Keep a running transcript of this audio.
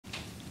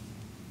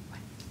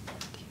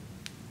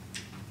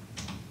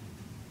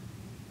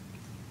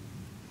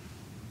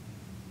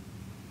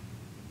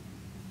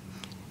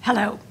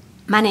Hello,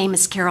 my name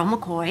is Carol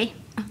McCoy.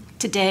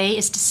 Today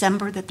is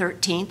December the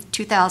 13th,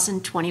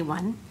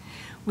 2021.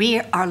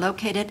 We are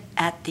located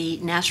at the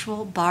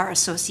Nashville Bar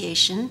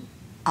Association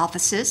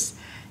offices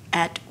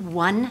at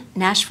 1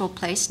 Nashville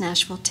Place,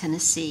 Nashville,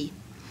 Tennessee.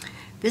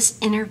 This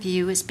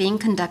interview is being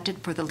conducted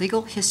for the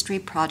Legal History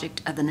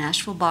Project of the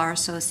Nashville Bar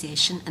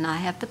Association, and I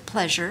have the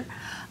pleasure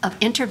of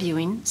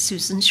interviewing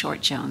Susan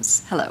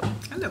Short-Jones. Hello.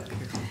 Hello,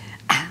 Carol.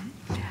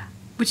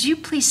 Would you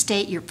please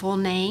state your full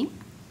name?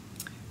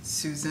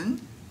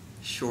 Susan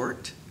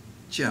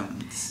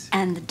Short-Jones.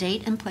 And the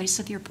date and place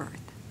of your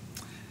birth.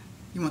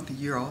 You want the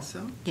year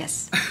also?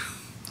 Yes.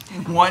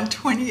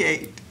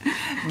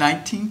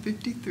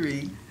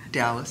 1/28/1953,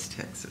 Dallas,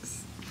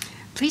 Texas.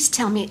 Please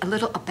tell me a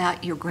little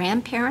about your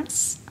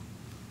grandparents.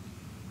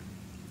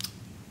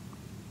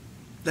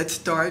 Let's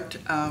start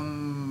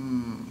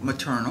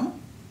maternal.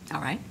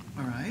 All right.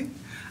 All right.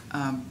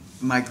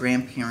 My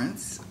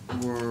grandparents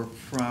were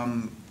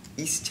from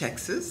East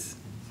Texas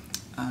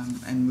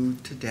and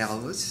moved to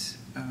Dallas,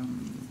 I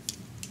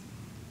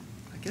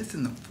guess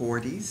in the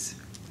 40s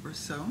or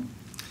so.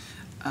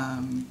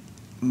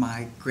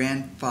 My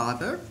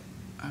grandfather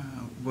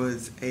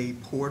was a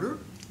porter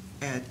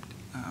at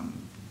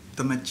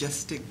the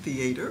Majestic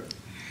Theater,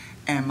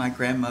 and my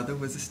grandmother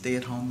was a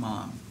stay-at-home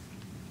mom.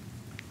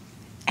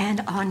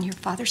 And on your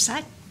father's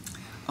side?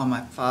 On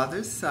my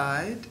father's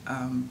side,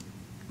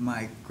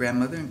 my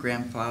grandmother and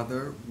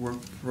grandfather were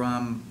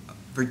from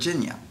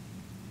Virginia.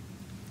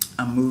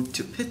 I moved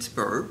to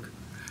Pittsburgh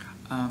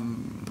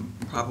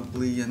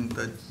probably in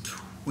the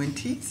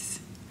 20s,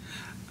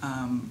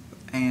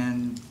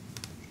 and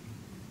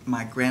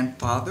my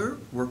grandfather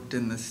worked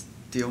in the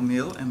steel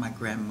mill, and my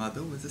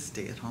grandmother was a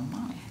stay-at-home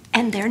mom.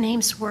 And their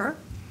names were?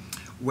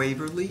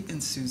 Waverly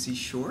and Susie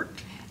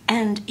Short.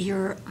 And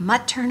your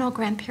maternal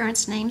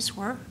grandparents' names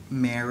were?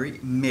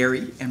 Mary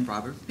and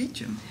Robert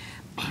Beecham.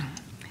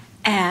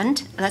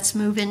 And let's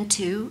move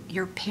into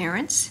your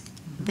parents,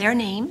 their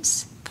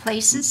names,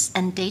 places,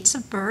 and dates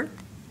of birth,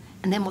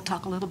 and then we'll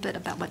talk a little bit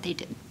about what they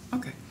did.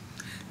 Okay.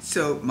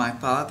 So my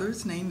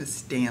father's name is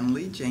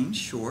Stanley James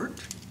Short.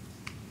 He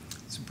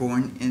was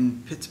born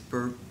in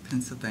Pittsburgh,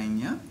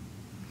 Pennsylvania.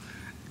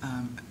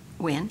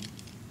 When?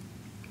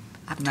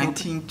 October.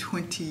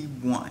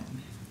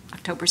 1921.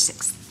 October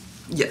 6th.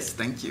 Yes,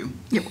 thank you.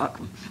 You're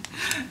welcome.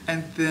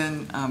 And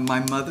then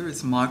my mother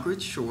is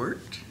Margaret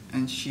Short,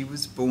 and she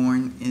was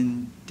born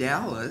in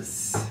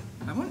Dallas.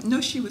 No,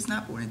 she was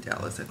not born in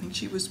Dallas. I think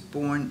she was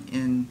born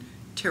in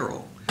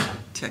Terrell,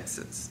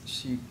 Texas.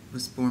 She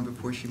was born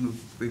before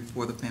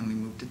the family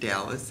moved to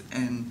Dallas,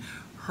 and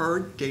her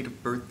date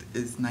of birth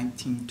is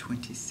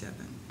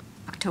 1927.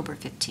 October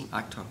 15th.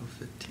 October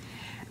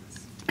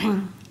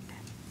 15th.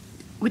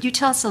 Would you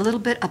tell us a little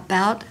bit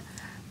about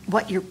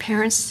what your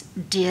parents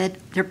did,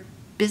 their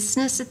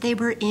business that they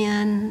were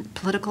in,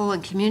 political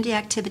and community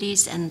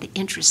activities, and the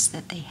interests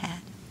that they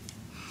had?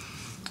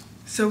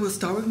 So we'll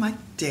start with my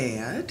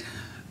dad.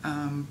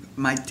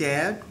 My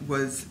dad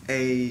was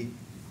a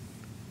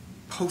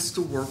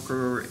postal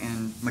worker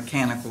and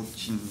mechanical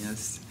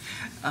genius,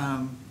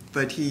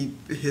 but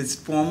his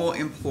formal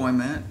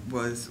employment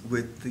was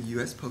with the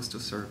U.S. Postal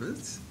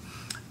Service,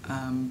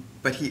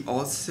 but he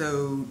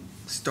also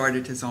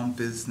started his own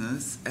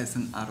business as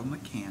an auto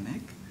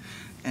mechanic,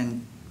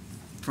 and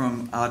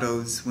from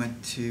autos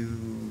went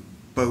to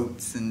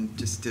boats and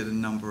just did a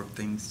number of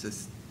things,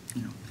 just,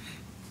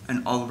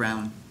 an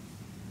all-around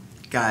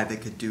guy that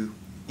could do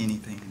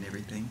anything and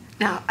everything.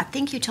 Now, I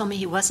think you told me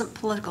he wasn't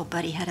political,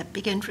 but he had a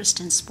big interest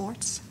in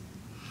sports.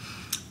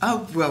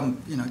 Oh, well,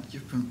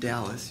 you're from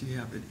Dallas, you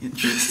have an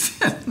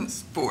interest in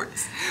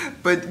sports,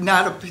 but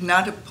not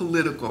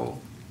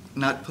political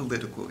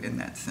in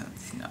that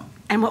sense, no.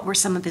 And what were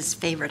some of his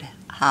favorite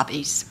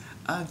hobbies?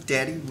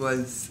 Daddy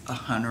was a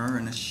hunter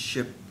and a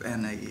ship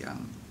and a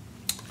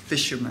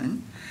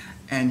fisherman,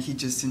 and he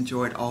just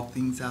enjoyed all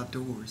things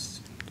outdoors.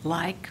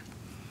 Like?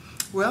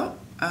 Well,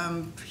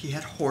 he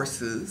had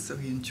horses, so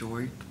he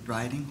enjoyed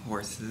riding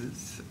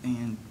horses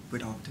and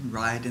would often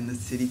ride in the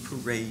city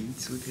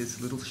parades with his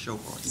little show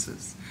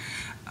horses.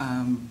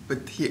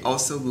 But he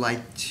also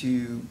liked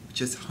to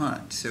just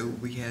hunt, so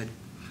we had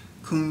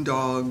coon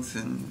dogs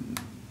and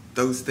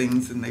those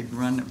things, and they'd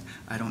run.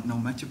 I don't know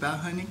much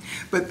about hunting,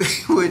 but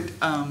they would,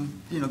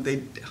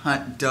 they'd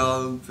hunt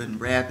dove and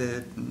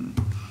rabbit. And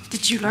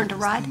did you learn to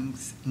ride?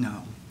 Things.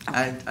 No,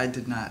 okay. I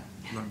did not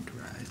learn to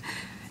ride.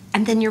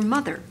 And then your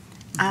mother,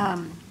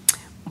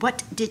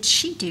 what did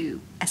she do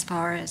as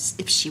far as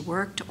if she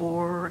worked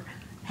or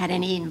had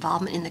any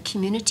involvement in the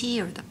community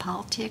or the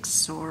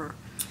politics or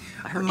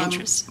her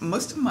interests?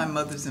 Most of my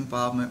mother's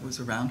involvement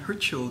was around her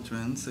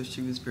children, so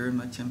she was very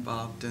much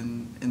involved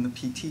in the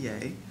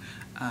PTA.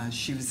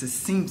 She was a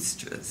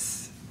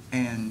seamstress,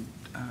 and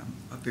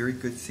a very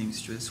good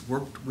seamstress,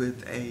 worked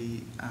with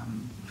a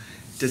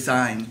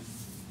design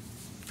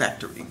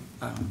factory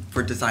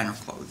for designer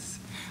clothes.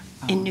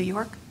 In New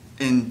York?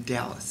 In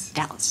Dallas.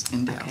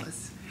 In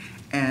Dallas. Okay.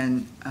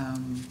 And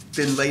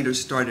then later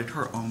started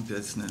her own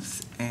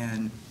business,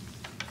 and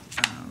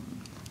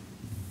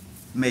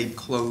made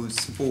clothes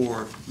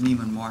for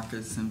Neiman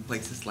Marcus and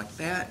places like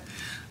that,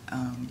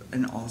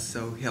 and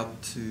also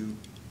helped to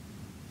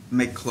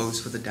make clothes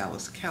for the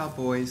Dallas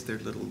Cowboys, their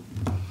little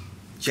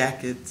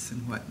jackets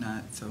and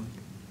whatnot. So,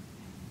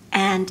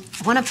 And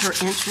one of her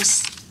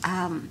interests,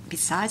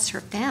 besides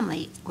her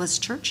family, was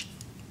church.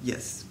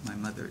 yes, my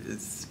mother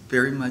is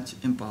very much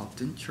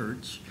involved in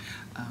church.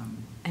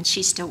 And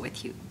she's still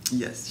with you.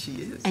 Yes, she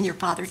is. And your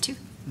father, too?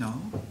 No,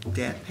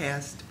 Dad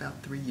passed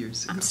about 3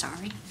 years ago. I'm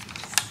sorry.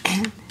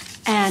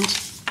 And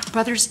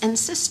brothers and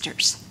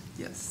sisters.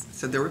 Yes,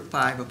 so there were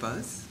 5 of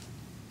us.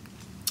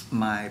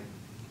 My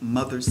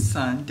mother's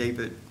son,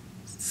 David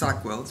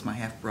Sockwell, is my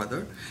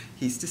half-brother.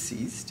 He's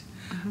deceased.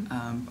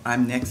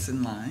 I'm next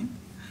in line.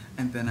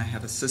 And then I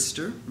have a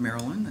sister,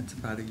 Marilyn, that's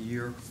about a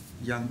year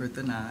younger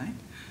than I.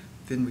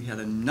 Then we had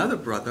another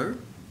brother,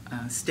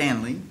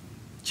 Stanley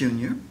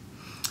Jr.,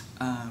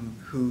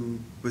 who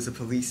was a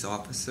police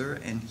officer,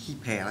 and he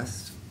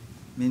passed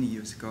many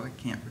years ago. I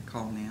can't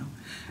recall now.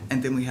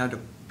 And then we had a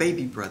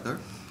baby brother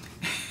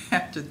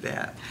after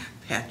that,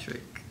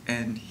 Patrick,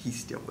 and he's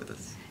still with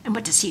us. And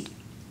what does he do?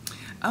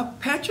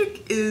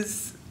 Patrick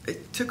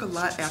it took a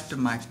lot after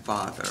my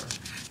father.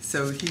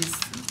 So he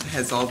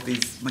has all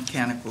these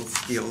mechanical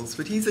skills,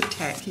 but he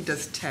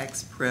does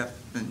tax prep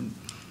and,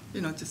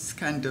 just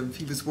kind of,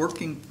 he was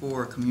working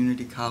for a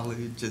community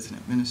college as an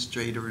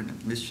administrator and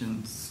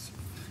admissions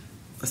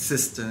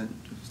assistant.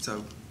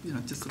 So,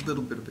 just a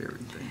little bit of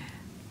everything.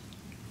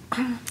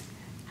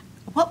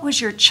 What was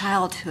your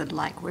childhood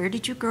like? Where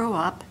did you grow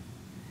up?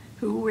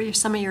 Who were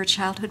some of your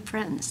childhood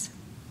friends?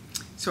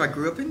 So I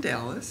grew up in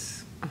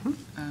Dallas,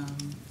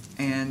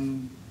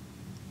 and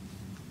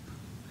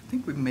I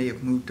think we may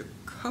have moved a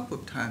couple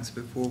of times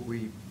before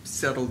we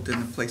settled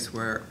in a place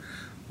where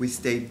we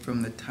stayed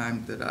from the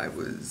time that I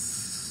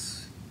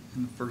was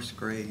in the first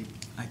grade,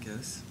 I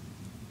guess.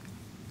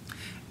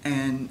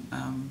 And,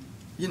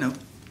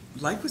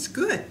 life was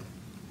good.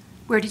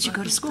 Where did you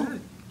go to school?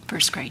 Good.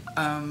 First grade.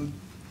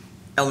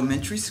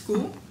 Elementary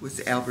school was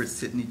Albert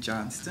Sidney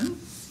Johnston.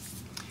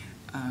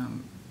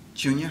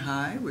 Junior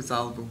high was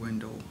Oliver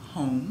Wendell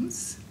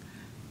Holmes.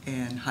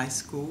 And high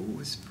school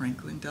was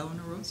Franklin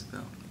Delano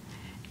Roosevelt.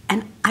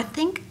 And I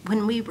think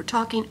when we were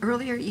talking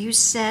earlier, you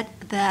said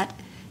that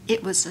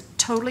it was a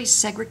totally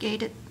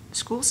segregated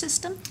school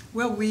system?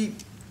 Well, we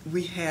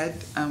had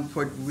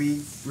what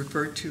we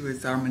referred to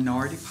as our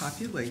minority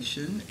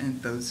population,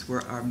 and those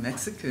were our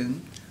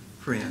Mexican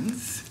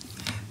friends.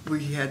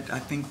 We had, I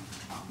think,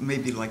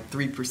 maybe like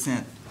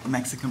 3%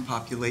 Mexican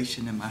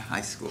population in my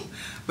high school.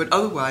 But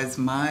otherwise,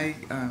 my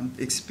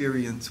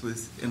experience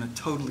was in a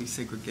totally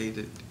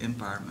segregated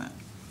environment.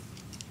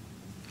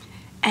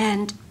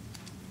 And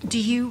do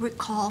you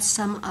recall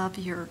some of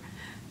your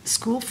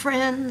school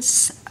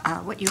friends,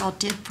 what you all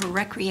did for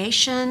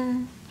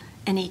recreation,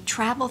 any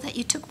travel that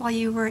you took while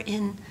you were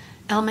in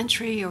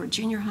elementary or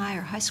junior high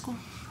or high school?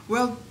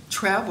 Well,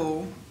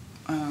 travel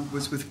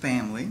was with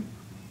family.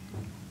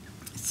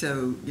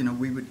 So,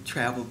 we would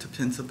travel to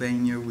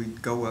Pennsylvania.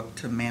 We'd go up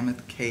to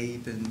Mammoth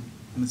Cave in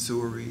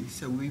Missouri.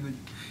 So we would,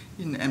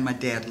 and my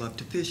dad loved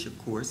to fish, of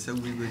course. So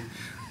we would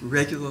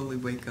regularly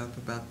wake up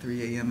about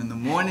 3 a.m. in the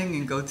morning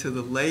and go to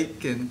the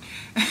lake and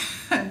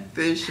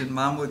fish. And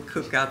Mom would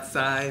cook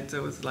outside. So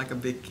it was like a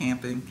big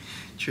camping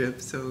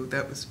trip. So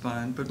that was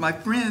fun. But my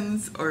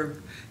friends are,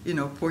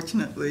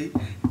 fortunately,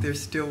 they're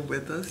still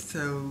with us.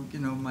 So,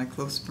 my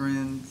close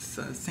friends,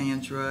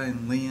 Sandra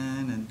and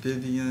Lynn and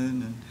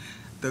Vivian and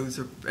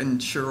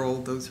and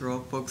Cheryl, those are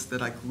all folks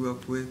that I grew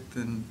up with,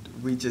 and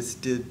we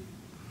just did.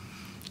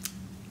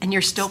 And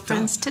you're still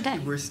friends today?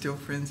 We're still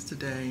friends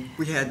today.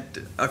 We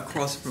had,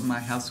 across from my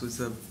house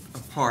was a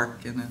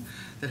park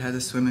that had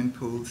a swimming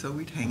pool, so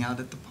we'd hang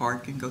out at the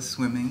park and go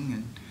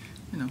swimming,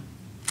 and,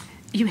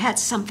 You had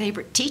some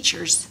favorite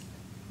teachers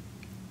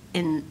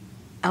in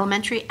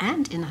elementary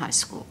and in high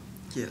school.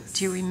 Yes.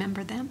 Do you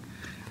remember them?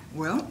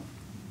 Well,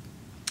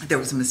 there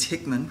was Miss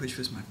Hickman, which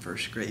was my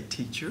first grade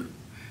teacher.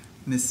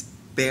 Miss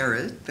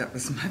Barrett, that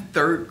was my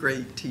third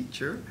grade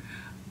teacher,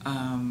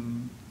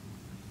 and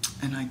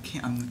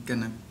I'm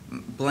gonna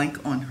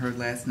blank on her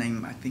last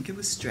name. I think it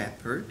was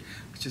Stratford,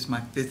 which is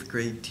my fifth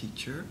grade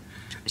teacher.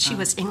 She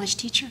was English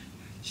teacher?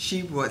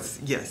 She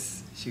was,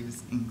 yes, she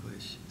was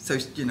English. So,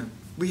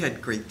 we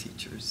had great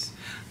teachers.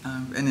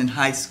 And in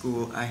high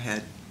school, I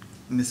had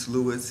Miss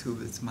Lewis, who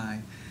was my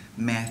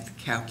math,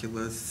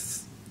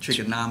 calculus,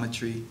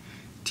 trigonometry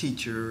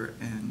teacher,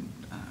 and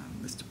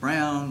Mr.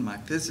 Brown, my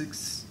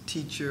physics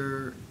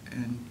teacher,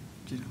 and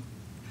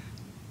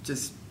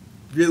just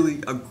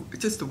really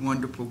just a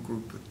wonderful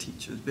group of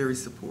teachers, very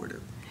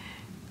supportive.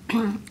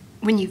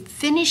 When you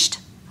finished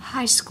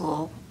high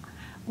school,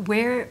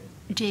 where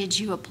did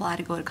you apply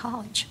to go to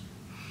college?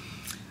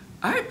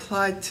 I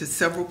applied to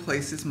several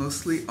places,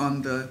 mostly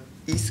on the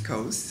East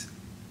Coast.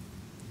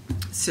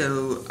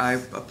 So I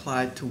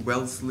applied to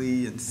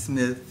Wellesley and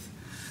Smith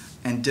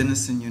and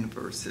Denison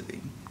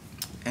University,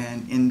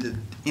 and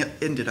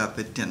ended up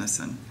at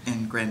Denison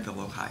in Granville,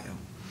 Ohio.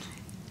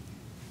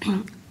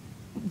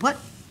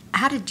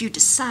 How did you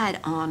decide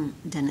on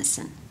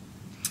Denison?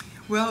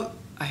 Well,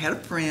 I had a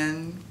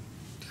friend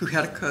who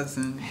had a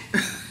cousin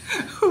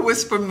who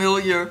was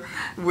familiar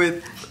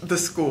with the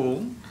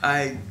school.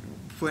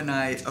 When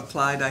I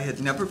applied, I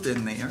had never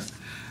been there.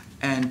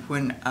 And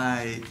when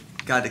I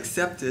got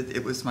accepted,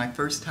 it was my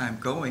first time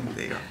going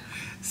there.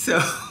 So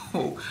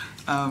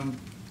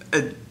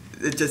it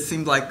just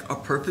seemed like a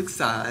perfect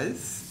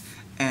size,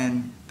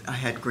 and I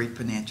had great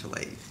financial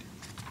aid.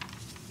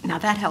 Now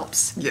that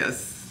helps.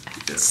 Yes.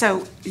 Yes.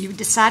 So you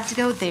decided to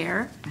go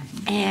there,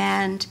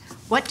 and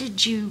what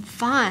did you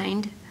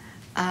find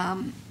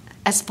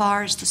as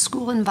far as the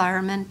school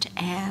environment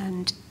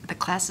and the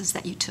classes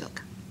that you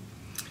took?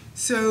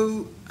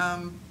 So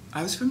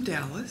I was from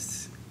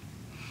Dallas,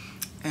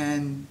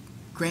 and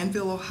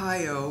Granville,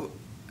 Ohio,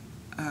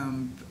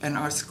 and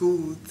our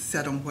school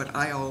sat on what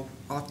I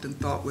often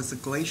thought was a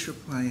glacier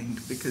plain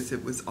because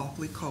it was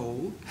awfully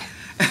cold.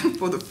 And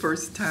for the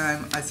first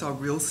time, I saw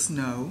real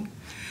snow.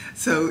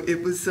 So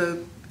it was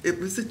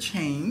a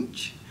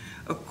change.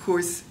 Of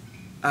course,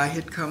 I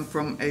had come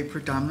from a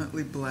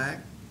predominantly black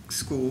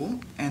school,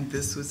 and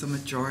this was a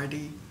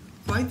majority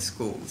white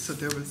school. So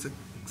there was a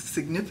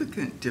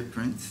significant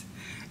difference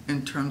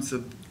in terms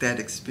of that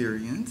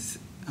experience.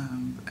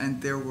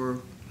 And there were,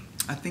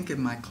 I think in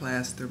my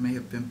class, there may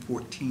have been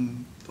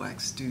 14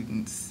 black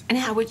students. And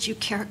how would you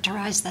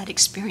characterize that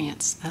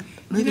experience,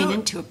 moving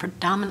into a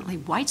predominantly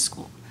white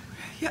school?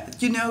 Yeah,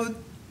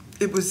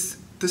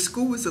 the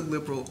school was a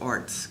liberal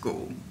arts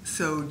school,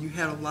 so you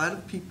had a lot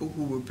of people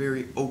who were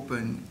very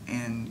open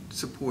and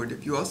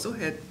supportive. You also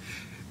had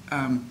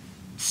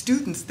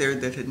students there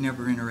that had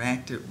never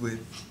interacted with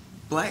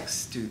black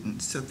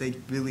students, so they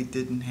really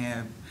didn't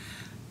have,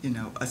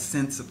 a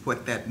sense of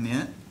what that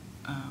meant.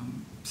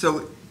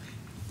 So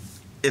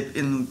if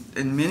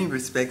in many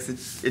respects,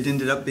 it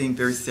ended up being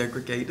very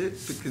segregated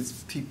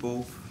because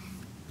people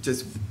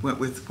just went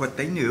with what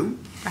they knew.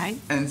 Right.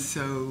 And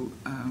so,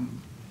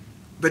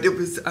 but it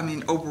was,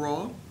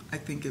 overall, I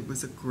think it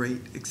was a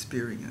great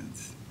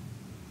experience.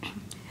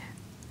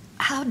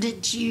 How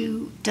did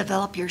you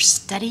develop your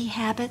study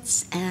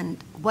habits,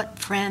 and what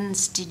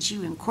friends did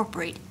you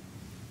incorporate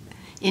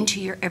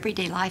into your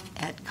everyday life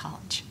at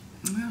college?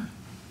 Yeah.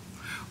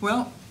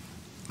 Well,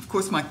 of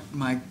course,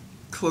 my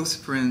close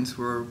friends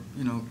were,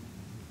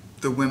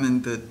 the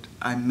women that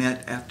I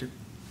met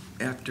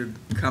after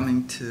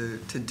coming to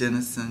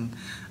Denison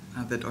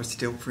that are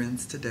still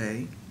friends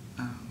today.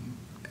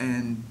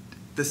 And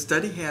the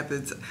study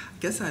habits, I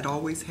guess I'd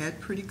always had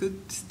pretty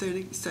good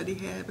study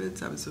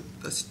habits. I was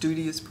a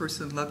studious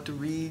person, loved to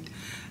read,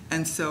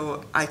 and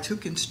so I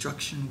took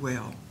instruction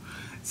well.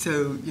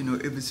 So,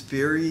 it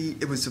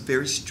was a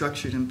very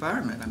structured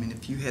environment.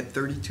 If you had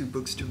 32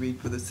 books to read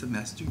for the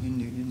semester, you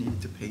knew you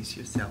needed to pace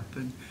yourself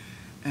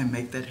and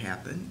make that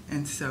happen.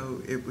 And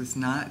so it was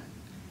not,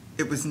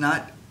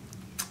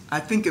 I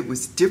think it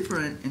was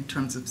different in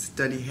terms of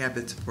study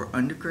habits for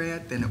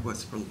undergrad than it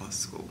was for law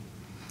school.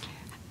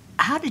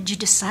 How did you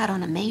decide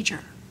on a major?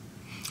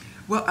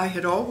 Well, I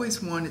had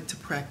always wanted to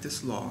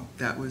practice law.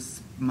 That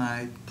was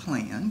my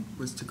plan,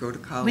 was to go to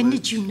college. When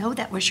did you know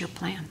that was your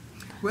plan?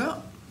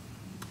 Well,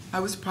 I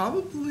was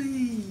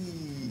probably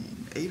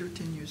 8 or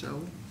 10 years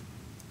old.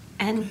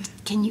 And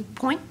can you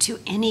point to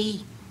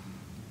any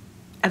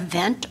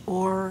event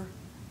or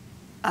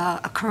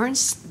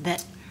occurrence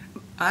that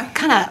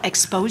kind of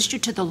exposed you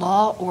to the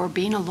law or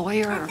being a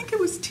lawyer? I think it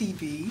was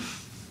TV.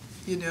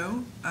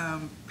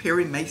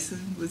 Perry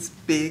Mason was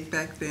big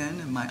back then,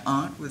 and my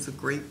aunt was a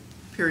great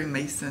Perry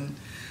Mason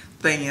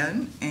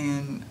fan,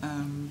 and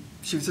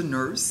she was a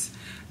nurse,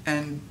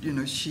 and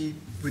she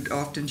would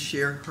often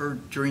share her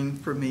dream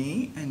for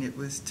me, and it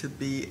was to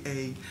be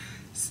a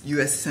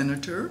U.S.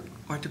 senator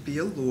or to be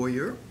a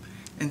lawyer.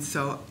 And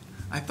so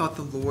I thought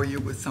the lawyer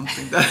was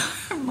something that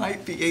I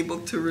might be able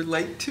to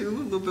relate to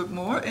a little bit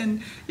more,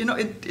 and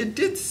it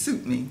did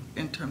suit me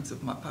in terms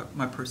of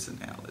my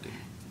personality.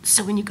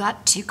 So when you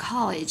got to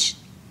college,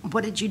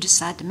 what did you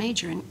decide to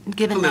major in,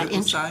 given Political that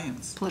interest?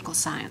 science. Political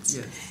science.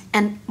 Yes.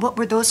 And what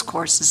were those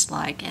courses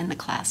like in the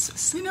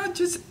classes?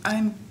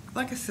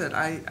 Like I said,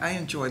 I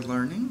enjoy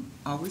learning,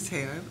 always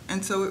have,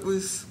 and so it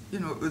was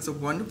a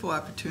wonderful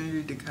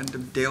opportunity to kind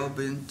of delve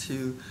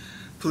into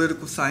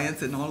political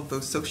science and all of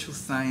those social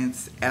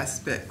science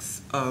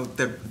aspects of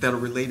that are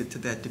related to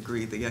that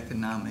degree, the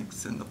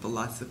economics and the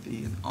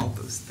philosophy and all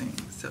those things.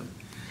 So.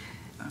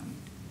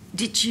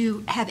 Did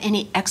you have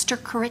any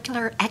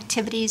extracurricular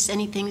activities,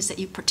 any things that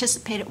you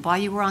participated while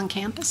you were on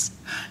campus?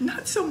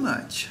 Not so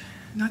much.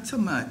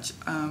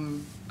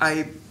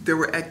 There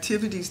were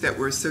activities that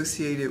were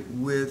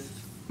associated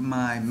with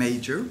my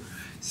major,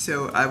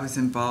 so I was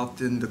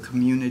involved in the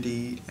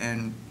community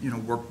and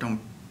worked on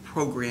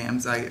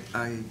programs. I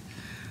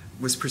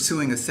was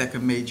pursuing a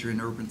second major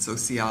in urban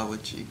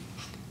sociology,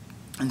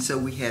 and so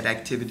we had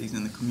activities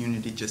in the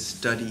community just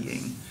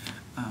studying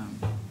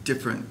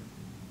different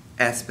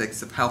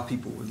aspects of how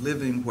people were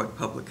living, what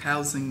public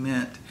housing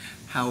meant,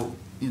 how,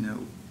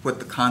 what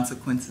the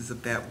consequences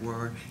of that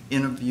were,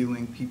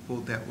 interviewing people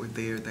that were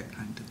there, that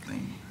kind of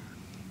thing.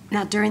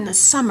 Now, during the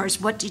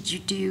summers, what did you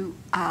do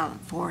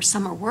for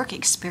summer work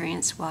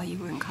experience while you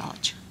were in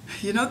college?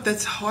 You know,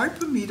 that's hard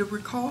for me to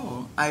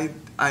recall. I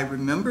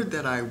remember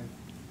that I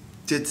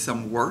did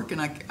some work,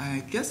 and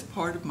I guess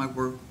part of my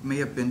work may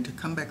have been to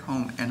come back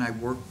home, and I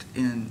worked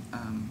in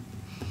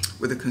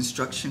with a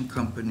construction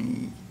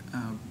company.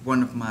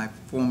 One of my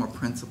former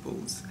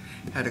principals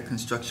had a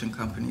construction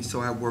company,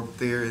 so I worked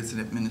there as an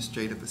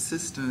administrative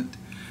assistant.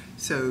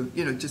 So,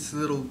 you know, just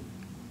little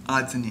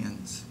odds and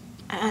ends.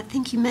 I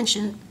think you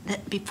mentioned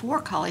that before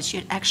college you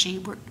had actually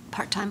worked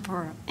part-time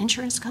for an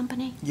insurance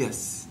company?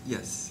 Yes,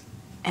 yes.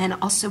 And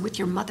also with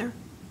your mother?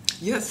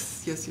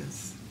 Yes, yes,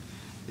 yes,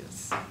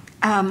 yes.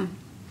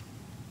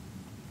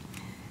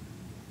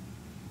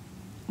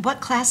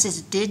 What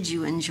classes did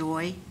you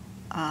enjoy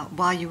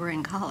while you were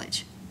in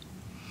college?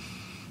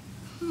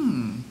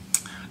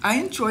 I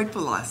enjoyed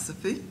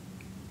philosophy.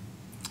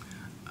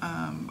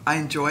 I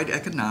enjoyed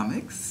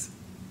economics,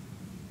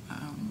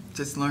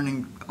 just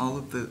learning all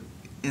of the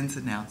ins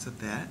and outs of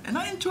that. And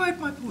I enjoyed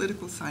my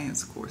political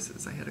science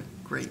courses. I had a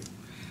great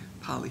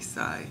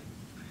poli-sci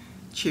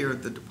chair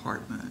of the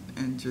department,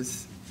 and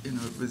just, you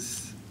know, it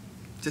was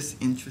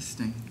just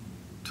interesting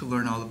to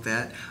learn all of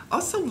that.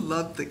 Also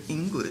loved the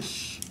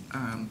English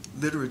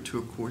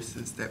literature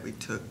courses that we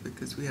took,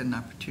 because we had an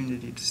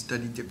opportunity to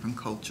study different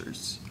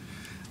cultures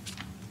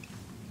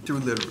through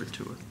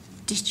literature.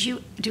 Did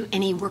you do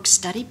any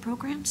work-study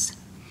programs?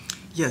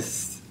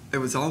 Yes, it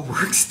was all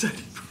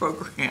work-study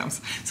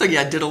programs. So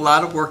yeah, I did a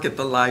lot of work at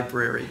the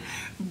library,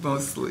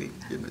 mostly,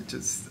 you know,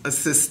 just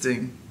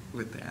assisting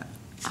with that.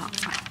 All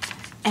right.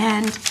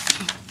 And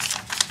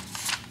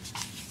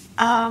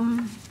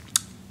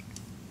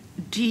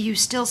do you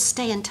still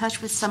stay in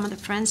touch with some of the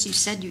friends you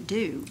said you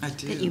do? I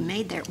do. That you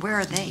made there? Where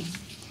are they?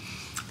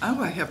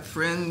 Oh, I have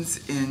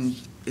friends in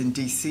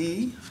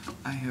D.C.,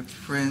 I have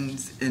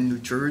friends in New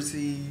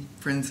Jersey,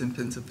 friends in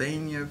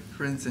Pennsylvania,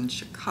 friends in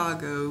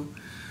Chicago.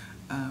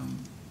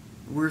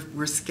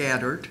 We're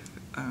scattered,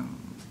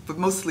 but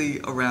mostly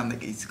around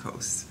the East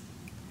Coast.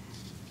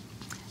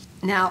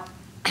 Now,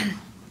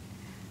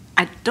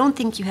 I don't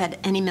think you had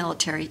any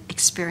military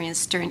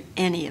experience during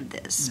any of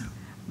this, No.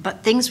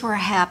 but things were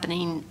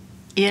happening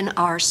in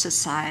our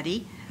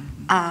society.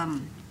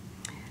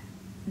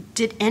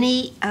 Did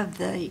any of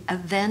the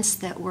events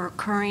that were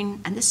occurring,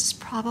 and this is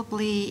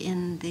probably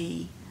in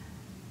the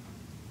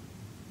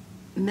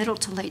middle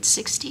to late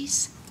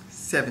 60s?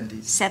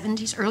 70s.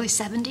 70s, early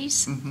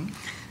 70s? Mm-hmm.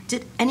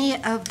 Did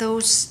any of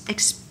those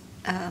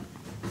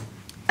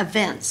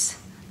events,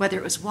 whether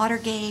it was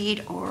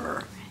Watergate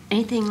or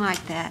anything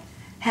like that,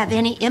 have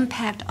any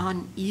impact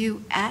on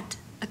you at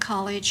the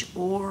college,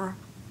 or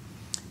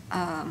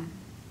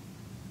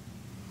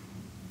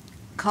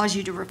cause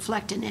you to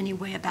reflect in any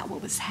way about what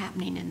was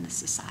happening in the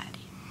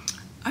society?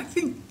 I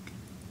think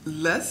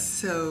less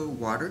so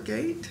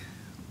Watergate,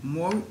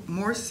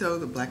 more so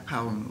the Black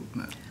Power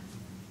movement.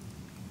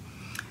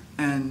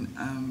 And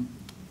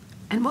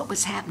what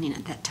was happening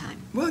at that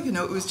time? Well, you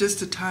know, it was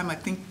just a time, I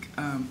think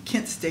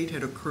Kent State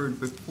had occurred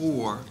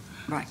before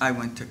Right. I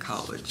went to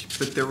college,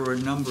 but there were a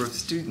number of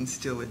students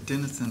still at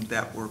Denison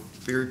that were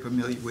very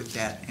familiar with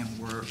that and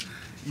were,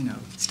 you know...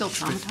 Still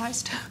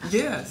traumatized?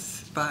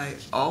 Yes, by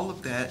all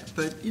of that.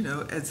 But, you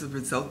know, as a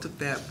result of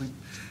that,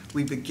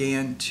 we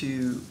began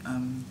to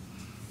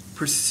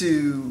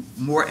pursue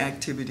more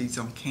activities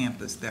on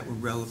campus that were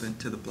relevant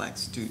to the black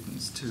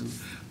students, to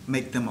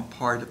make them a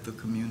part of the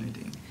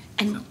community.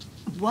 And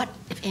what,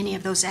 if any,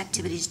 of those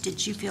activities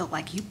did you feel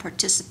like you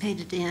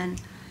participated in,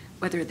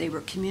 whether they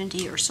were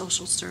community or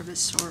social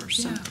service or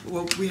something? Yeah,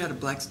 well, we had a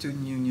black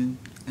student union,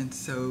 and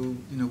so,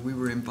 you know, we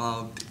were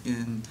involved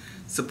in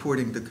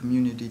supporting the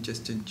community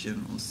just in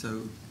general.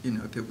 So, you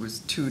know, if it was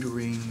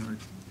tutoring or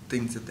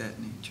things of that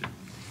nature.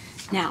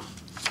 Now,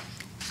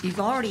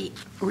 you've already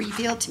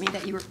revealed to me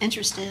that you were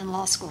interested in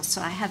law school,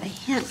 so I have a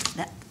hint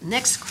that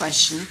next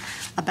question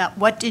about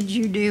what did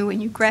you do when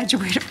you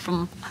graduated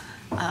from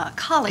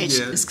college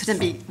is going to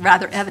be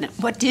rather evident.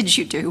 What did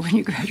you do when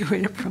you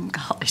graduated from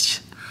college?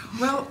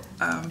 Well,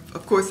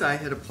 of course, I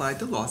had applied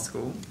to law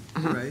school,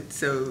 right?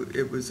 So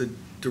it was a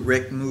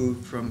direct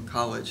move from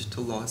college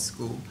to law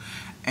school.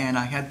 And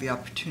I had the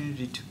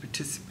opportunity to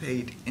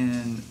participate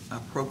in a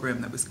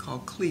program that was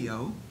called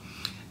CLEO.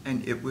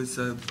 And it was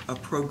a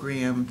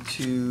program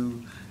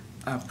to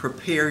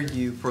prepare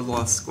you for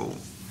law school.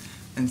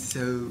 And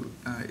so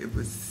it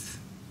was,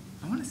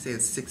 I want to say, a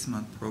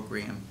 6-month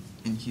program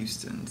in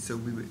Houston. So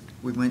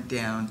we went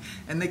down,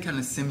 and they kind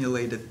of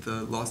simulated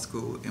the law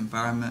school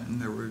environment,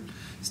 and there were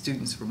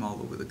students from all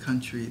over the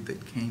country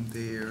that came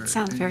there. It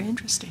sounds very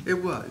interesting.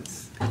 It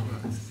was. It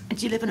was.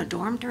 Did you live in a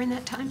dorm during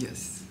that time?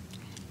 Yes.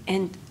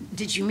 And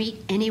did you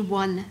meet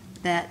anyone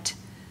that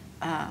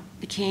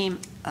became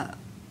a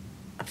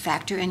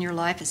factor in your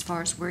life as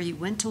far as where you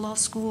went to law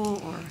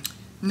school, or?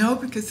 No,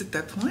 because at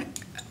that point,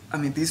 I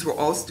mean, these were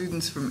all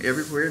students from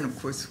everywhere, and of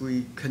course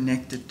we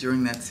connected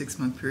during that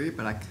 6-month period,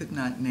 but I could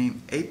not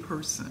name a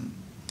person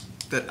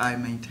that I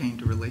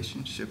maintained a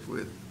relationship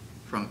with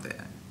from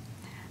that.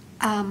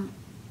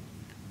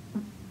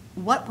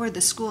 What were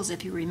the schools,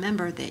 if you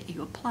remember, that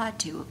you applied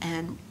to,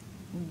 and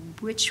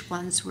which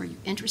ones were you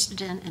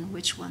interested in and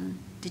which one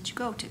did you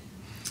go to?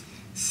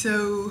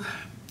 So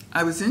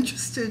I was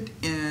interested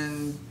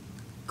in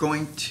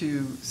going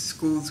to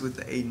schools with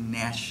a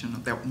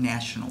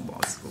national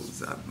law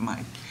schools.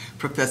 My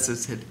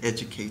professors had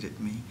educated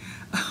me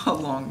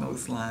along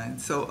those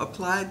lines. So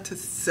applied to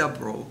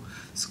several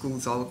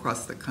schools all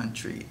across the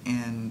country,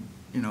 and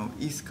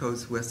East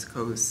Coast, West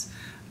Coast,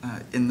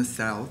 in the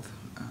South.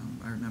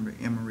 I remember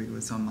Emory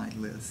was on my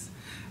list.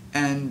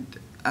 And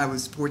I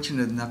was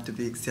fortunate enough to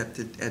be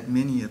accepted at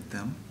many of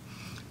them.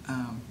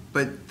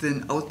 But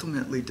then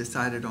ultimately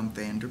decided on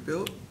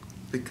Vanderbilt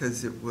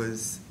because it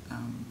was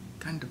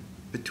kind of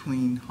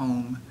between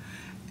home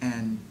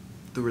and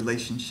the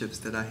relationships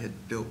that I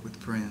had built with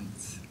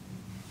friends.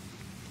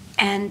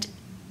 And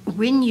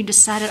when you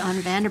decided on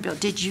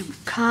Vanderbilt, did you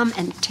come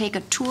and take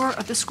a tour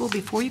of the school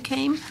before you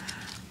came?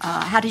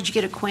 How did you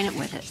get acquainted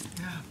with it?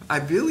 Yeah, I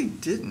really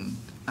didn't.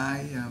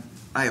 I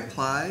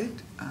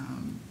applied.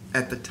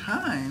 At the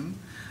time,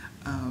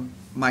 one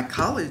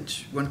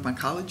of my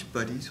college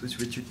buddies was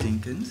Richard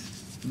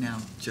Dinkins, now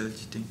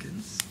Judge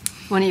Dinkins.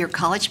 One of your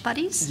college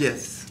buddies?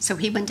 Yes. So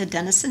he went to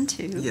Denison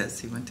too? Yes,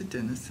 he went to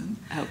Denison.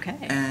 Okay.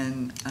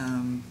 And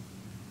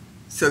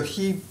so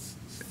he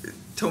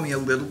told me a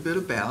little bit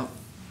about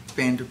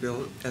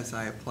Vanderbilt as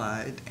I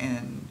applied,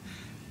 and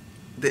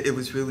it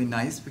was really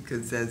nice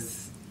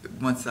because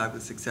once I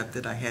was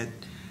accepted, I had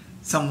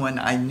someone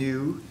I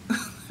knew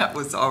that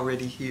was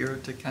already here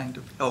to kind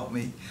of help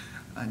me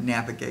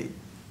navigate.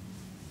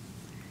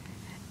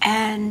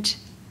 And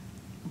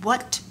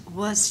what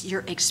was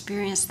your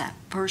experience that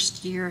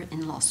first year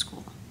in law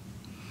school?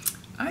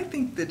 I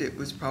think that it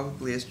was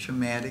probably as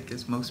traumatic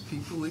as most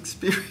people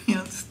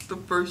experienced the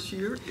first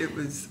year. It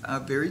was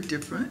very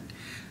different.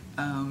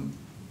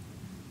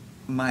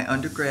 My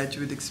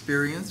undergraduate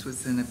experience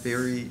was in a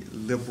very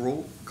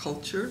liberal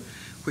culture,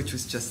 which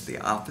was just the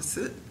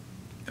opposite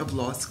of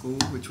law school,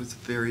 which was a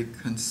very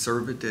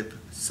conservative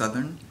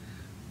Southern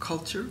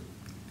culture.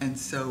 And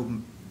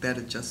so that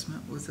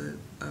adjustment was a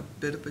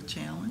bit of a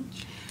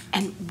challenge.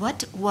 And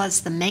what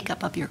was the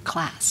makeup of your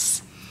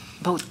class?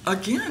 Both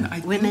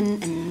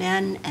women and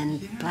men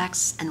and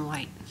blacks and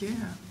white.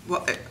 Yeah.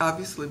 Well,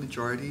 obviously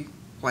majority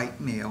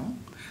white male.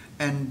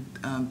 And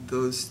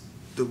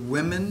the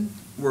women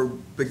were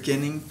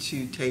beginning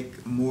to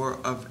take more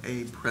of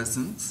a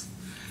presence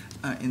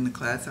in the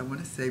class. I want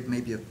to say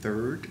maybe a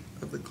third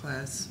of the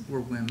class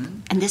were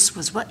women. And this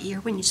was what year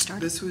when you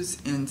started? This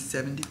was in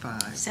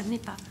 75.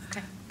 75,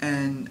 okay.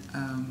 And,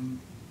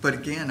 but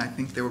again, I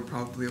think there were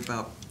probably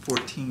about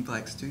 14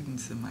 black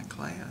students in my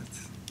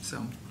class,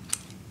 so.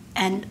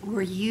 And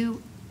were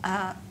you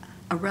a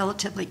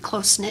relatively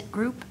close-knit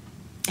group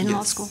in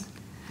law school?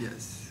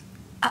 Yes.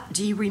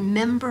 Do you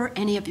remember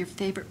any of your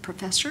favorite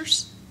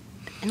professors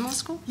in law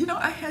school?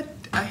 I had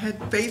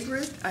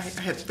favorite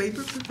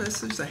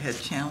professors. I had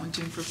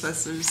challenging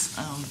professors.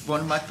 One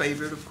of my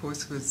favorite, of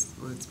course, was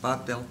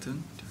Bob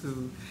Belton,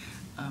 who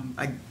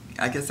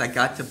I guess I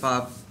got to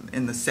Bob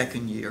in the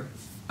second year,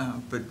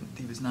 but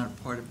he was not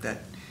a part of that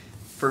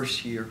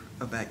first year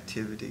of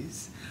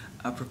activities.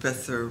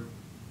 Professor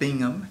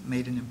Bingham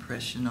made an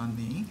impression on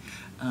me.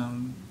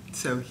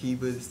 So he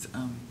was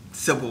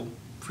civil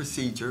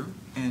procedure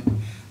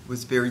and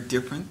was very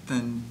different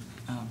than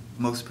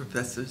most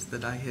professors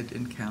that I had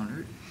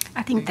encountered.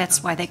 I think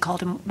that's why they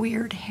called him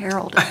Weird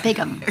Harold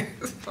Bingham.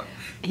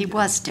 He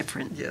was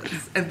different.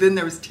 Yes. And then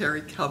there was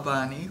Terry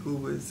Calvani, who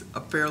was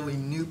a fairly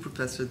new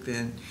professor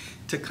then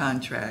to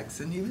contracts.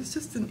 And he was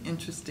just an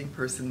interesting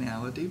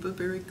personality, but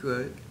very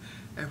good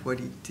at what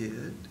he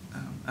did.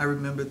 I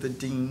remember the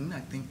dean, I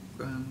think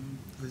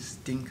was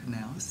Dean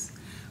Knaus,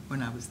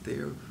 when I was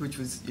there, which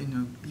was,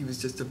 he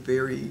was just a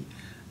very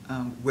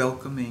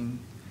welcoming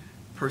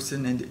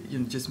person,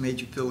 and just made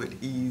you feel at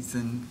ease,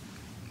 and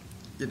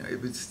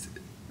it was,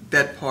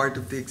 that part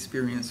of the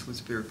experience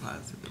was very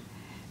positive.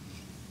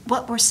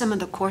 What were some of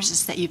the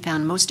courses that you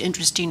found most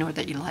interesting or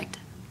that you liked?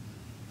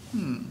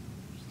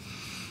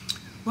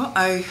 Well,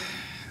 I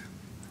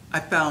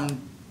found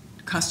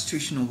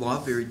constitutional law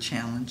very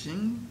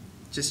challenging,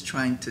 just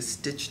trying to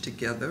stitch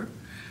together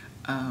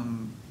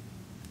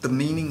the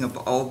meaning of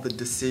all the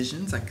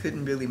decisions. I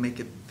couldn't really make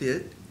it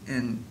fit,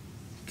 and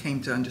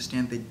came to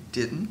understand they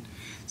didn't.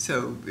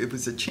 So it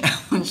was a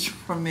challenge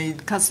for me.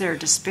 Because they're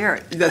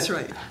disparate. That's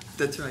right.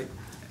 That's right.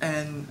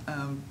 And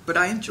but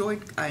I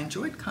enjoyed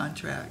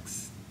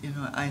contracts.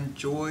 I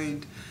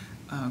enjoyed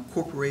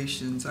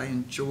corporations. I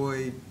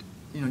enjoyed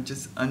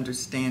just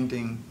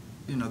understanding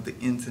the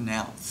ins and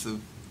outs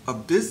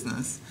of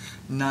business,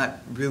 not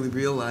really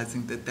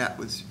realizing that that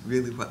was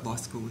really what law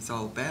school was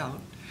all about.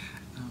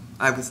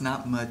 I was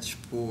not much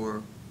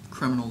for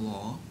criminal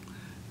law.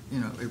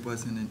 It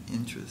wasn't an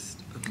interest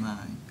of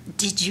mine.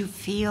 Did you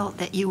feel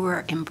that you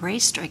were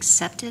embraced or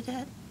accepted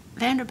at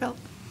Vanderbilt?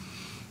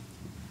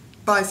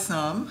 By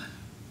some,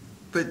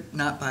 but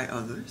not by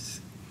others.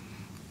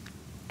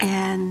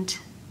 And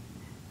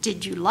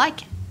did you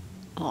like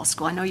law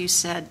school? I know you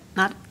said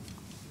not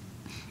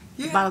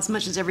about as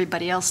much as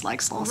everybody else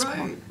likes law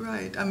school.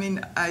 Right. I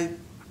mean, I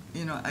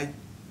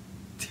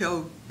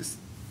tell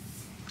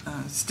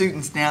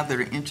students now that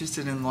are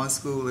interested in law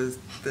school is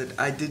that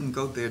I didn't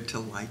go there to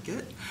like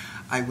it.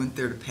 I went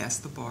there to pass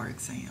the bar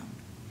exam.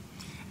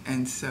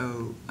 And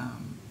so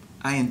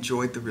I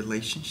enjoyed the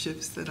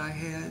relationships that I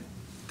had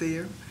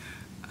there.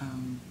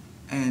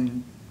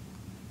 And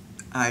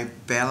I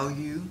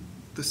value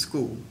the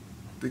school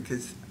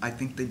because I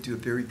think they do a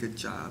very good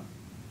job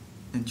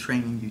in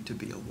training you to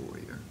be a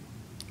lawyer.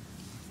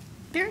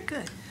 Very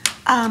good.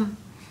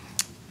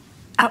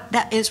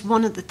 That is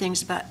one of the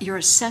things about your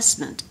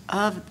assessment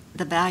of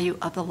the value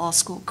of the law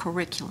school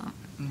curriculum.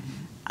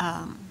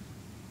 Mm-hmm.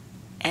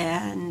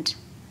 And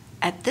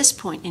at this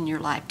point in your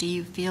life, do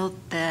you feel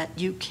that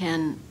you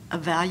can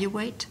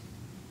evaluate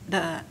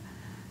the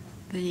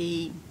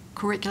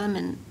curriculum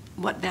and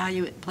what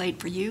value it played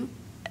for you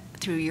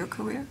through your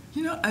career?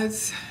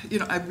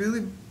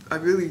 I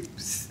really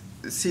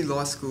see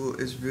law school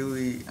as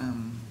really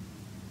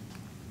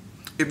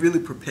it really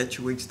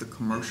perpetuates the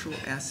commercial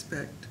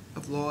aspect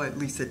of law, at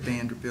least at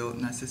Vanderbilt,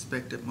 and I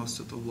suspect at most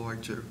of the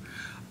larger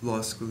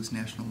law schools,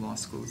 national law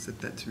schools,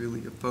 that's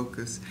really a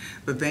focus.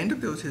 But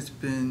Vanderbilt has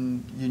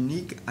been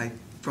unique,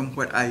 from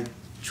what I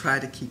try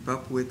to keep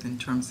up with in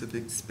terms of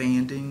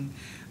expanding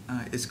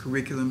its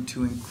curriculum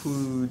to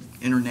include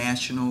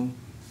international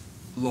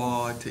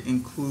law, to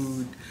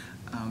include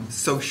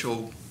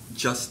social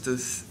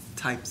justice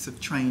types of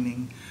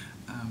training,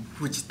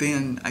 which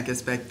then, I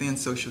guess back then,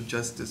 social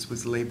justice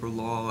was labor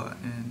law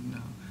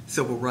and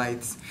civil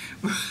rights.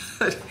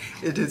 But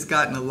it has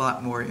gotten a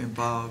lot more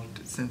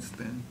involved since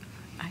then.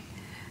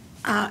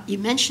 You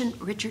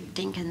mentioned Richard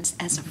Dinkins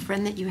as a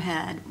friend that you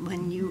had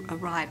when you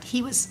arrived.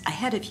 He was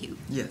ahead of you.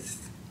 Yes.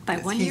 By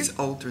yes, 1 year? He's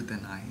older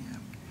than I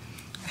am.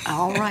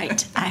 All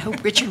right. I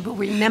hope Richard will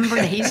remember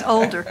that he's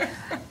older.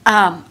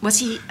 Was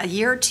he a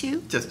year or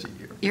two? Just a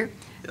year. Year?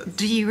 Yes.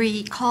 Do you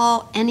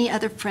recall any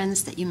other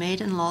friends that you made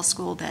in law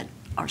school that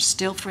are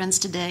still friends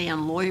today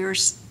and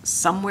lawyers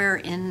somewhere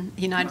in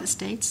the United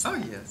States? Oh,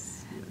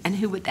 yes. And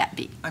who would that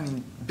be? I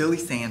mean, Billy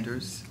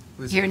Sanders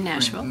was here a in friend.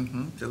 Nashville.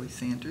 Mm-hmm. Billy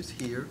Sanders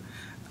here.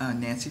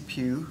 Nancy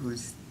Pugh,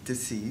 who's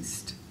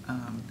deceased.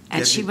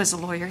 And she was a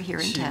lawyer here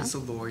in town. She was a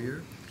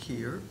lawyer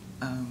here.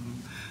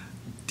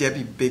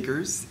 Debbie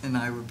Biggers and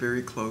I were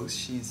very close.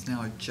 She's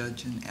now a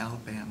judge in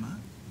Alabama.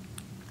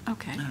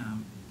 Okay.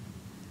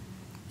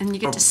 And you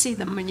get to see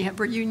them when you have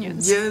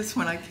reunions. Yes,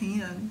 when I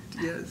can,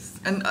 yes.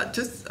 And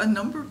just a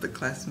number of the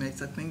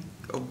classmates, I think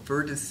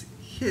Albertus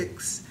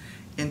Hicks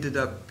ended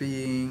up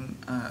being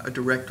a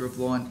director of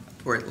law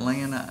for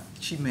Atlanta.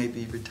 She may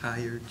be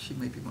retired. She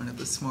may be one of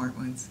the smart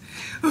ones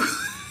who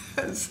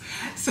has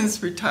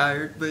since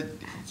retired. But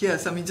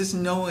yes, I mean, just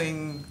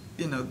knowing,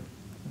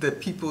 the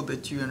people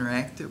that you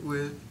interacted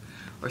with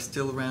are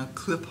still around.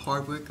 Cliff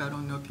Hardwick, I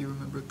don't know if you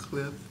remember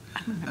Cliff,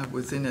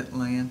 was in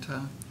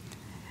Atlanta.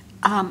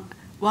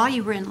 While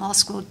you were in law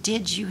school,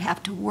 did you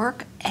have to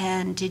work,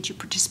 and did you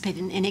participate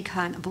in any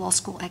kind of law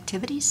school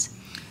activities?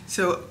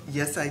 So,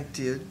 yes, I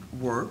did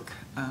work.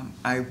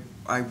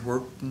 I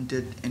worked and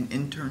did an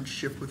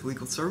internship with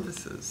legal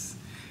services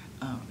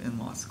in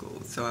law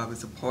school. So I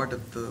was a part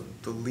of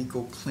the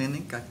legal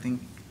clinic, I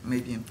think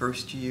maybe in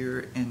first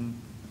year, and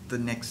the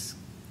next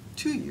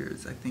 2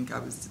 years, I think I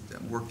was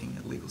working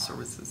at legal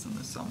services in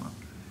the summer.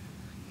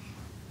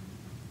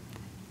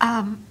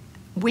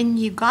 When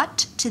you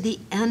got to the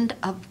end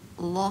of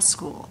law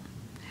school,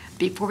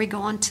 before we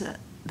go on to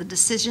the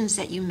decisions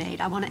that you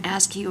made, I want to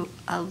ask you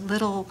a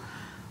little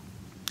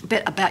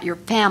bit about your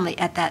family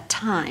at that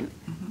time.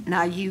 Mm-hmm.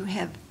 Now, you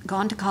have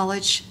gone to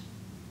college,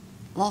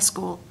 law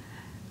school.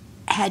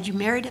 Had you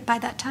married by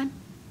that time?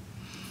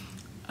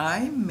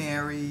 I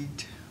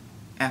married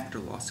after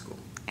law school.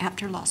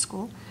 After law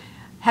school.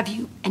 Have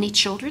you any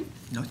children?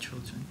 No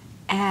children.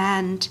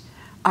 And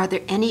are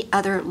there any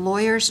other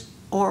lawyers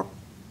or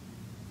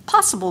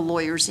possible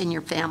lawyers in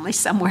your family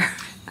somewhere?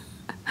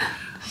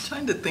 I'm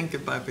trying to think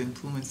if I've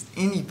influenced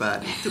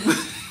anybody in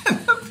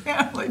the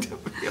family to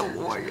be a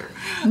lawyer.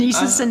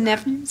 Nieces and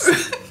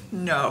nephews?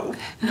 No.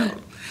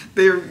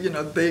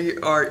 They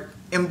are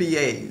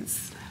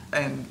MBAs,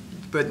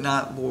 but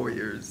not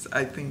lawyers.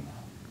 I think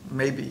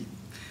maybe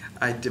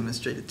I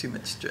demonstrated too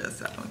much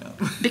stress. I don't know.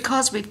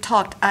 Because we've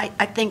talked, I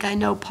think I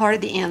know part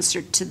of the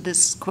answer to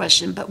this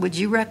question, but would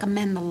you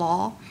recommend the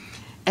law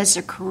as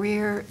a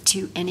career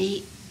to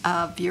any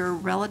of your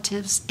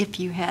relatives if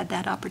you had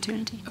that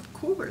opportunity? Of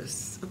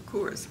course.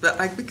 But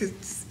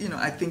because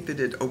I think that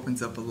it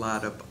opens up a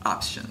lot of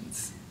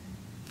options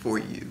for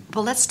you.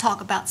 Well, let's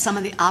talk about some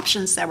of the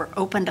options that were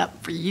opened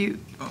up for you.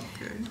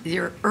 Okay.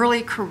 Your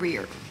early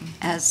career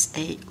as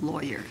a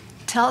lawyer.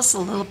 Tell us a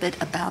little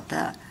bit about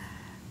the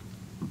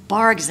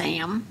bar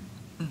exam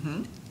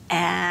Mm-hmm.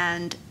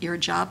 and your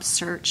job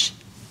search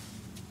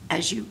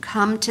as you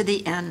come to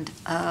the end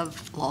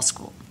of law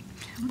school.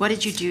 What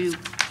did you do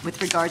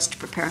with regards to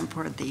preparing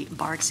for the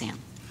bar exam?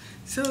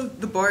 So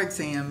the bar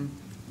exam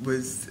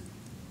was,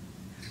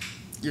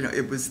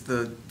 it was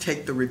the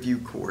take the review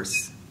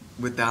course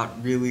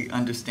without really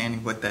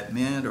understanding what that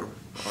meant or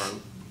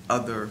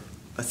other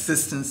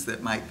assistance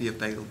that might be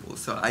available.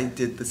 So I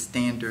did the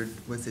standard,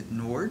 was it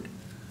NORD?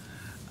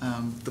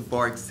 the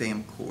bar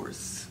exam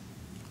course.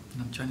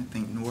 And I'm trying to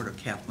think Nord or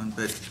Kaplan,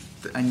 but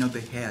I know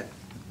they had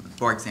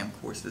bar exam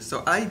courses.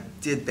 So I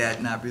did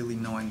that not really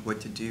knowing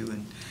what to do,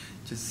 and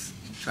just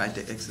tried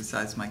to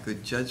exercise my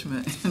good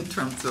judgment in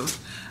terms of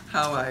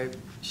how I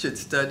should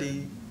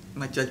study.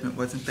 My judgment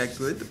wasn't that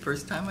good the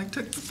first time I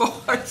took the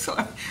bar, so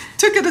I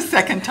took it a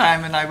second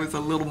time, and I was a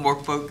little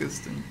more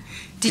focused. And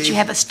Did you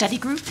have a study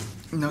group?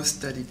 No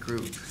study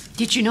group.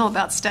 Did you know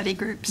about study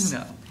groups?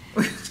 No.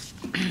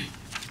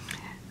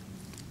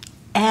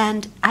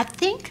 And I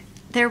think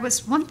there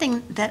was one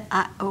thing that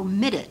I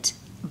omitted,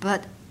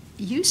 but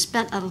you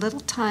spent a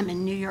little time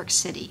in New York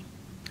City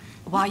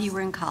while you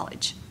were in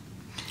college.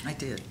 I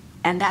did.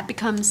 And that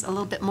becomes a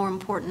little bit more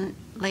important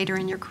later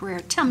in your career.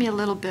 Tell me a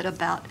little bit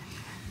about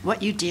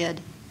what you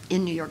did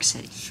in New York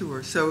City.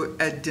 Sure. So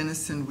at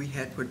Denison, we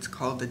had what's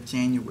called a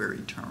January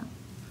term.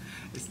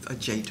 It's a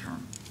J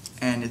term.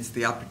 And it's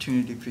the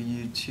opportunity for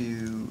you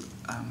to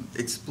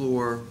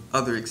explore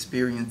other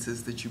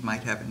experiences that you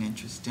might have an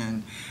interest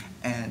in.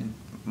 And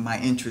my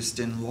interest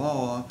in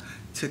law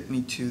took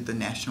me to the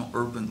National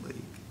Urban League.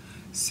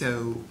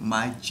 So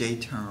my J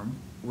term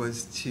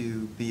was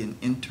to be an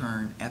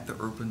intern at the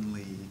Urban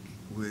League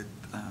with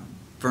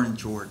Vernon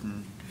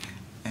Jordan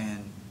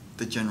and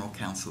the general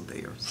counsel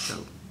there.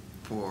 So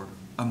for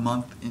a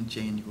month in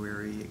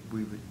January,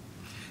 we would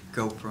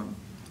go from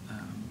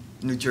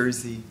New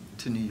Jersey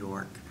to New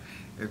York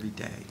every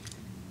day.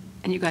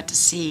 And you got to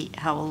see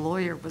how a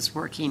lawyer was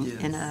working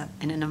Yes.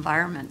 in an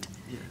environment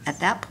Yes. at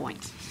that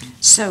point.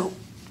 So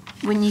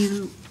when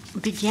you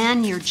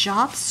began your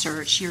job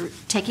search, you're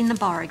taking the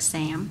bar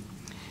exam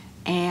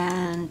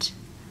and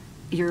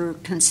you're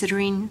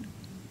considering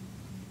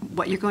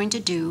what you're going to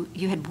do.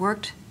 You had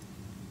worked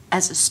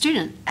as a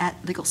student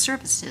at Legal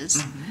Services.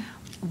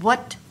 Mm-hmm.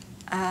 What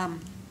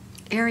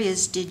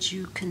areas did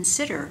you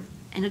consider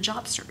in a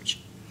job search?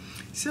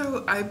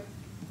 So I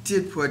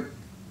did what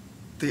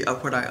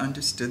I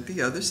understood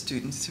the other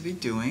students to be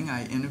doing.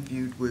 I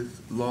interviewed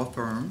with law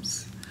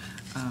firms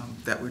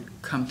that would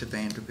come to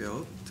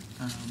Vanderbilt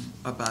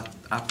about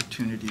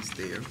opportunities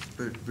there.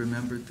 But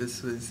remember,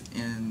 this was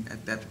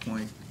at that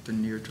point, the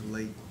near to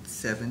late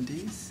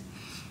 70s.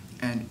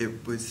 And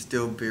it was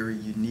still very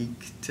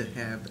unique to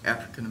have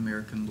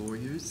African-American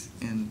lawyers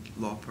in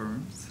law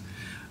firms.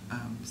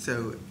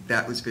 So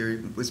that was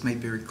made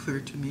very clear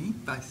to me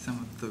by some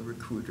of the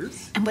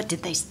recruiters. And what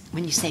did they,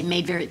 when you say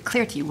made very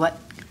clear to you, what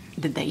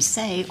did they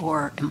say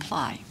or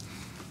imply?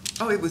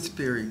 Oh, it was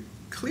very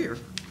clear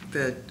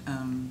that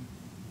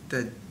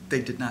that they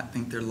did not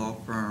think their law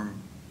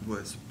firm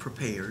was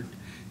prepared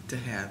to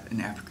have an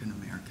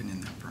African-American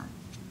in their firm.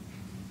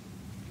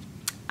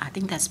 I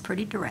think that's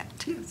pretty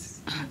direct.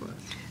 Yes, it was.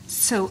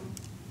 So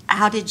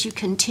how did you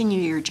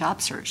continue your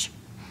job search?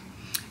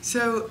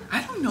 So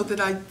I don't know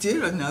that I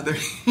did another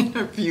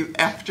interview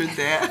after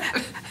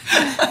that.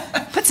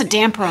 Puts a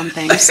damper on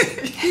things.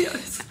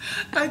 Yes.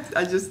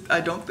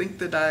 I don't think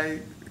that I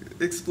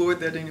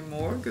explored that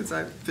anymore because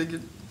I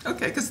figured,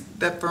 okay, because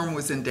that firm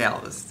was in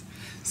Dallas.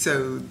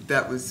 So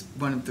that was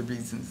one of the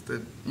reasons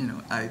that,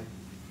 I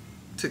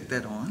took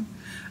that on.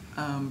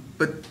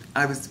 But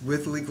I was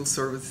with Legal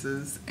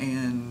Services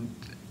and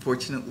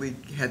fortunately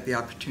had the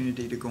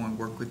opportunity to go and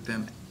work with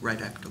them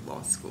right after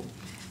law school.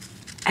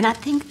 And I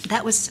think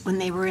that was when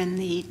they were in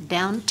the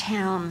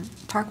downtown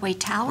Parkway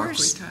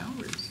Towers.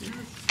 Parkway Towers, yes.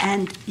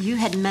 And you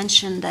had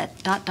mentioned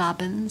that Dot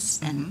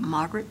Dobbins and Mm-hmm.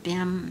 Margaret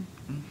Bim,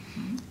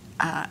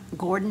 Mm-hmm.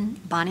 Gordon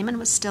Bonnyman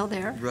was still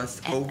there. Russ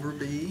and,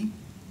 Overby.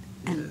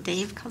 And Yes.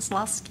 Dave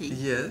Kozlowski.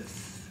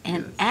 Yes.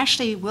 And yes.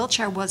 Ashley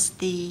Wiltshire was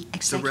the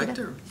executive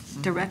Director.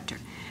 Mm-hmm. director.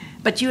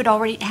 But you had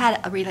already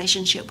had a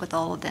relationship with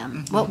all of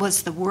them. Mm-hmm. What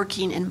was the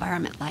working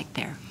environment like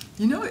there?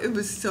 It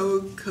was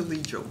so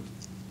collegial.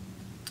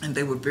 And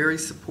they were very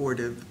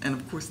supportive. And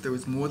of course, there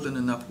was more than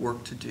enough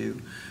work to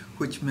do,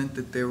 which meant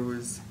that there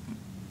was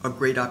a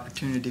great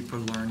opportunity for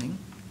learning.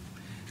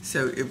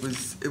 So it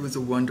was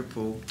a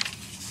wonderful,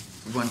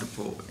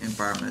 wonderful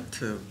environment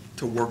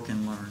to work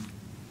and learn.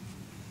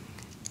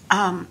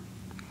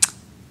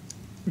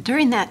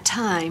 During that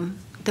time,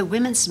 the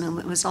women's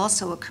movement was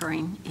also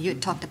occurring. You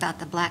had talked about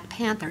the Black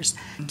Panthers.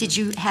 Mm-hmm. Did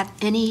you have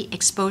any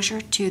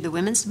exposure to the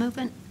women's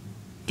movement,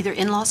 either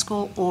in law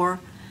school or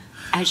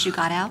as you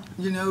got out?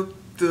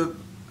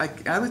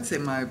 I would say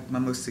my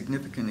most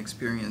significant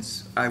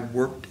experience, I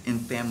worked in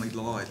family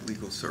law at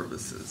Legal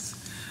Services.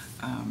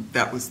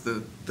 That was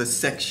the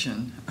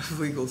section of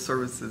Legal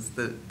Services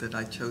that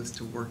I chose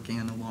to work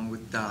in along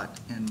with Dot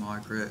and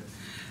Margaret.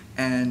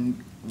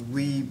 And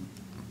we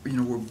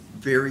were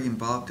very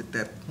involved at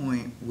that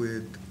point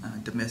with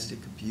domestic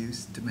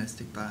abuse,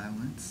 domestic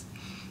violence.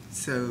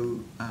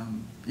 So,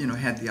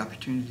 had the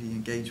opportunity to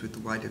engage with the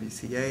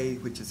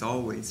YWCA, which has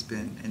always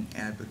been an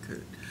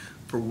advocate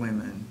for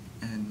women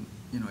and,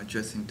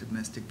 addressing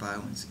domestic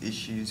violence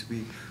issues.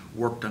 We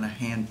worked on a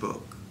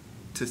handbook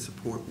to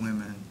support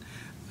women.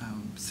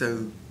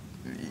 So,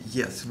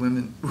 yes,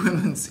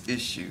 women's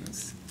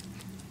issues.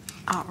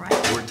 All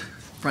right. Were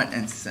front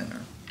and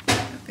center. I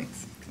think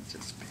it's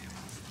just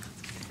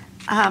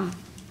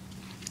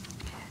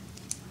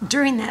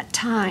During that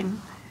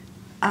time,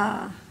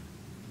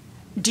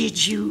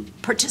 did you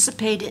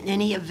participate in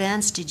any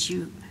events? Did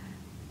you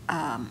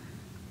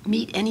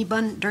meet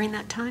anyone during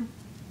that time?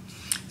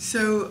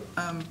 So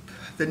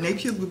the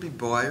Napier Luby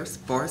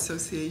Bar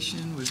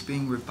Association was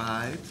being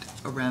revived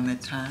around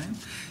that time.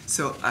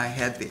 So I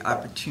had the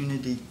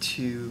opportunity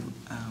to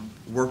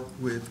work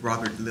with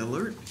Robert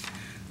Lillard,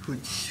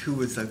 who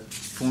was a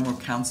former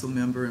council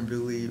member and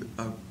really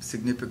a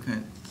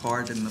significant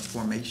part in the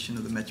formation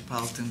of the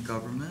metropolitan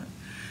government,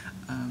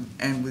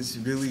 and was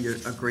really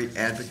a great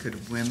advocate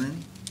of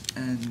women.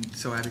 And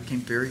so I became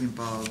very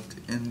involved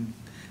in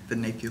the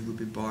Napier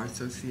Luby Bar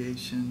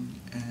Association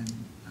and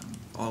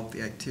all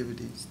the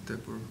activities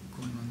that were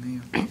going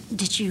on there.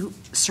 Did you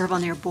serve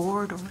on their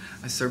board? Or?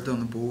 I served on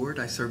the board.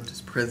 I served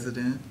as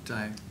president.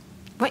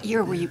 What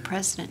year were you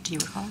president, do you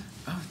recall?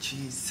 Oh,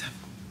 geez.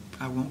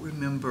 I won't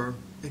remember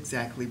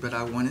exactly, but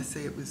I want to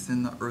say it was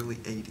in the early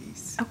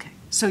 80s. Okay.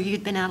 So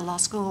you'd been out of law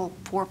school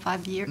 4 or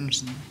 5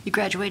 years. Mm-hmm. You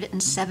graduated in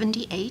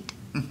 78.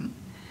 Mm-hmm.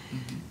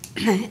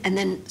 And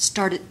then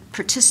started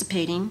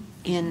participating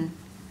in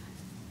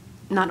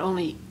not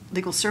only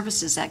legal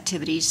services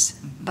activities,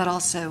 but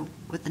also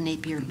with the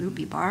Napier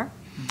Luby Bar.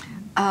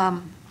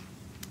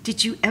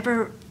 Did you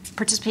ever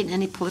participate in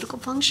any political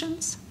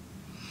functions?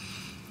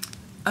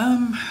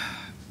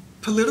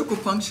 Political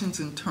functions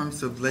in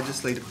terms of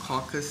legislative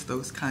caucus,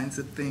 those kinds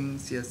of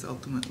things. Yes,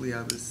 ultimately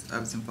I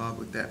was involved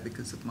with that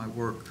because of my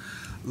work,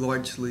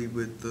 largely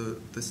with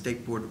the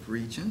State Board of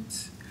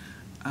Regents.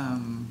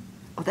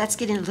 Well, that's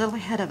getting a little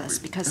ahead of us,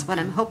 because what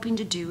I'm hoping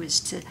to do is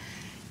to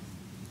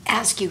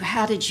ask you,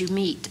 how did you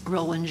meet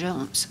Roland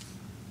Jones?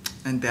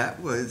 And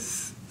that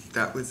was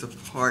a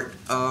part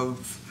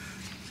of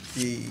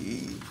the,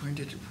 when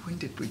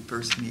did we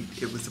first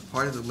meet? It was a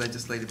part of the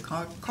legislative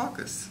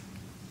caucus.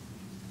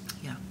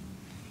 Yeah.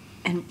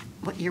 And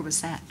what year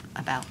was that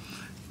about?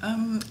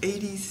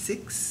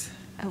 86.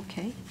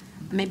 Okay.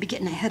 I may be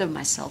getting ahead of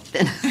myself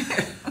then.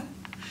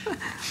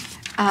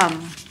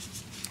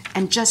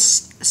 And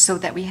just so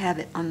that we have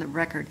it on the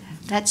record,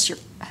 that's your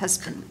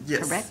husband,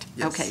 yes, correct?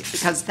 Yes. Okay,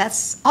 because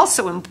that's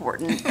also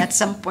important at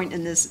some point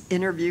in this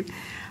interview.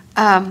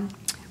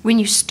 When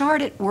you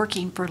started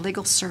working for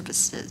legal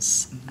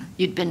services,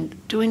 you'd been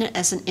doing it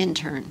as an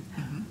intern.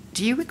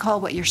 Do you recall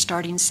what your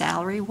starting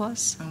salary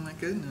was? Oh my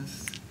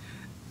goodness.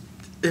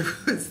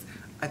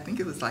 I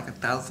think it was like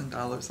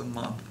 $1,000 a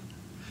month.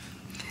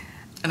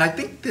 And I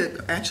think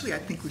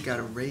we got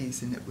a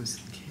raise, and it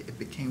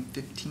became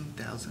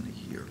 $15,000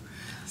 a year.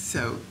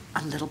 So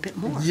a little bit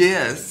more.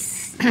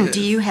 Yes.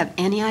 Do you have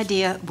any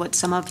idea what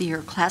some of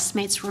your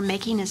classmates were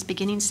making as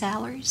beginning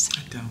salaries?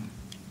 I don't.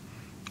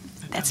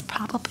 That's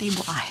probably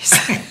wise.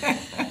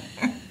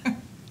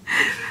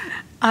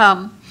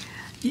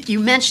 You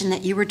mentioned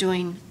that you were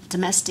doing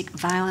domestic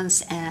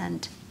violence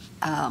and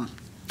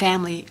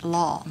family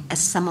law as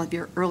some of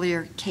your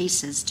earlier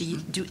cases.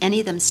 Do any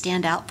of them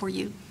stand out for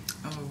you?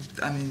 Oh,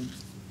 I mean,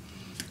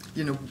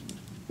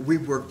 we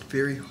worked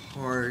very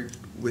hard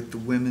with the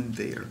women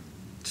there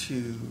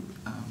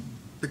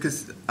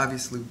because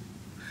obviously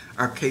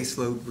our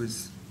caseload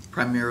was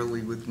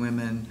primarily with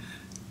women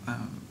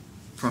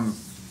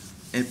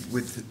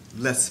with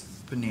less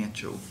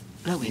financial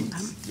low needs.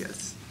 income.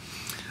 Yes.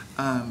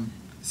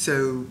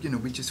 So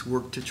we just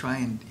worked to try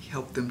and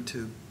help them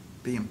to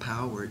be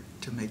empowered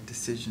to make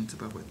decisions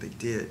about what they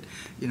did.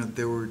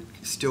 There were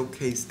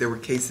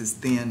cases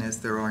then, as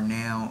there are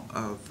now,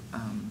 of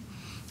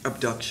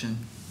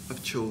abduction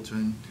of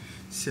children.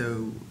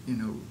 So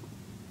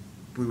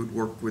we would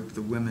work with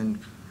the women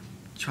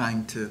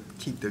trying to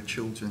keep their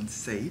children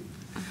safe.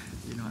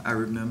 I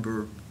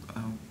remember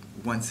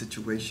one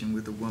situation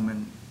with a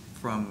woman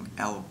from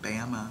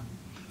Alabama,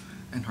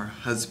 and her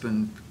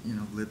husband,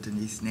 lived in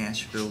East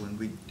Nashville, and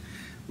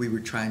we were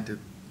trying to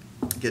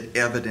get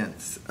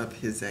evidence of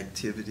his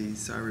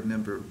activities. I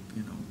remember,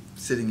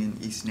 sitting in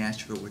East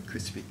Nashville with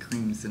Krispy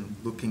Kremes and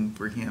looking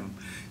for him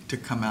to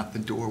come out the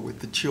door with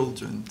the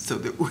children so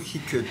that we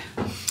could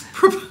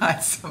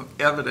provide some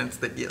evidence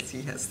that, yes,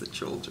 he has the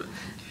children.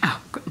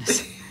 Oh,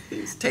 goodness.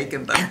 He's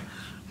taken them.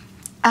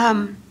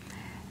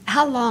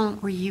 How long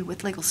were you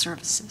with legal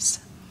services?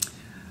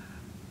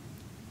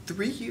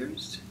 3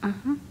 years.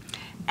 Mm-hmm.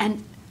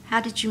 And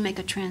how did you make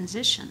a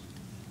transition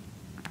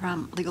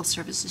from legal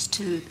services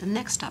to the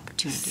next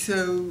opportunity?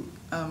 So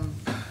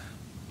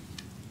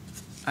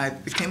I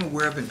became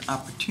aware of an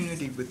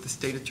opportunity with the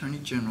State Attorney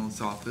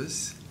General's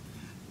office,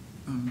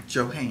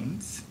 Joe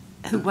Haynes.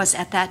 Who was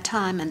at that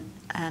time an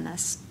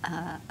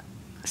assistant.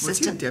 Was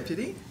he a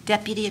deputy?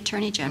 Deputy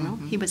Attorney General.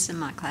 Mm-hmm. He was in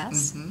my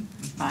class,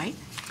 right?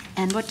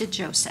 And what did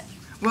Joe say?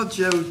 Well,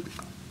 Joe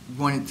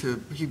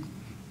he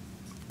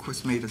of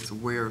course made us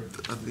aware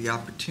of the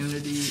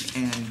opportunity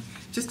and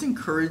just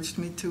encouraged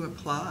me to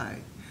apply.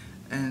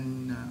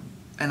 And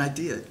I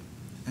did.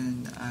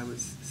 And I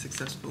was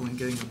successful in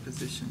getting a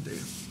position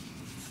there.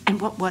 And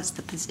what was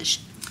the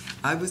position?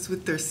 I was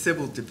with their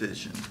civil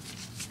division.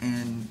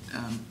 And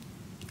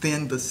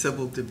then the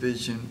civil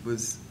division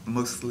was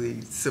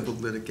mostly civil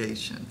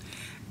litigation.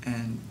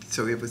 And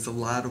so it was a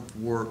lot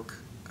of work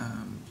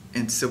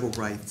in civil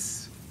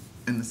rights,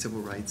 in the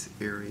civil rights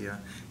area,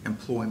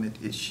 employment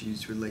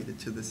issues related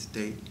to the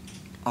state,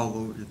 all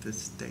over the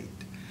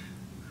state.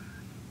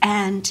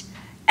 And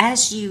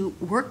as you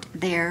worked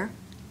there,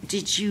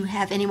 did you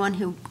have anyone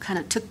who kind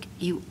of took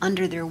you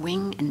under their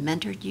wing and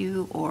mentored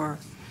you or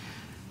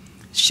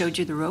showed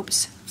you the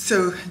ropes?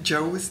 So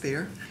Joe was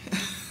there,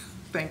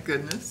 thank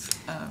goodness,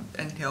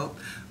 and helped.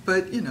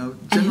 But, you know,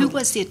 and who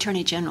was the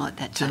Attorney General at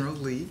that time? General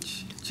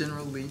Leach.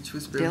 General Leach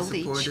was very Bill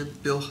supportive.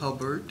 Leach. Bill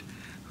Hubbard,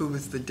 who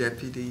was the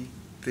deputy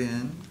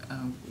then,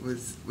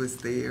 was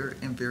there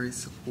and very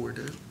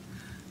supportive.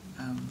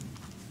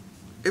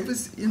 It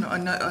was, you know,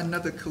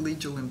 another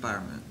collegial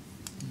environment.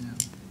 You know.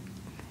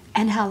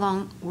 And how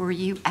long were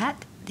you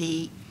at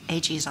the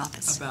AG's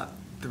office? About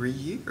 3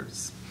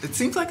 years. It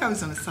seems like I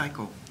was on a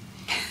cycle.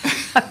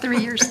 3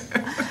 years.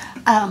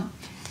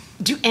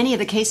 Do any of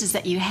the cases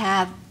that you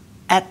had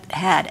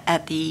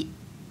at the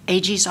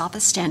AG's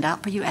office stand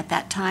out for you at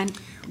that time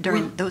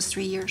during those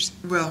 3 years?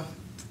 Well,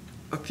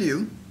 a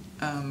few.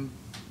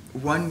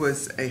 One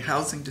was a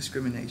housing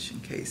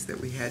discrimination case that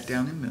we had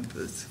down in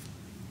Memphis.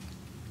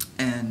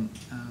 And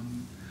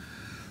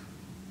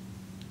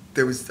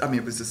there was, I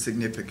mean, it was a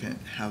significant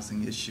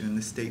housing issue, and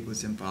the state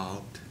was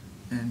involved.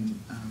 And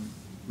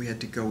we had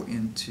to go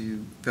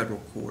into federal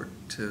court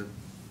to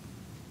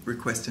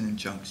request an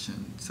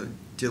injunction. So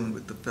dealing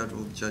with the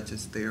federal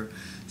judges there,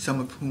 some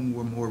of whom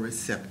were more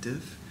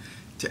receptive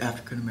to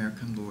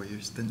African-American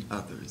lawyers than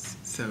others.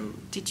 So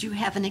did you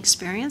have an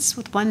experience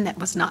with one that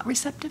was not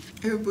receptive?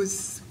 it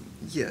was,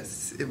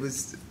 yes, it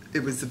was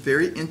a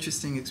very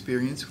interesting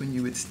experience when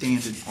you would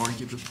stand and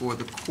argue before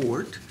the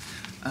court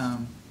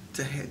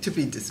to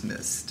be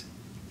dismissed,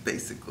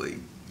 basically,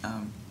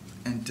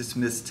 and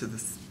dismissed to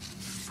the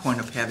point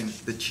of having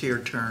the chair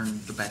turn,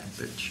 the back of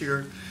the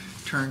chair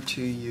turn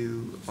to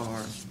you,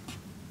 or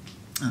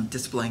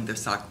displaying their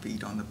sock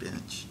feet on the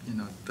bench, you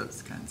know,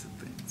 those kinds of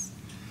things.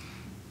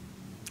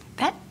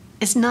 That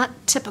is not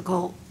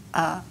typical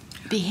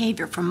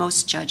behavior for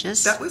most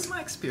judges. That was my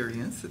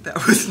experience,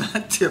 that was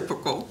not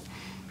typical.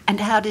 And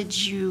how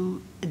did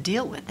you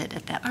deal with it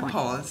at that point? I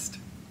paused.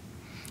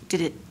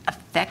 Did it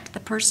affect the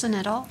person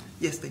at all?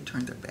 Yes, they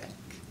turned their back.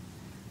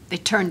 They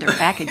turned their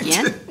back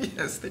again?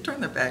 Yes, they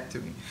turned their back to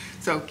me.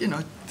 So, you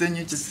know, then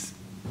you just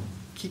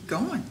keep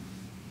going.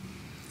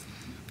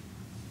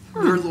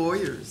 We're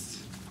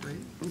lawyers,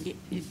 right?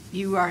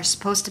 You are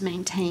supposed to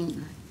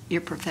maintain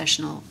your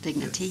professional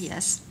dignity,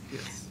 yes?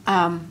 Yes.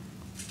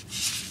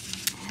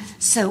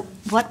 So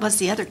what was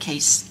the other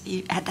case?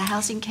 You had the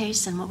housing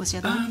case, and what was the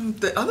other one?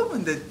 The other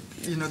one that,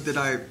 you know, that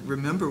I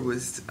remember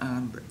was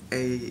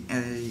a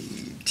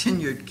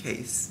tenured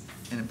case,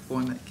 an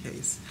employment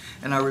case.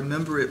 And I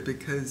remember it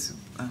because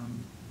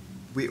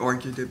we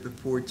argued it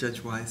before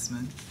Judge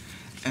Wiseman.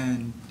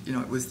 And, you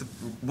know, it was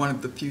one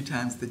of the few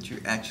times that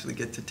you actually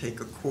get to take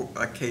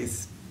a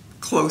case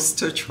close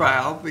to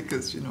trial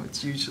because, you know,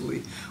 it's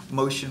usually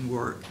motion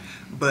work.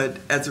 But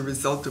as a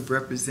result of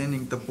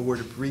representing the Board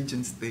of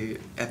Regents there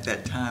at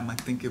that time, I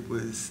think it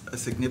was a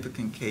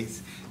significant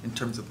case in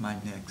terms of my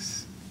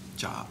next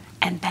job.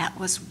 And that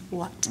was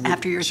what,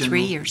 after your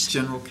 3 years?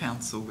 General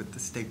Counsel with the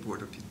State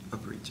Board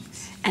of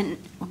Regents. And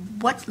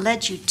what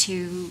led you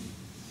to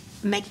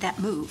make that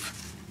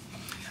move?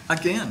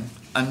 Again,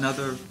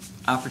 another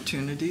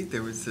opportunity.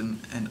 There was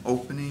an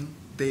opening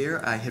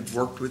there. I had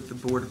worked with the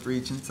Board of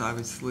Regents,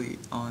 obviously,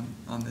 on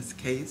this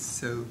case,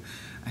 so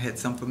I had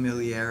some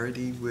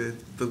familiarity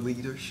with the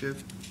leadership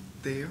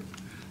there.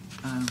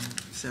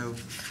 So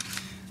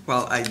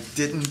while I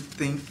didn't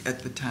think at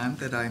the time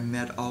that I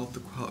met all the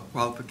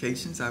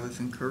qualifications, I was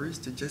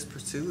encouraged to just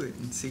pursue it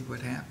and see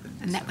what happened.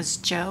 And that was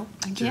Joe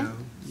again?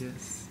 Joe,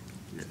 yes.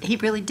 He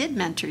really did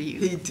mentor you.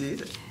 He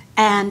did.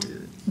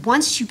 And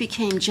once you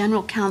became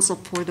General Counsel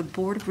for the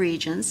Board of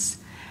Regents,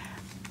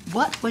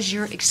 what was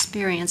your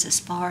experience as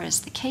far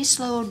as the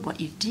caseload,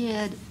 what you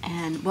did,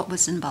 and what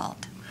was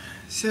involved?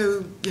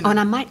 So, you know, Oh, and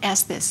I might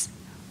ask this.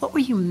 What were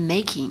you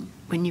making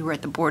when you were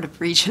at the Board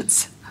of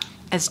Regents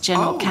as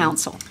General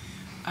Counsel?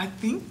 I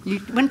think...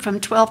 You went from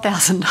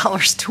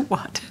 $12,000 to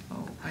what?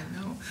 Oh, I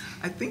know.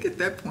 I think at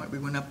that point we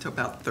went up to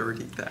about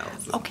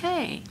 $30,000.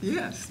 Okay.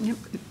 Yes.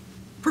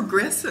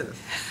 Progressive.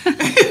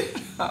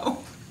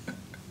 Oh.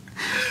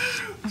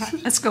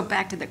 Let's go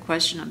back to the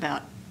question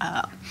about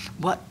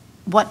what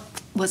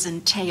was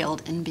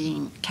entailed in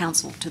being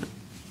counsel to the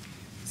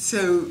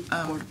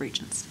Board of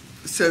Regents.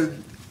 So,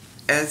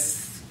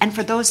 and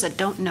for those that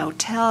don't know,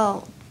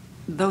 tell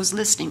those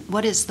listening,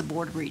 what is the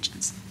Board of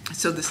Regents?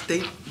 So the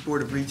State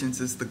Board of Regents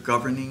is the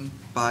governing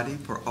body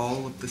for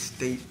all of the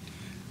state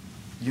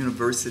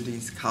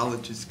universities,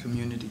 colleges,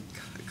 community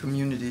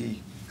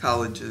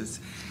colleges,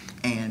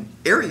 and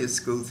area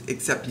schools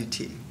except UT.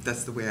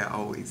 That's the way I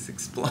always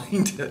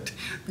explained it.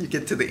 You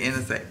get to the end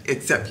and say,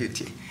 except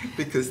UT,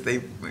 because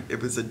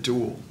it was a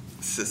dual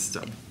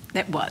system.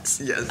 It was?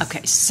 Yes.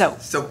 Okay, so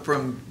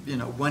from, you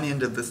know, one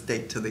end of the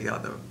state to the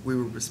other, we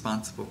were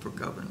responsible for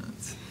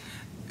governance.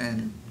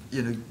 And,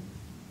 you know,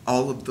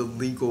 all of the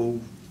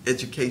legal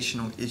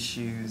educational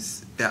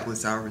issues, that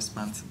was our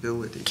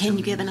responsibility. Can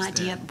you give an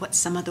idea of what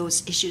some of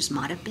those issues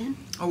might have been?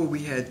 Oh, well,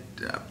 we had,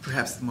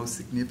 perhaps the most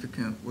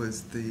significant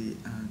was the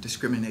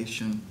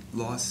discrimination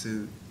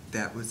lawsuit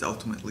that was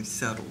ultimately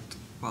settled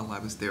while I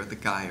was there, the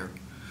Geyer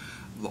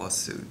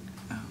lawsuit.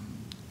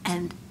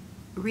 And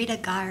Rita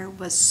Geyer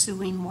was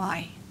suing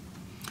why?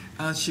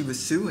 She was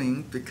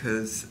suing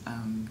because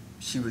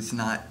she was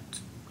not,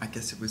 I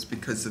guess it was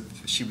because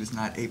she was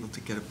not able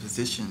to get a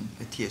position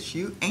at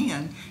TSU,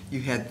 and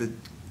you had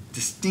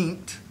these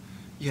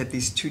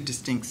two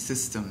distinct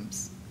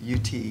systems,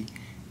 UT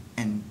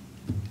and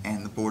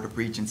the Board of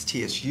Regents,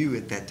 TSU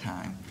at that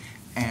time,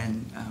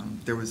 and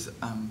there was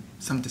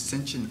some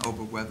dissension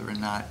over whether or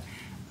not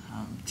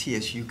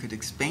TSU could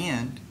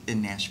expand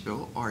in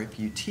Nashville, or if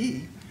UT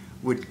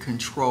would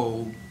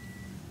control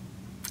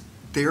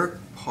their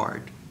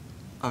part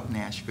of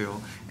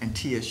Nashville and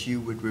TSU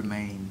would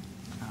remain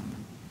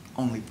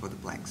only for the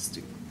black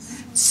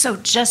students. So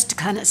just to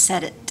kind of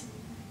set it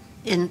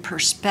in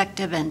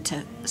perspective and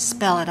to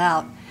spell it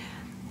out,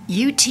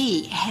 UT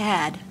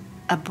had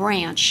a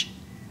branch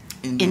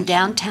in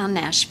downtown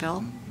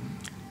Nashville,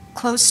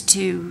 close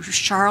to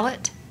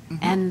Charlotte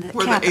and the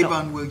where Capitol. the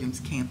Avon Williams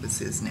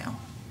campus is now.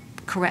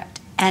 Correct.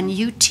 And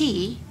UT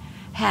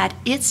had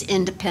its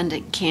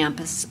independent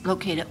campus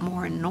located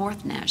more in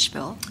North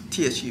Nashville.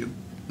 TSU.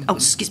 Oh,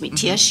 excuse me,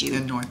 TSU.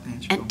 In North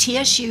Nashville. And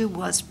TSU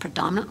was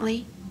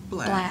predominantly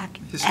black.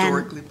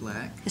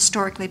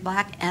 Historically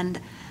black,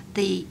 and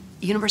the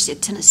University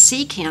of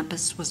Tennessee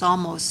campus was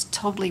almost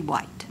totally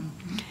white.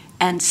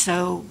 And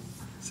so...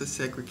 It's a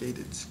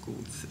segregated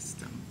school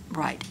system.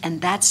 Right, and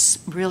that's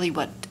really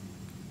what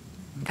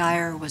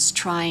Geyer was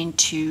trying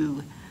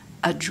to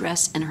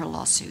address in her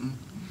lawsuit.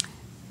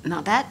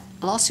 Now, that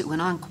lawsuit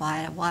went on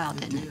quite a while,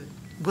 didn't it?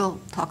 We'll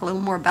talk a little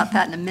more about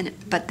that in a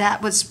minute, but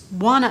that was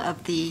one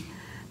of the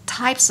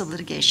types of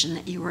litigation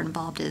that you were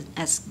involved in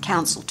as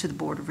counsel to the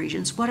Board of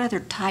Regents. What other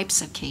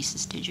types of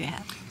cases did you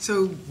have?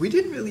 So we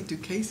didn't really do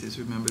cases,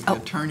 remember. The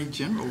Attorney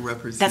General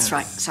represents. That's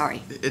right,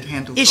 sorry. It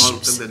handles issues. all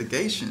of the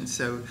litigation.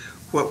 So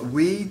what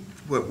we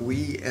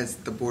as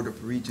the Board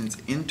of Regents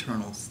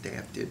internal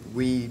staff did,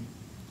 we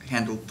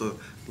handled the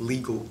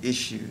legal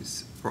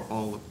issues for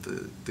all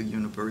of the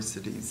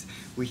universities.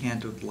 We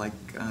handled like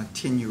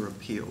tenure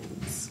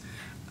appeals,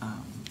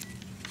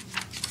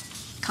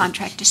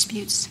 contract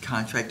disputes.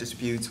 Contract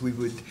disputes.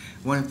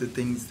 One of the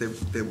things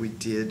that we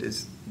did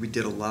is we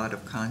did a lot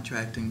of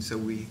contracting, so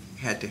we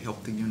had to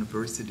help the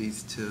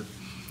universities to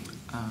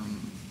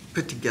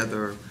put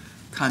together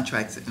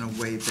contracts in a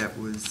way that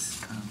was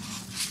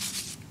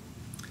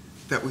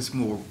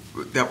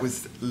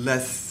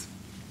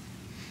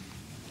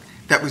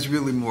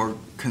really more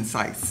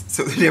concise,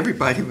 so that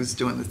everybody was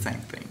doing the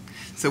same thing.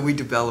 So we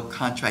developed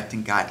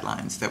contracting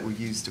guidelines that were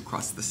used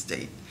across the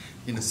state.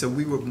 So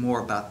we were more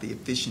about the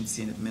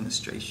efficiency and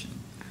administration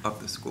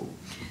of the school.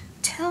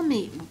 Tell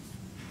me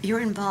your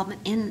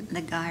involvement in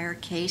the Geyer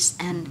case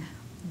and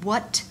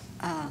what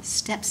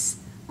steps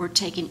were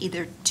taken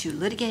either to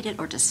litigate it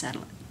or to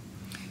settle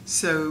it.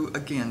 So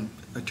again,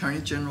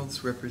 Attorney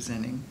General's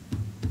representing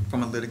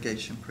from a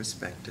litigation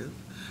perspective.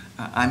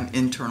 I'm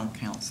internal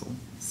counsel,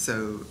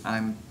 so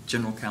I'm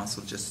general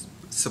counsel, just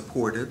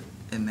supportive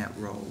in that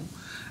role.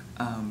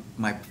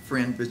 My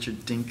friend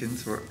Richard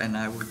Dinkins and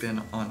I were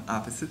then on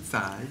opposite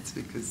sides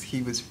because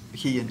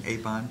he and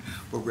Avon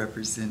were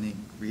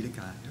representing Rita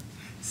Geyer.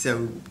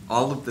 So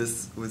all of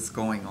this was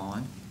going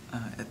on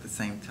at the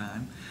same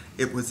time.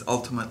 It was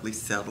ultimately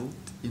settled.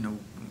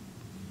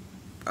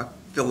 I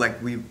feel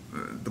like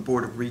the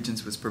Board of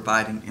Regents was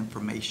providing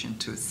information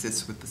to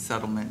assist with the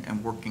settlement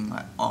and working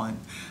on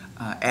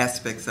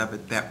aspects of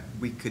it that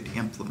we could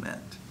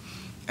implement.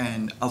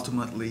 And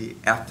ultimately,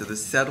 after the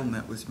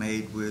settlement was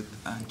made with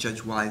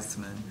Judge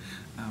Wiseman,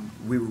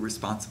 we were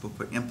responsible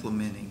for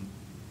implementing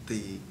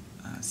the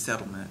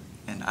settlement,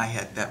 and I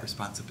had that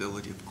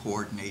responsibility of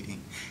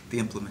coordinating the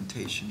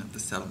implementation of the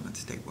settlement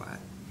statewide.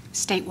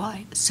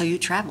 Statewide? So you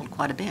traveled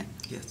quite a bit.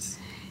 Yes.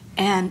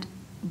 And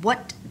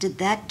what did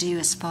that do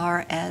as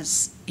far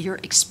as your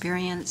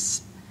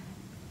experience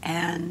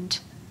and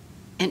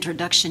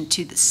introduction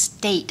to the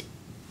state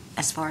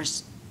as far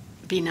as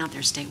being out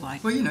there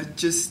statewide? Well,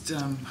 just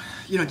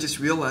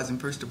realizing,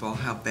 first of all,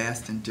 how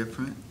vast and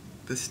different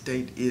the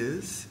state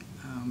is.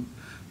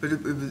 But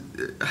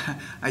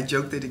I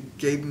joke that it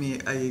gave me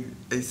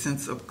a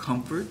sense of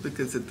comfort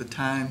because at the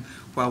time,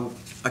 while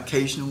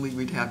occasionally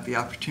we'd have the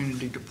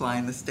opportunity to fly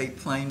in the state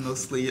plane,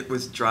 mostly it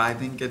was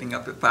driving, getting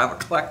up at 5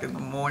 o'clock in the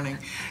morning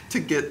to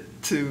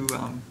get to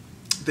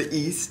the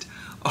east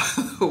or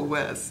the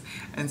west.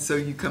 And so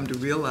you come to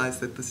realize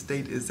that the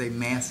state is a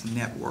mass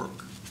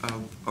network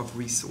of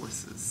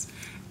resources.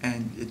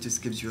 And it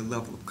just gives you a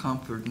level of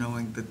comfort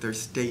knowing that there's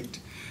state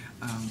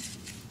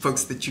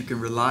folks that you can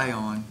rely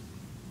on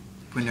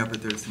whenever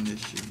there's an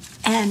issue.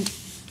 And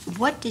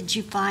what did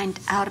you find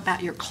out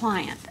about your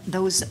client?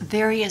 Those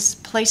various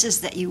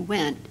places that you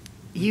went,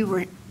 you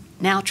were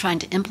now trying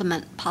to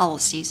implement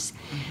policies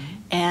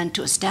and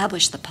to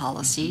establish the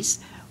policies.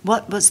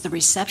 What was the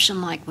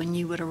reception like when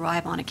you would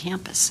arrive on a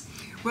campus?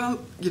 Well,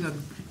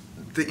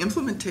 the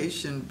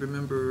implementation,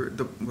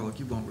 well,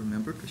 you won't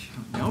remember because you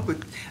don't know, but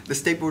the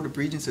State Board of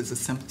Regents is a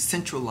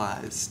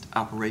centralized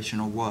operation,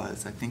 or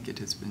was. I think it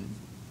has been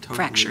totally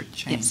Fractured,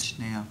 changed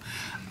now.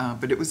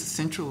 But it was a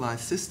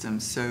centralized system,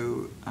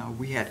 so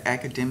we had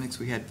academics,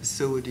 we had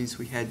facilities,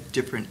 we had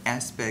different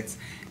aspects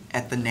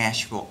at the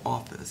Nashville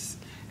office.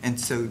 And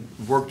so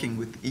working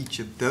with each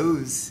of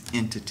those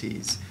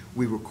entities,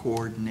 we were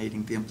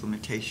coordinating the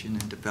implementation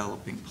and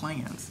developing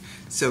plans.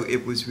 So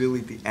it was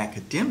really the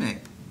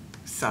academic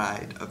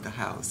side of the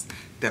house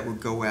that would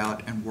go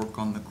out and work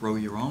on the Grow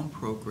Your Own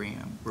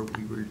program, where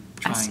we were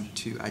trying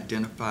to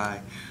identify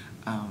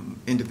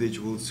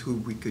individuals who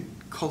we could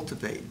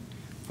cultivate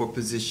for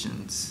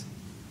positions,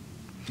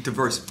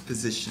 diverse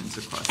positions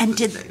across the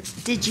state.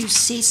 And did you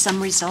see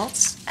some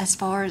results as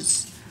far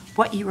as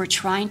what you were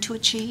trying to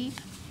achieve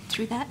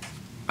through that?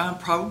 I'm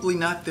probably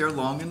not there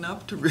long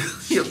enough to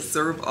really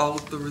observe all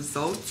of the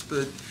results,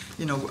 but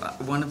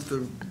one of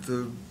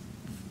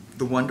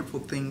the wonderful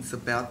things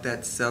about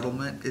that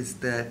settlement is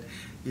that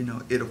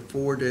it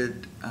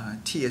afforded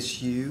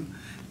TSU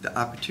the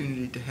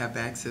opportunity to have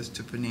access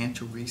to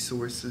financial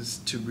resources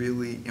to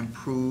really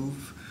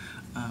improve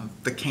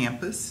the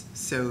campus.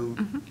 So,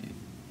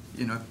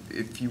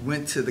 if you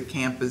went to the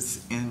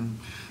campus in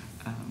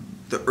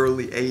the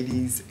early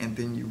 80s and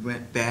then you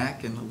went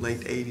back in the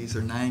late 80s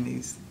or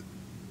 90s,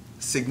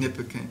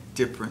 significant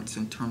difference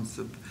in terms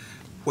of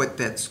what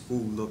that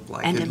school looked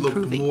like. And it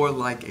improving. Looked more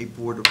like a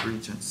Board of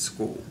Regents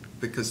school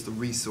because the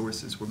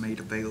resources were made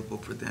available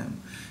for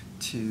them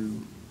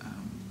to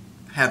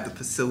have the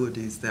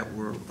facilities that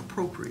were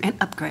appropriate.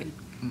 And upgrade.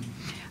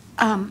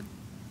 Mm-hmm.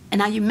 And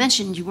now you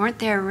mentioned you weren't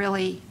there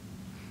really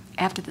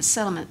after the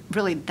settlement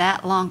really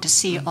that long to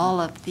see Mm-hmm.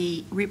 all of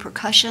the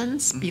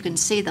repercussions. Mm-hmm. You can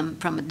see them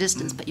from a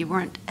distance, Mm-hmm. but you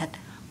weren't at.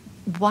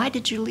 Why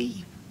did you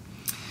leave?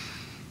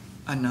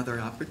 Another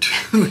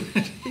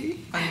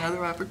opportunity.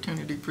 Another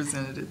opportunity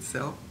presented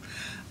itself.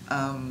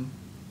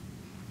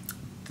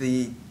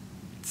 The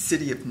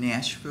city of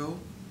Nashville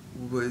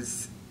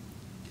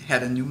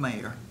had a new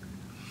mayor,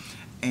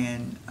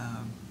 and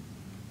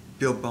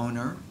Bill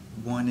Boner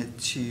wanted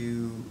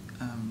to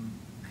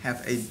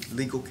have a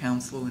legal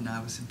counsel, and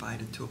I was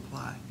invited to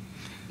apply.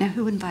 Now,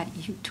 who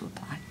invited you to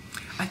apply?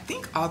 I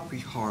think Aubrey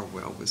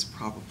Harwell was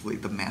probably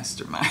the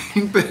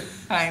mastermind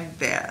behind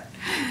that.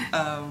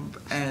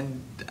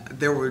 And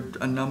there were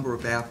a number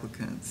of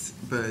applicants,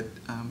 but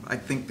I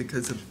think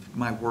because of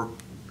my work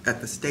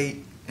at the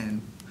state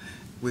and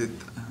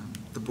with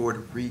the Board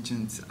of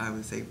Regents, I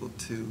was able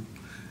to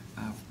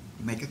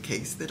make a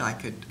case that I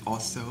could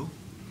also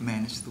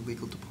manage the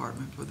legal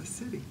department for the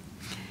city.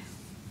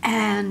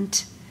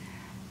 And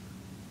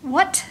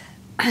what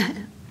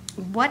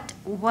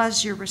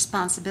was your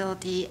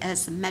responsibility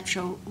as the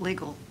Metro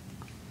Legal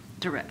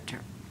Director?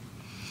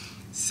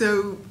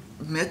 So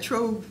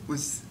Metro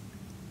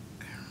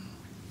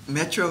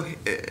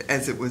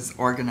as it was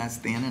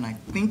organized then, and I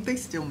think they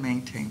still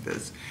maintain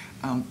this,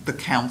 the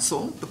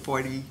council, the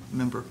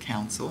 40-member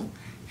council,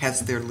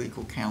 has their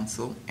legal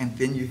counsel, and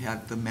then you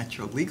have the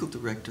Metro Legal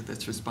Director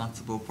that's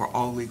responsible for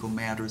all legal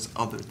matters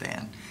other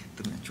than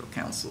the Metro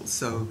Council.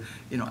 So,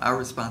 our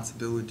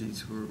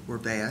responsibilities were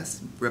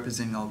vast,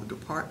 representing all the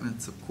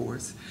departments, of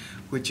course,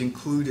 which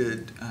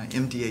included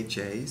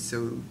MDHA,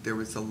 so there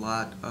was a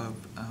lot of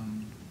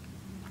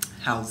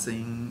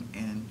housing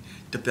and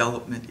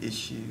development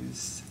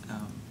issues,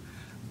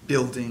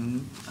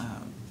 building,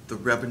 the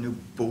Revenue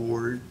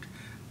Board.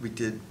 We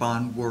did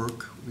bond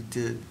work. We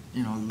did,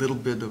 a little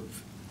bit of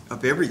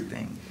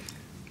everything.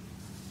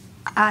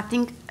 I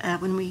think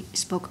when we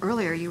spoke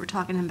earlier, you were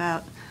talking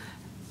about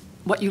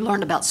what you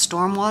learned about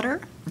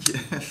stormwater,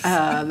 Yes.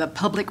 The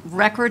Public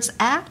Records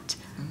Act,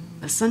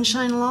 the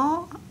Sunshine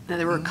Law.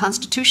 There were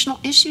constitutional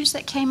issues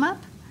that came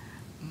up.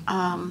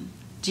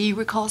 Do you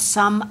recall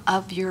some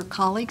of your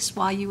colleagues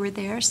while you were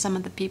there, some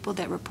of the people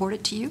that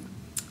reported to you?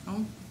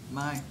 Oh,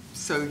 my.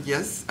 So,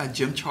 yes,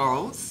 Jim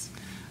Charles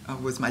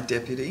was my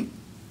deputy.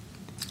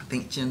 I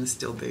think Jim is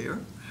still there.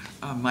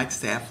 Mike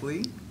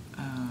Safley.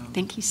 I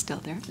think he's still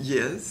there.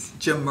 Yes.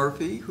 Jim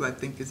Murphy, who I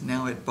think is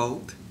now at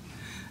Bolt.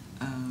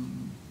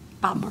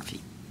 Bob Murphy.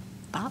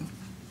 Bob?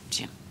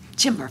 Jim.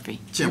 Jim Murphy.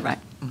 Jim. You're right.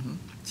 Mm-hmm.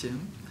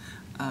 Jim.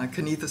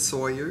 Kenitha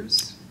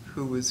Sawyers,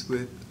 who was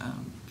with,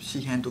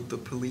 she handled the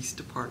police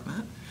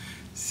department.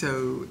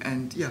 So,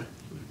 and yeah,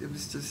 it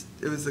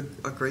was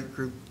a great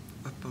group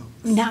of folks.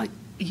 Now,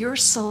 your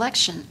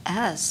selection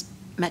as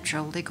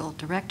Metro Legal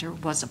Director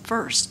was a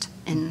first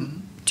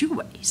in two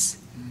ways.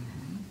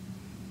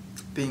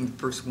 Being the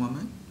first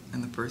woman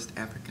and the first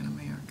African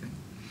American.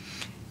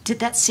 Did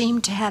that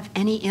seem to have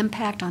any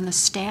impact on the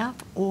staff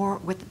or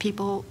with the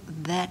people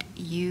that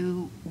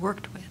you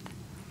worked with?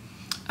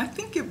 I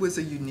think it was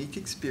a unique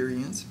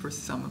experience for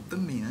some of the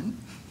men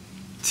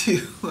to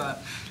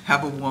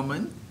have a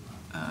woman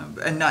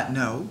and not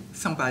know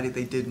somebody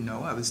they didn't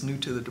know. I was new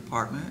to the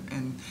department,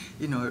 and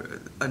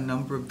a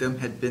number of them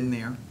had been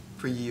there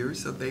for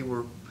years, so they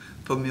were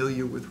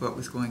familiar with what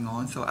was going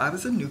on. So I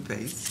was a new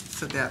face,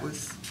 so that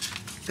was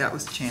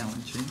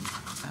challenging.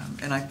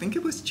 And I think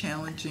it was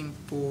challenging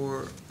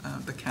for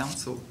the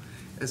council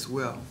as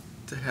well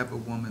to have a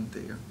woman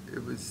there.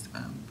 It was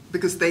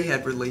because they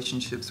had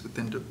relationships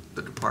within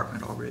the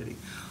department already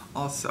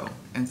also.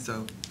 And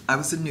so I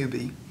was a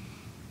newbie.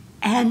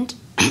 And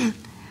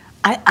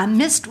I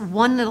missed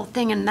one little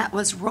thing, and that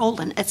was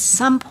Roland. At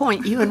some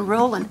point, you and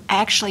Roland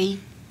actually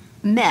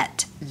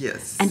met.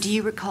 Yes. And do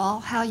you recall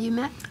how you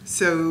met?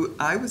 So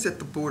I was at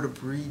the Board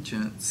of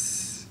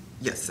Regents.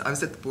 Yes, I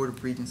was at the Board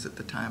of Regents at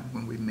the time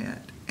when we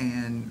met,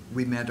 and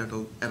we met at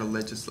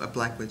a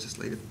Black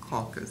Legislative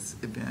Caucus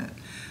event.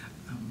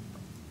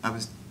 I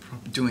was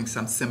doing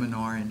some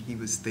seminar, and he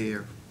was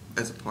there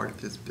as a part of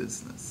his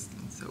business,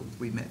 and so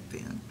we met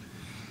then.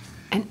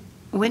 And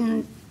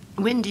when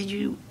did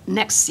you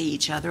next see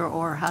each other,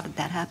 or how did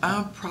that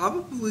happen?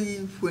 Probably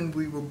when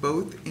we were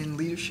both in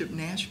Leadership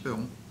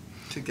Nashville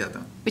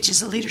together. Which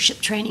is a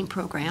leadership training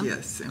program.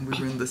 Yes, and we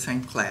were in the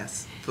same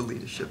class for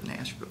Leadership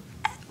Nashville.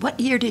 What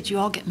year did you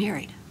all get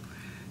married?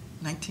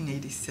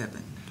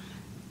 1987.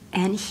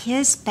 And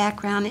his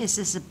background is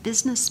as a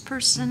business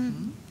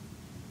person.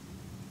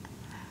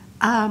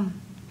 Mm-hmm.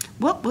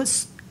 What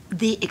was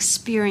the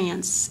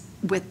experience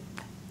with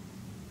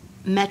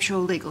Metro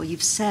Legal?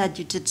 You've said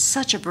you did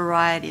such a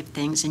variety of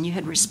things and you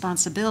had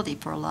responsibility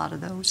for a lot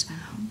of those.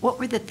 Mm-hmm. What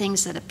were the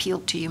things that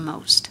appealed to you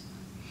most?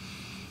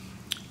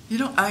 You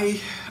know, I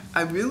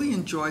really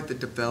enjoyed the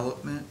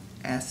development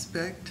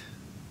aspect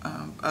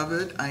of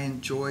it. I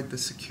enjoyed the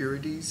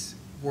securities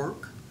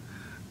work,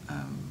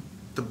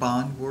 the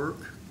bond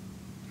work.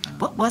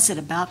 What was it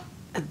about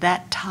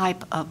that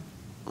type of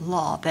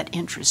law that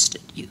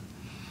interested you?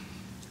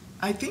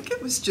 I think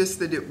it was just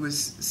that it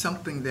was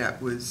something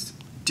that was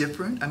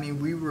different. I mean,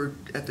 we were,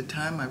 at the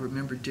time, I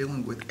remember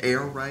dealing with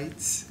air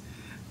rights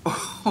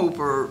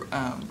over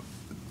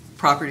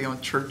property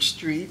on Church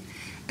Street,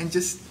 and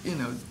just, you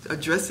know,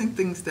 addressing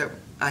things that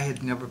I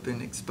had never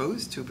been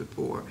exposed to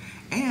before.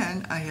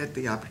 And I had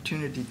the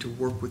opportunity to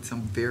work with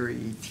some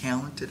very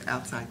talented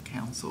outside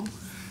counsel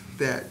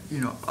that,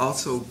 you know,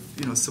 also,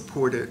 you know,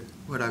 supported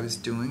what I was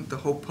doing. The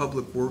whole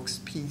public works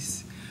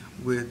piece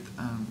with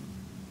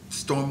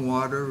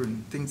stormwater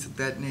and things of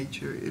that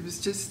nature. It was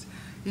just,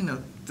 you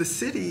know, the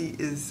city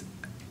is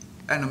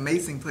an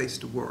amazing place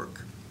to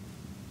work.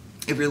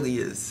 It really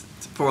is,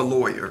 for a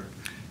lawyer.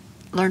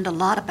 Learned a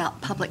lot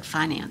about public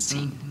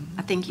financing. Mm-hmm.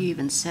 I think you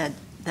even said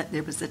that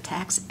there was the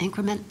tax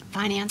increment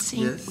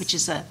financing, Yes. which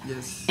is a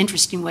Yes.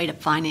 interesting way to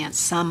finance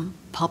some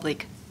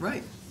public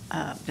Right.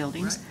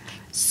 buildings.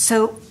 Right.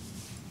 So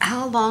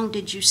how long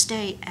did you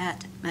stay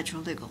at Metro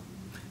Legal?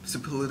 It was a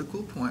political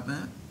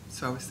appointment,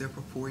 so I was there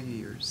for 4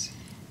 years.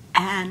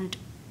 And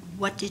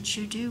what did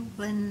you do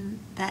when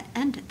that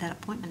ended, that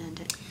appointment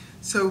ended?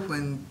 So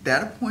when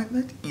that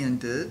appointment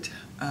ended,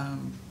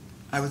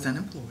 I was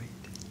unemployed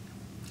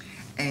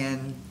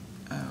and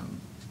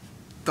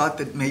thought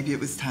that maybe it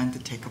was time to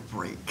take a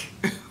break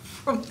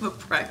from the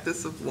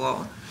practice of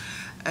law,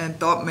 and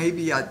thought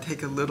maybe I'd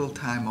take a little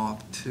time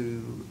off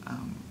to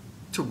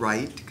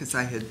write, because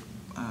I had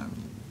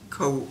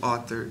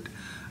co-authored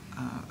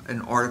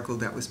an article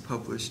that was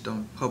published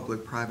on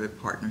public-private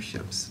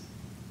partnerships.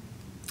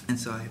 And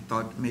so I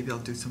thought maybe I'll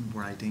do some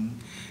writing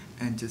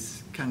and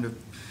just kind of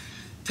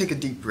take a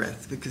deep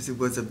breath, because it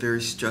was a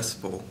very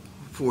stressful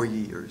 4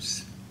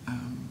 years.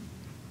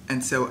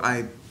 And so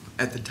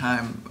at the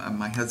time,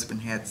 my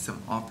husband had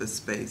some office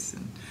space,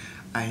 and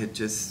I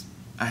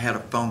had a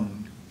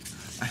phone,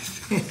 I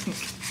think,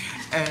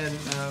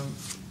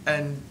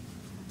 and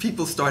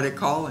people started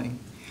calling,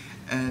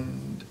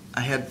 and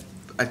I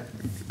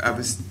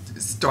was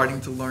starting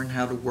to learn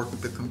how to work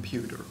with the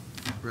computer,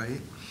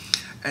 right?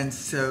 And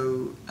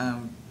so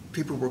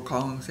people were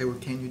calling and say, well,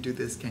 can you do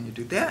this, can you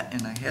do that?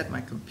 And I had my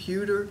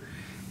computer,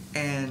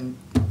 and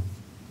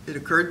it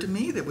occurred to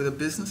me that with a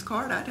business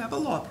card, I'd have a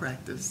law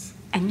practice.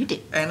 And you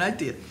did. And I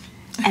did.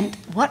 And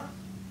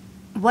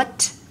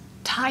what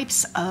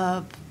types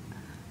of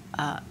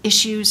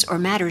issues or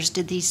matters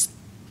did these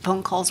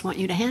phone calls want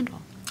you to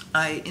handle?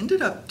 I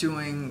ended up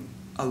doing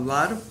a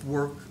lot of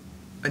work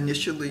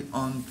initially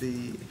on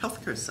the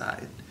healthcare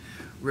side,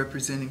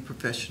 representing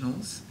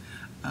professionals.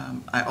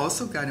 I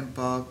also got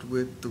involved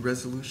with the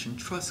Resolution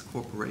Trust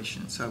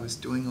Corporation, so I was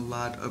doing a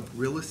lot of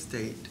real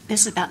estate.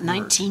 This is about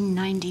work.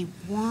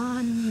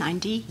 1991,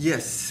 90?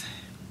 Yes.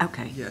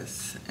 Okay.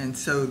 Yes, and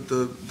so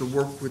the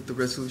work with the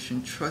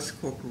Resolution Trust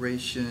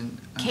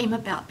Corporation Came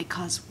about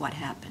because what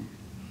happened?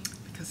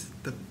 because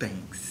the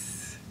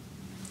banks,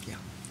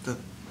 the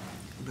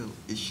little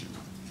issue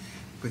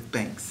with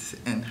banks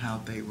and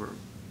how they were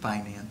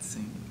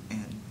financing,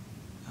 and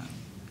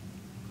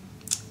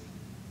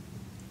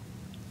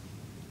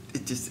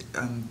it just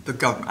the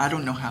government. I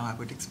don't know how I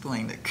would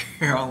explain it,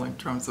 Carol, in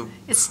terms of.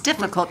 It's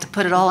difficult to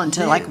put it all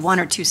into like Yes. one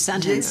or two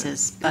sentences,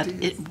 Yes, but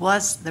it is. it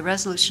was the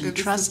Resolution It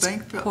was Trust the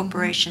bank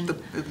Corporation.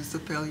 It was the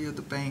failure of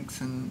the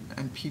banks,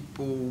 and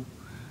people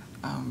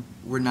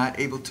were not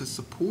able to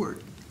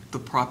support the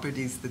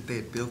properties that they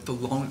had built,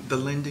 the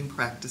lending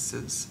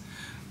practices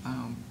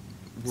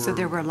were... So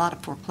there were a lot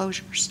of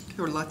foreclosures.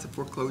 There were lots of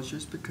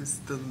foreclosures because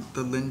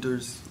the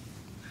lenders,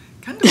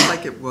 kind of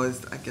like it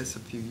was, I guess, a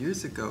few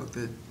years ago,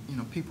 that, you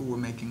know, people were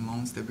making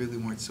loans that really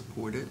weren't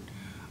supported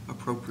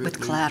appropriately.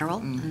 With collateral.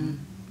 Mm-hmm.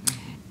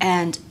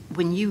 And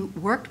when you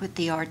worked with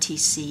the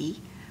RTC,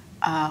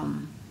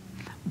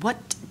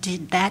 what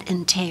did that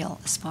entail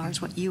as far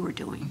as what you were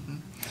doing? Mm-hmm.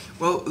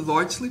 Well,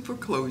 largely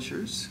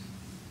foreclosures.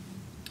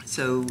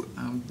 So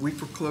we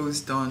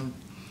foreclosed on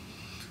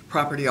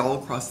property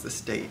all across the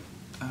state.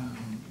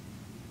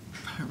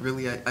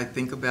 Really, I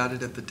think about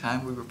it, at the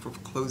time we were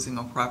foreclosing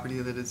on property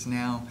that is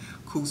now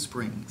Cool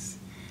Springs.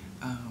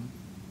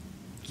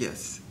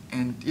 Yes,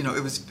 and you know,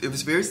 it was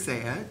very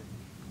sad,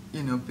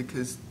 you know,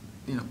 because,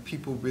 you know,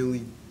 people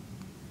really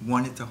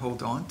wanted to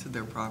hold on to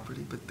their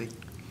property, but they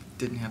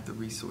didn't have the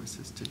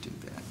resources to do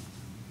that.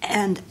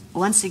 And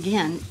once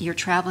again, you're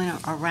traveling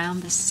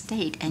around the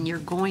state and you're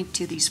going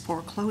to these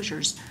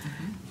foreclosures.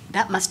 Mm-hmm.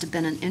 That must have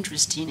been an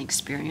interesting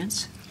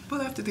experience.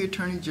 Well, after the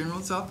Attorney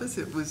General's office,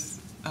 it was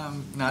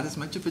not as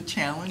much of a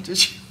challenge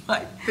as you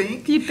might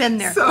think. You've been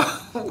there.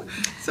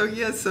 So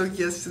yes,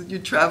 you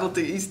travel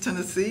to East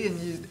Tennessee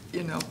and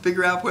you know,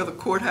 figure out where the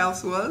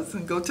courthouse was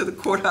and go to the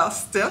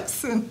courthouse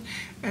steps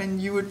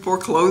and you would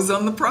foreclose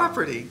on the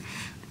property.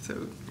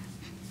 So,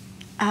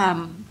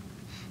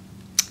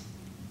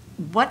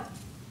 what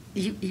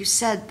you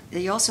said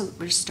they also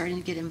were starting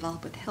to get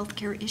involved with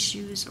healthcare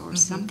issues or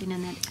something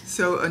in that.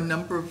 So a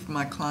number of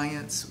my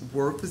clients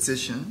were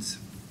physicians,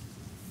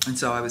 and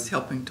so I was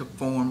helping to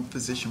form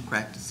physician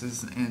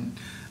practices and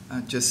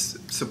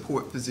just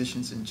support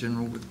physicians in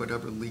general with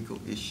whatever legal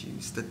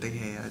issues that they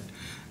had,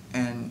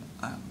 and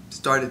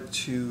started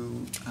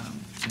to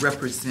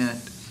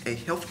represent a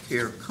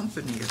healthcare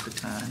company at the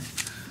time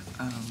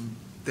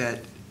that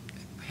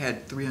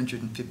had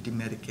 350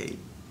 Medicaid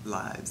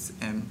lives,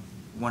 and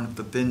one of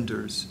the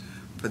vendors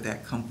for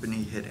that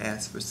company had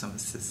asked for some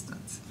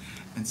assistance.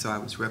 And so I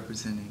was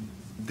representing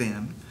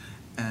them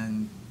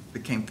and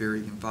became very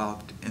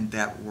involved in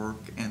that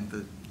work and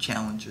the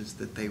challenges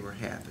that they were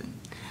having.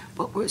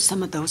 What were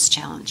some of those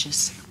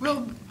challenges?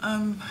 Well,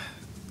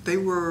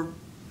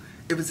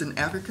 it was an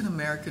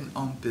African-American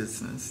owned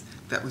business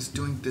that was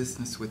doing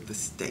business with the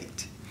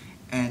state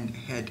and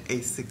had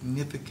a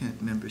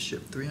significant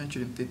membership.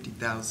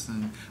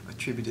 350,000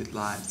 attributed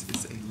lives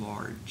is a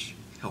large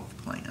health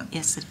plan.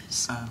 Yes, it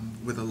is.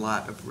 With a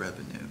lot of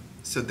revenue.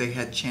 So they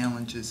had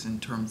challenges in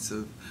terms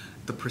of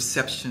the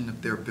perception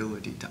of their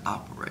ability to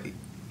operate.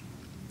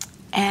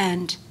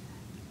 And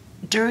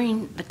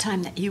during the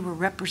time that you were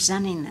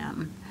representing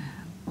them,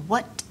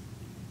 what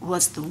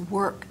was the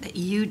work that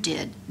you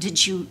did?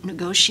 Did you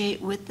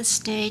negotiate with the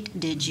state?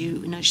 Did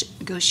you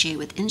negotiate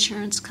with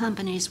insurance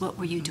companies? What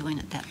were you doing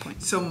at that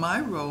point? So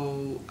my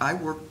role, I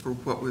worked for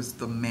what was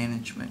the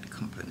management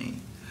company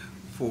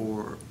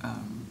for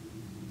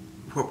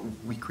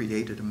we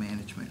created a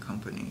management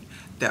company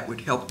that would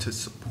help to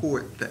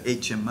support the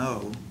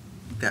HMO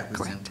that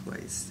was Correct. in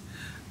place.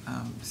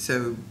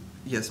 So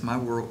yes, my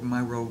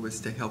role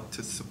was to help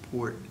to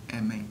support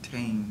and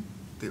maintain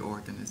the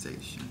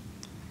organization.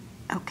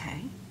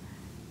 Okay.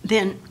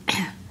 Then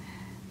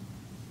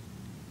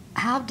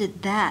how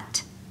did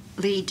that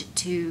lead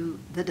to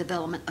the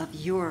development of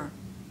your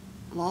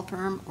law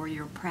firm or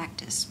your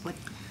practice? What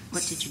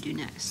did you do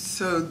next?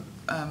 So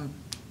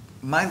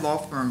my law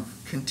firm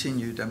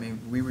continued. I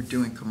mean, we were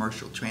doing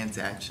commercial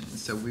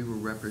transactions, so we were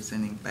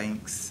representing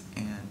banks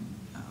and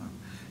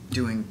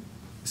doing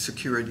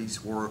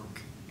securities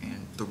work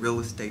and the real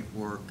estate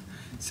work.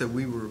 So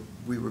we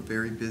were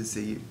very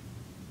busy.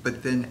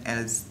 But then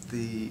as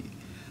the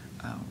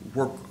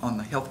work on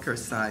the healthcare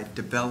side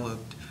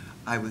developed,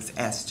 I was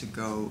asked to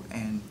go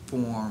and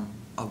form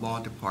a law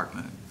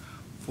department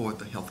for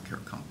the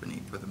healthcare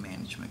company, for the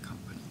management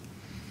company.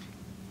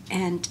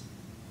 And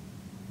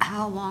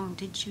how long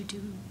did you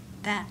do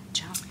that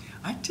job?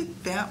 I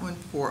did that one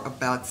for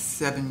about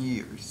 7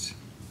 years.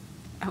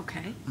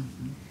 Okay.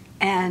 Mm-hmm.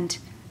 And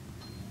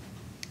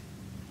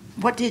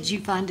what did you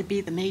find to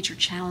be the major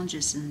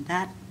challenges in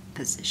that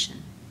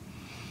position?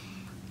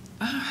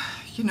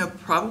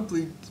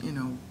 Probably,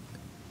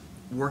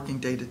 working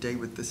day to day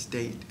with the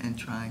state and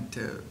trying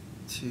to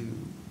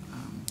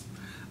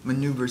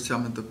maneuver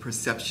some of the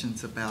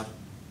perceptions about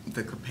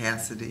the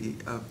capacity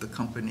of the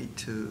company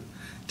to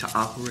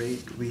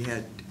operate. We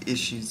had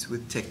issues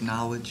with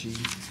technology.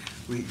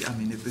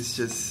 It was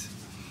just,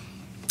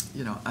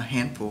 a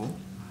handful.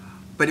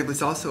 But it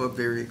was also a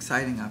very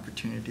exciting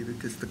opportunity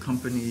because the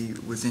company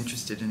was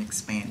interested in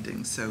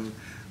expanding. So,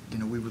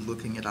 we were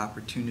looking at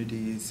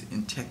opportunities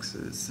in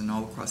Texas and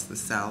all across the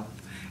South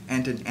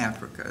and in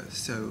Africa.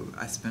 So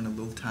I spent a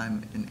little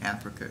time in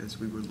Africa as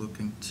we were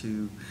looking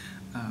to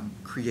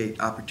create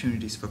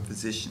opportunities for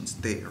physicians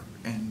there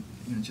and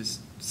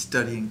just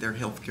studying their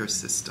healthcare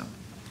system.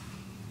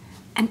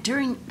 And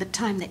during the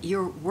time that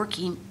you're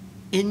working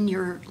in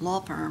your law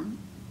firm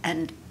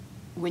and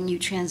when you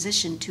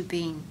transitioned to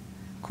being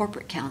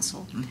corporate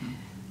counsel, Mm-hmm.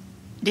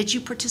 Did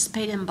you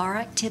participate in bar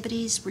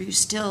activities? Were you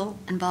still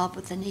involved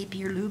with the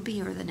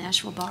Napier-Luby or the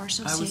Nashville Bar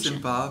Association? I was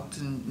involved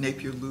in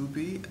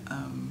Napier-Luby,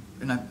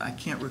 and I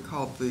can't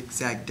recall the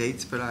exact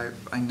dates, but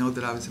I know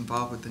that I was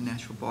involved with the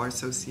Nashville Bar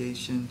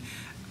Association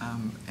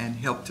and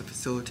helped to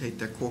facilitate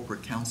their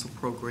corporate counsel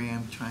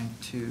program, trying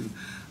to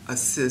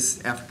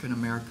assist African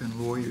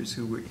American lawyers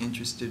who were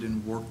interested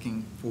in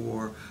working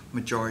for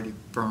majority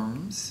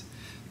firms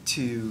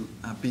to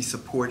be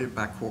supported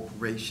by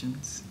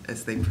corporations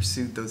as they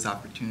pursued those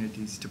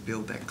opportunities to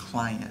build that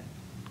client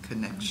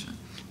connection.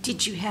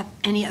 Did you have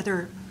any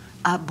other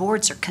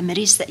boards or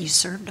committees that you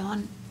served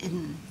on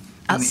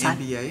outside?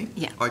 In the NBA?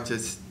 Yeah. Or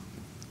just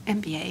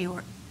NBA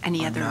or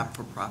any other?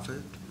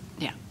 Not-for-profit?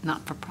 Yeah,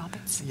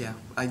 not-for-profits. Yeah,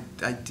 I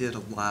did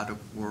a lot of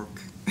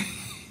work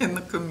in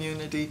the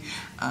community.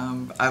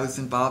 I was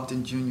involved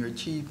in Junior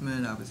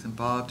Achievement, I was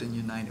involved in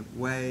United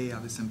Way, I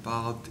was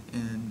involved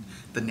in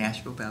the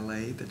Nashville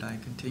Ballet that I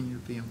continue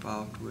to be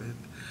involved with.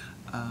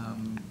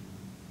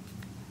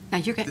 Now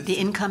you're the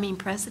incoming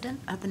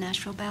president of the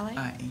Nashville Ballet?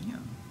 I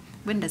am.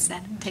 When does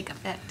that take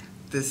effect?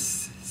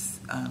 This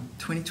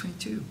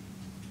 2022.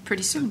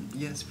 Pretty soon?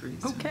 Yes, pretty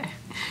soon. Okay.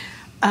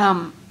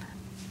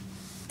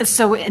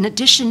 So in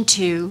addition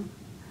to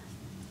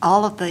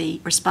all of the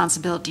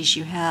responsibilities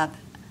you have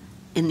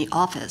in the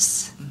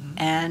office,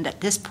 and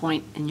at this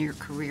point in your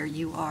career,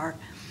 you are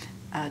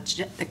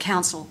the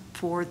counsel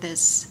for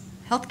this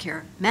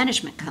healthcare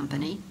management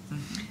company.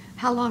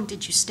 How long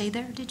did you stay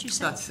there, did you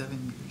say? About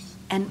 7 years.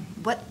 And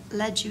what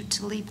led you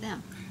to leave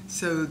them?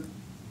 So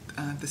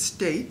the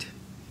state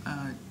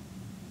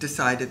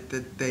decided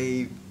that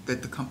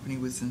the company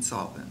was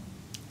insolvent.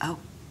 Oh.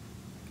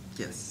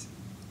 Yes.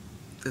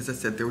 As I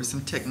said, there were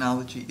some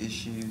technology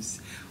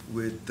issues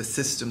with the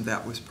system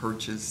that was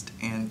purchased,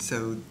 and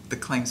so the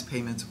claims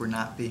payments were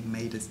not being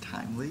made as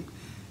timely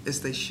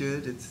as they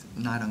should. It's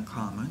not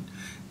uncommon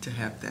to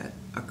have that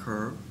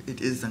occur.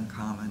 It is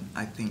uncommon,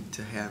 I think,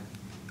 to have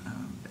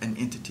an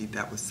entity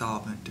that was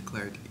solvent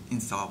declared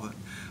insolvent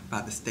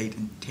by the state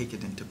and take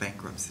it into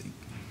bankruptcy.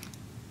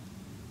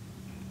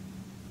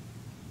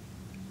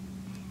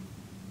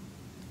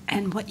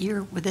 And what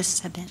year would this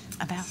have been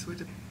about? This would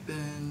have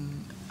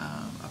been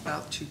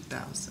about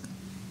 2000.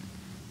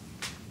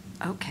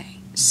 Okay,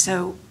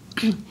 so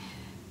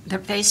they're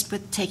faced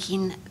with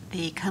taking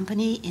the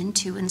company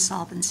into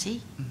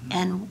insolvency,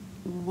 and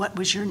what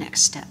was your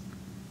next step?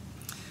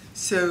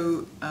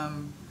 So,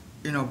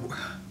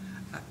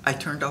 I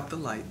turned off the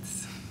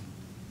lights.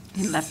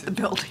 You left the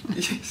building.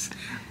 Yes.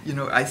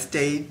 I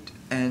stayed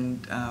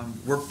and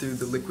worked through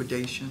the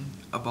liquidation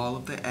of all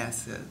of the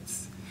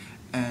assets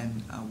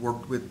and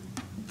worked with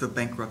the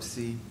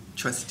bankruptcy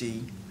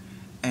trustee.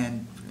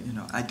 And,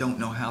 I don't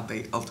know how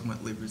they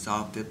ultimately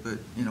resolved it, but,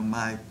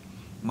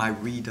 my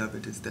read of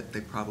it is that they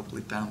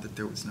probably found that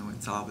there was no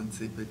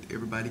insolvency, but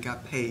everybody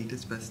got paid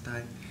as best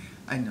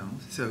I know.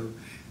 So,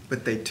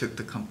 but they took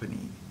the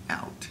company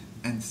out.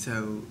 And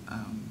so,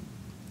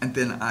 and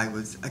then I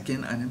was,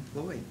 again,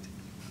 unemployed.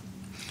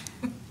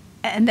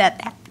 And at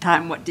that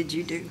time, what did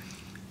you do?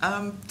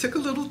 Took a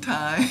little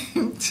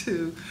time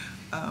to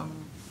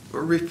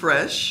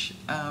refresh,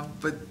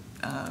 but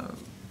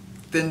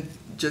then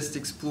just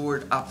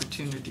explored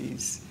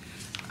opportunities,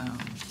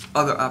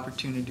 other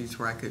opportunities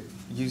where I could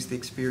use the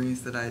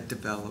experience that I had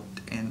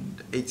developed,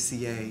 and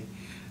HCA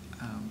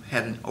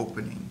had an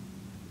opening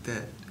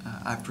that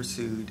I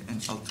pursued,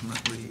 and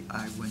ultimately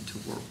I went to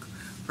work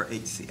for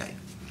HCA.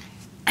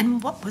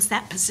 And what was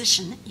that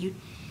position that you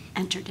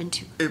entered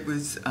into? It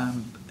was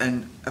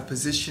a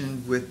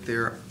position with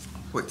their,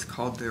 what's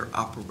called their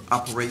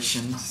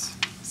operations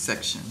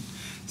section.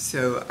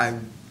 So I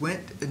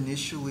went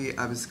initially,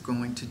 I was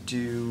going to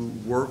do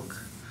work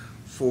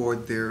for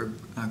their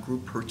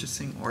group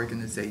purchasing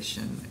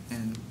organization,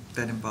 and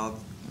that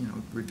involved,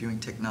 reviewing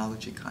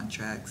technology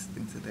contracts,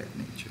 things of that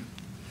nature.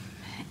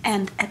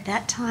 And at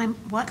that time,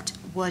 what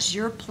was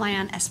your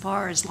plan as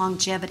far as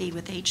longevity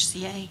with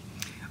HCA?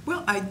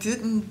 Well, I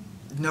didn't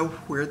know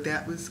where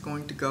that was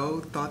going to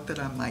go. Thought that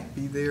I might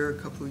be there a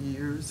couple of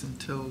years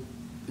until,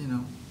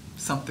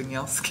 something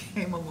else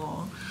came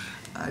along.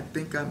 I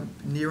think I'm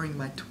nearing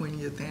my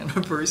 20th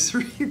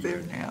anniversary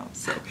there now,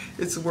 so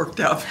it's worked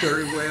out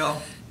very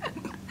well.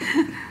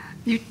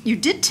 You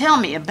did tell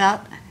me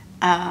about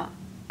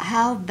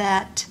how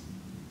that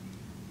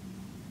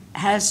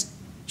has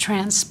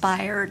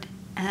transpired,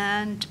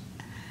 and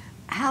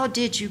how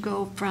did you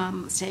go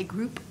from, say,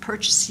 group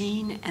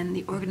purchasing and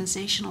the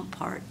organizational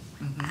part?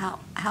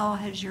 How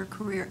has your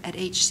career at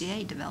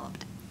HCA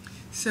developed?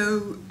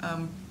 So,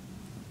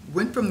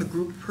 went from the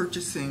group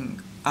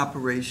purchasing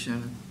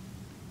operation,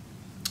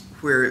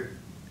 where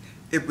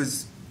it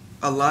was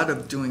a lot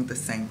of doing the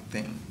same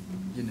thing.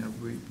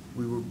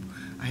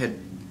 I had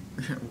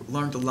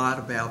learned a lot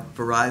about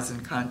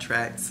Verizon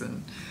contracts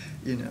and,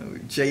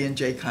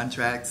 J&J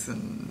contracts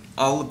and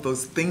all of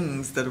those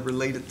things that are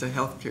related to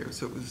healthcare.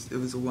 So it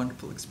was a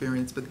wonderful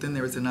experience. But then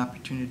there was an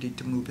opportunity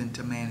to move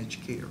into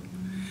managed care,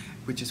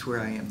 which is where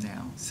I am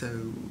now. So,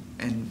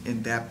 and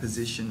in that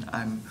position,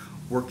 I'm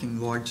working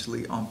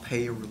largely on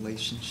payer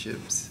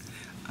relationships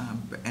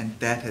And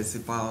that has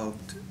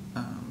evolved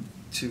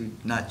to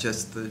not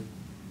just the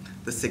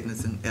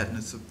Cignas and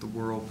Aetnas of the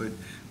world, but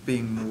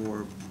being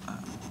more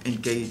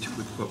engaged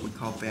with what we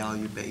call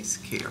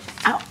value-based care.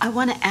 I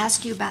want to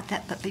ask you about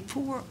that, but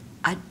before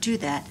I do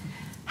that,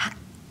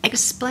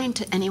 explain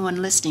to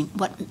anyone listening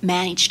what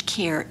managed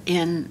care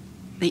in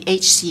the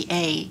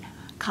HCA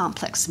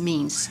complex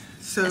means.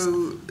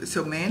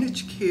 So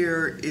managed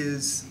care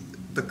is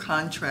the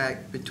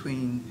contract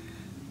between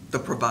the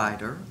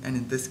provider, and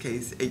in this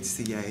case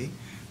HCA,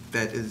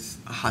 that is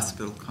a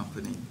hospital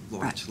company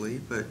largely,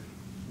 right. But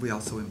we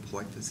also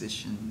employ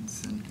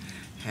physicians and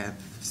have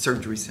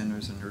surgery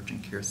centers and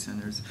urgent care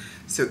centers.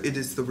 So it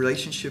is the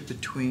relationship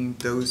between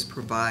those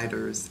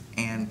providers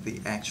and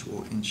the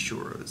actual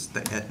insurers,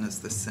 the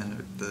Aetnas, the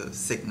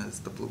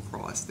Cignas, the Blue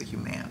Cross, the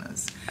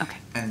Humanas. Okay.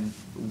 And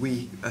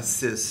we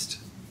assist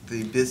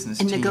the business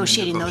in team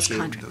negotiating those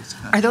contracts.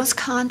 Are those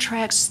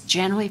contracts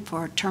generally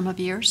for a term of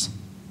years?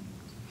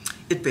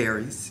 It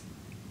varies.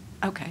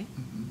 Okay.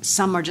 Mm-hmm.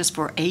 Some are just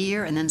for a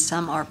year, and then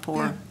some are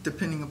for... Yeah,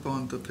 depending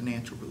upon the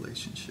financial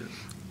relationship.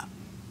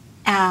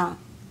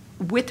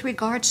 With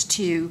regards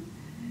to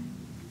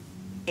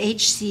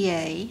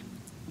HCA,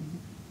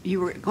 you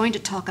were going to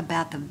talk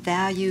about the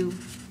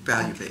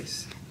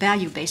value-based,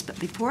 but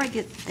before I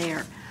get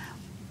there,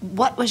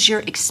 what was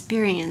your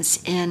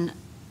experience in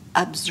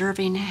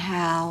observing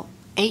how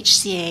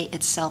HCA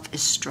itself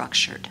is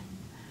structured?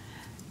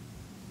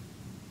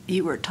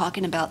 You were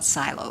talking about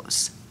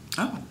silos.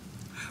 Oh,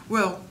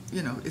 well,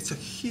 it's a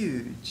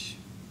huge,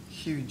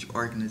 huge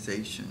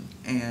organization,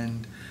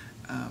 and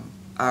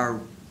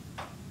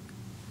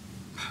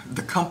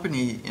the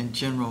company in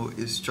general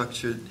is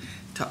structured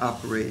to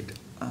operate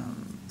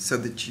so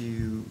that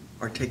you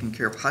are taking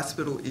care of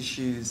hospital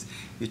issues,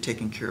 you're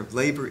taking care of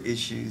labor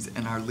issues,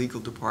 and our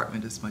legal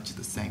department is much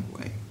the same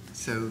way.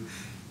 So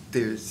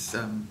there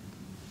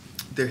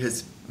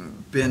has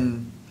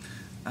been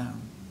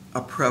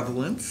a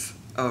prevalence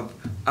of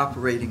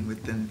operating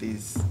within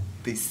these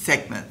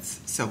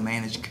segments. So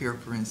managed care,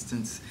 for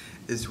instance,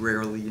 is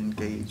rarely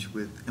engaged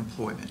with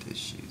employment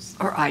issues.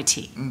 Or IT.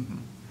 Mm-hmm.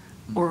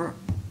 Mm-hmm. Or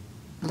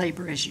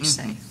labor, as you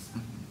say. Mm-hmm.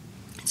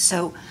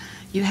 So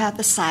you have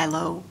the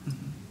silo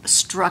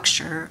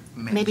structure,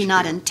 managed maybe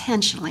not care.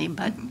 intentionally,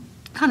 but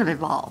kind of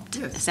evolved.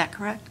 Yes. Is that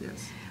correct?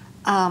 Yes.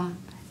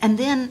 And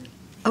then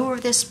over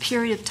this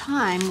period of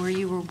time where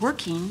you were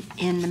working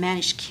in the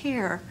managed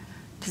care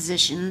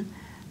position,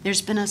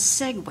 there's been a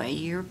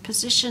segue. Your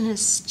position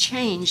has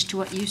changed to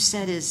what you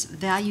said is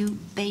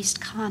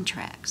value-based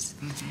contracts.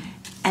 Mm-hmm.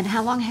 And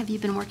how long have you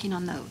been working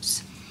on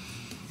those?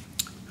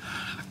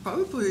 I've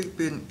probably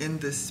been in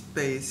this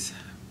space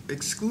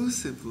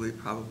exclusively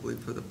probably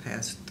for the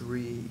past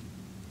three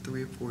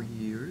or 4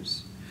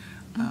 years,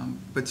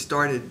 but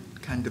started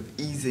kind of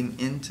easing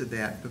into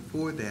that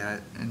before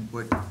that, and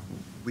what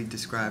we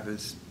describe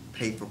as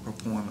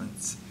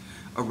pay-for-performance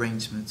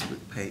arrangements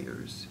with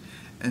payers.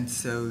 And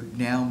so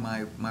now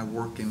my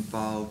work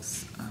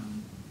involves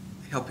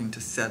helping to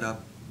set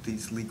up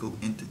these legal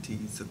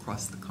entities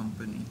across the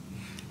company.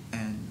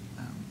 And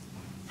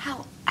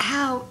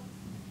how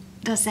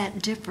does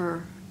that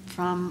differ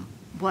from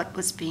what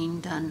was being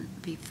done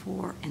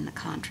before in the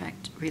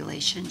contract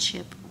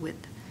relationship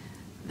with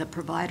the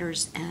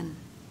providers and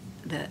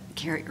the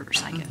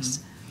carriers, I guess?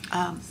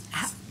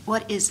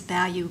 What is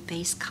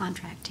value-based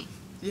contracting?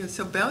 Yeah,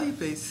 so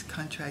value-based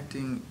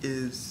contracting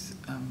is,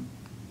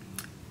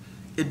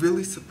 it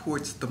really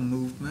supports the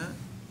movement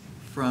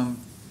from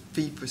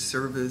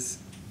fee-for-service,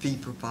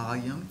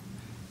 fee-for-volume,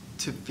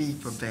 to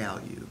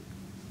fee-for-value.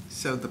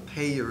 So the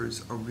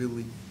payers are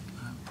really,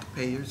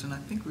 and I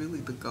think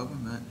really the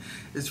government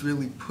is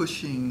really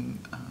pushing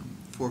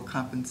for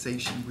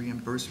compensation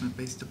reimbursement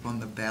based upon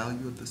the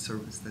value of the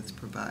service that's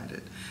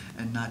provided,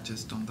 and not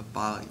just on the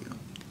volume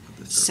of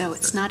the service. So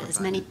it's not as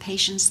many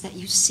patients that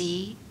you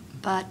see,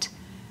 but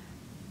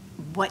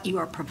what you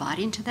are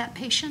providing to that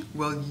patient?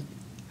 Well,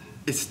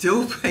 it's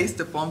still based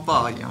upon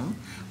volume,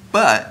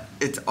 but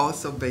it's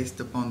also based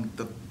upon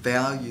the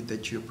value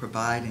that you're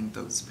providing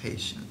those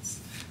patients.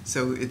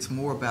 So it's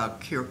more about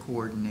care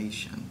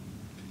coordination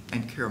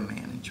and care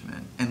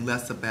management, and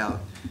less about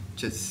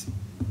just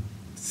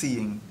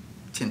seeing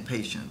 10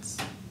 patients,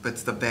 but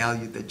it's the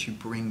value that you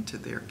bring to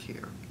their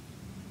care.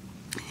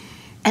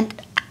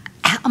 And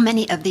how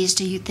many of these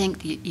do you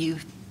think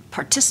you've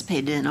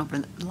participated in over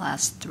the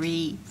last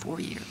 3-4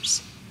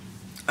 years?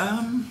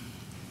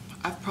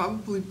 I've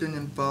probably been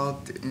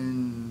involved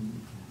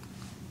in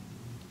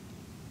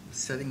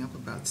setting up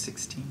about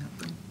 16 of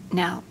them.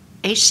 Now,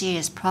 HCA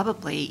is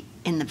probably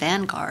in the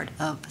vanguard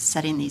of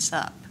setting these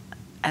up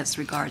as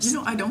regards...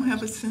 I don't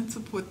have a sense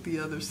of what the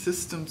other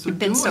systems are You've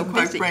been doing, so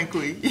quite busy.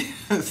 frankly.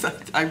 Yes,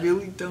 I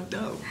really don't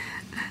know.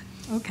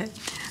 Okay.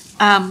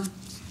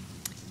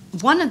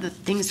 One of the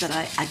things that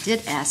I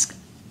did ask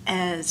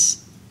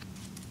as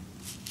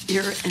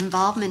your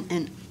involvement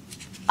in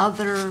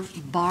other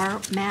bar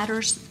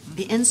matters,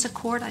 the INSA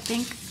court, I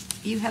think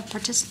you have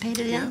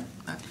participated in? Yeah,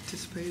 I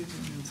participated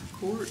in INSA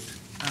court.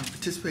 I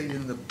participated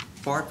in the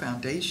Bar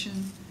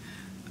Foundation.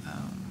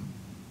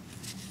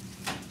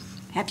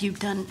 Have you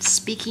done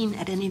speaking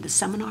at any of the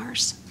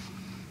seminars?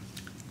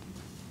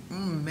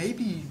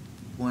 Maybe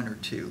one or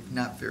two,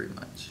 not very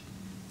much.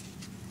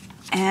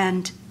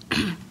 And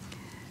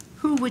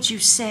who would you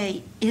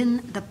say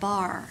in the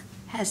bar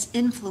has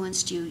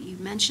influenced you? You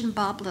mentioned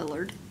Bob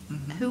Lillard.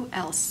 Mm-hmm. Who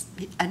else?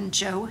 And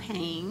Joe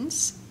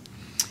Haynes.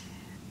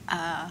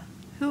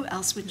 Who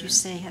else would you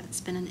say has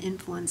been an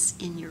influence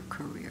in your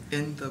career?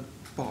 In the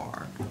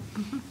bar?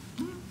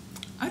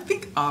 I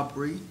think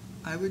Aubrey.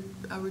 I would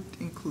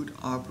include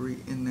Aubrey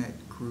in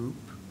that group.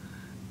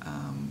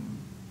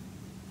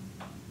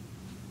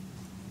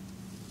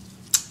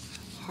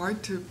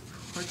 Hard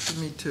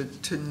for me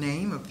to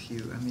name a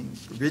few. I mean,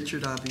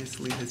 Richard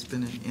obviously has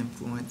been an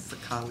influence, a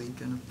colleague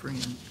and a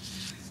friend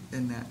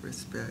in that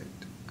respect.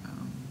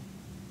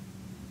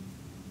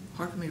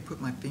 Hard for me to put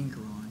my finger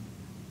on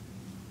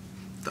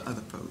the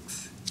other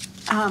folks.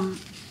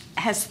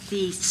 Has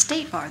the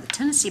State Bar, the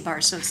Tennessee Bar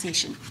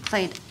Association,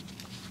 played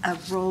a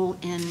role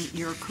in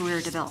your career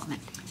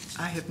development?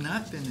 I have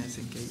not been as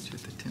engaged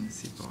with the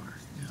Tennessee Bar,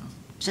 no.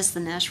 Just the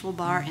Nashville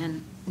Bar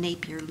and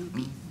Napier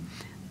Luby.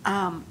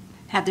 Mm-hmm.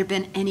 Have there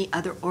been any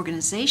other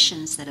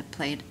organizations that have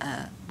played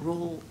a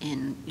role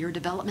in your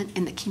development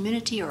in the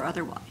community or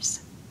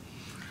otherwise?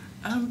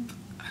 I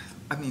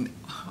mean,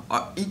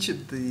 each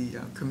of the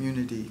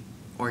community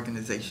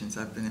organizations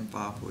I've been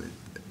involved with,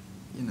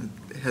 you know,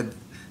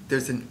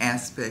 there's an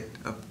aspect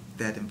of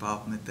that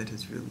involvement that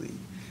has really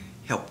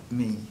helped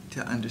me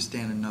to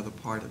understand another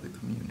part of the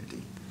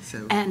community.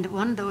 So, and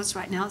one of those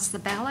right now is the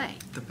ballet.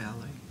 The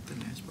ballet, the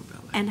Nashville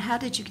Ballet. And how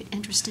did you get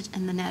interested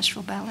in the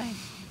Nashville Ballet?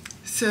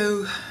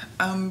 So,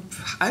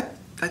 I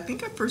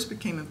think I first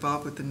became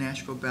involved with the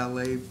Nashville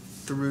Ballet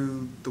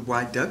through the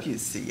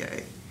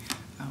YWCA.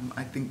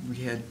 I think we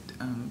had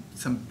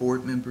some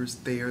board members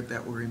there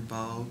that were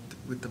involved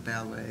with the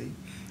ballet,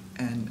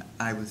 and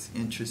I was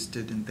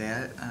interested in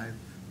that. I've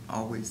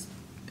always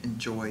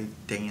enjoyed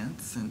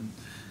dance and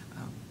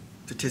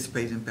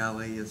participated in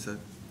ballet as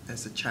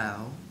a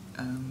child,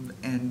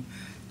 and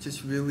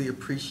just really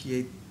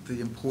appreciate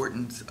the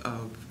importance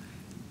of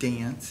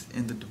dance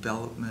in the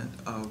development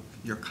of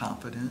your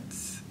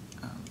confidence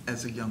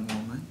as a young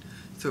woman.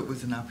 So it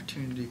was an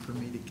opportunity for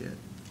me to get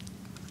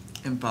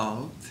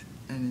involved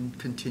and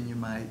continue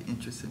my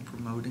interest in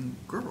promoting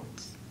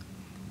girls.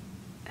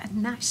 A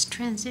nice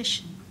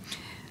transition.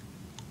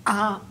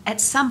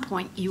 At some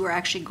point, you were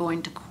actually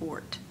going to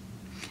court,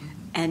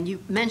 and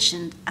you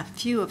mentioned a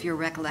few of your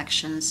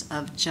recollections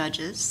of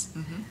judges.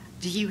 Mm-hmm.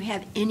 Do you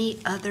have any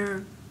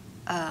other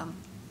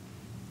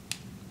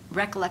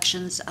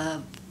recollections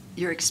of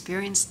your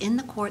experience in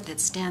the court that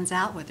stands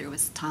out, whether it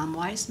was Tom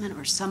Weisman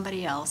or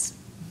somebody else?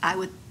 I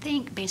would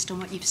think, based on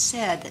what you've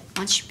said, that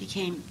once you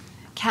became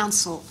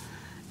counsel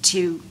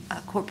to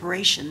a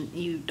corporation,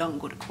 you don't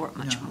go to court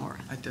much more.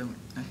 I don't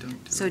do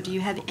So do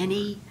you have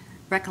any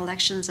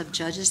recollections of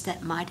judges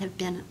that might have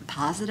been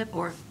positive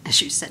or, as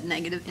you said,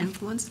 negative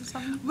influences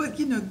on you? Well,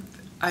 you know,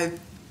 I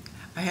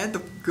had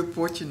the good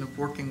fortune of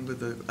working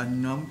with a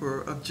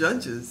number of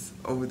judges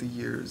over the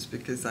years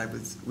because I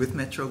was with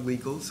Metro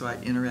Legal, so I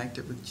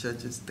interacted with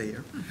judges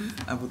there.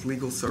 Mm-hmm. With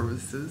Legal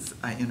Services,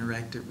 I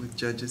interacted with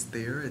judges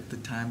there. At the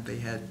time, they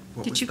had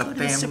what Did was you the go to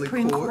the family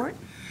Supreme Court?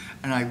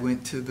 And I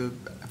went to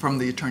from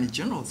the Attorney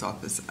General's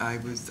office. I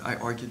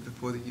argued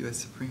before the U.S.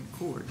 Supreme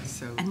Court.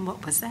 So. And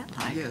what was that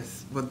like?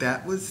 Yes, well,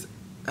 that was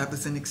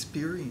an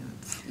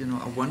experience. You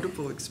know, a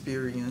wonderful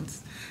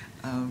experience.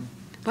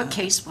 What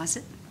case was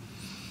it?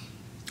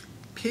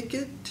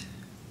 Pickett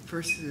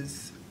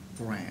versus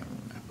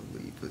Brown, I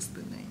believe, was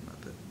the name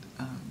of it.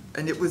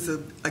 And it was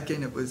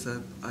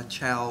a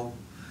child.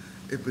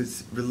 It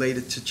was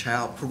related to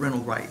child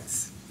parental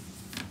rights,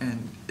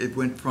 and it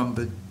went from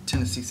the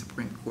Tennessee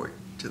Supreme Court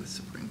to the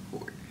Supreme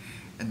Court,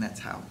 and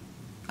that's how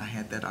I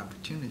had that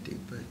opportunity.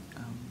 But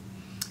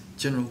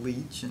General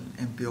Leach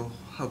and Bill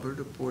Hubbard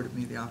afforded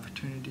me the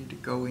opportunity to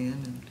go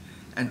in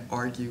and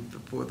argue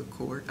before the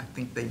court. I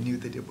think they knew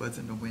that it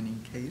wasn't a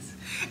winning case.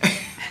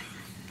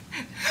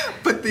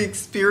 But the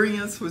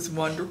experience was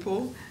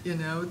wonderful, you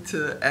know,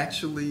 to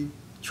actually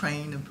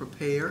train and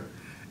prepare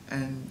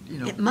and, you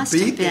know, it must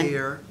be have been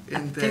there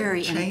in that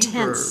very chamber.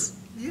 Intense.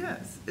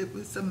 Yes, it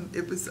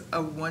was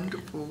a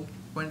wonderful,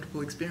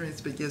 wonderful experience,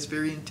 but yes,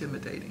 very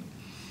intimidating.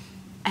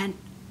 And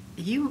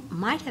you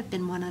might have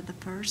been one of the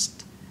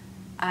first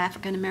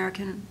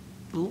African-American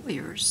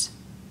lawyers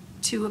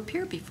to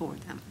appear before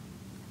them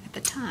at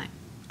the time.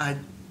 I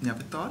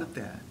never thought of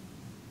that.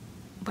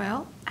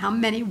 Well, how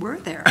many were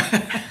there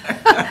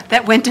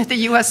that went to the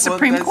U.S.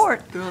 Supreme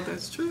Court? Well,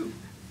 that's true.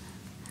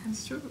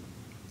 That's true.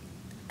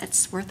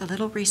 It's worth a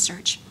little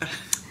research.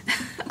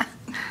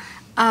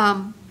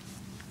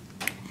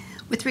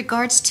 With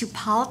regards to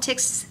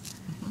politics,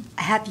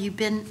 have you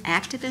been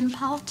active in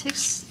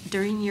politics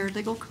during your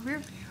legal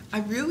career? I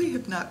really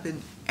have not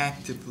been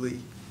actively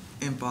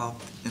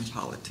involved in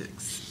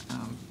politics.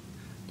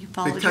 You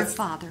followed your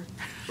father.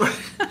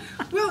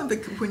 Well,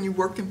 when you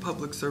work in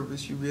public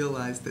service, you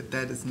realize that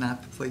is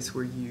not the place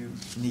where you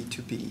need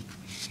to be.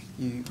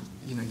 You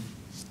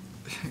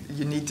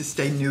need to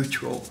stay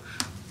neutral.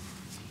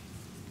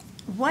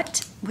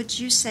 What would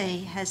you say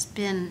has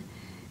been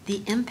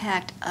the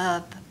impact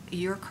of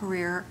your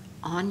career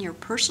on your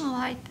personal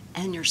life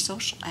and your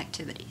social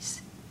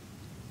activities?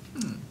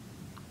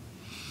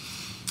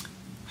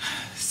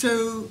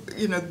 So,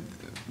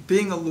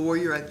 being a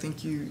lawyer, I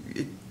think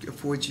it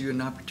affords you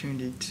an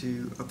opportunity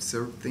to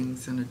observe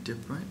things in a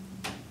different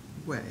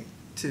way,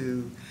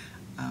 to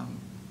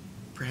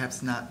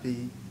perhaps not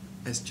be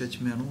as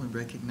judgmental and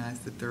recognize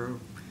that there are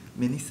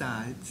many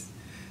sides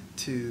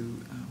to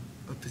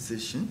a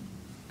position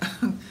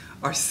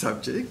or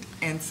subject.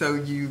 And so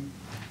you,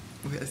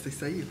 as they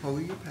say, you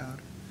hold your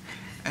powder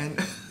and,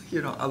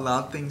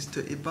 allow things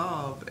to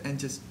evolve. And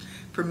just,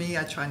 for me,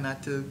 I try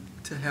not to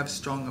have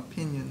strong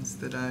opinions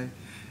that I,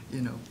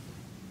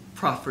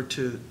 proffer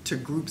to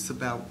groups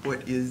about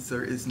what is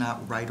or is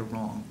not right or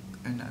wrong.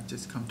 And I've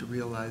just come to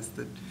realize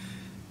that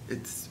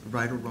it's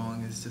right or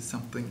wrong is just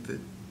something that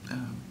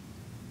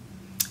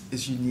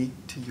is unique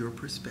to your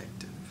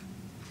perspective.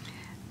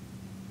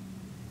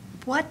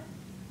 What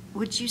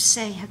would you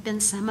say have been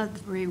some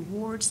of the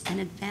rewards and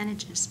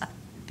advantages of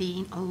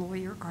being a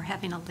lawyer or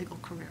having a legal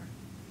career?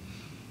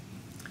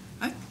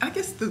 I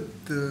guess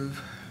the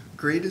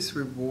greatest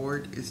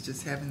reward is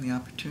just having the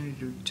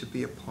opportunity to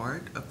be a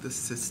part of the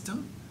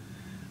system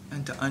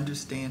and to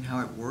understand how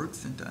it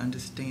works and to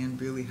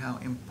understand really how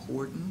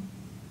important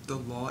the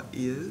law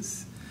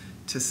is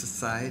to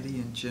society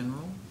in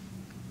general.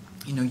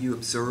 You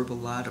observe a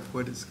lot of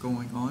what is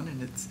going on,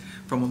 and it's,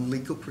 from a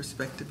legal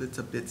perspective, it's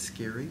a bit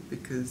scary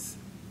because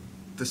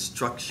the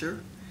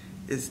structure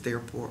is there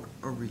for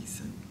a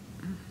reason.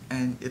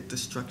 And if the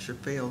structure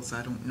fails,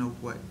 I don't know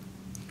what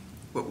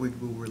we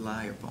will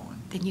rely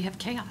upon. Then you have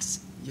chaos.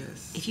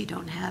 Yes. If you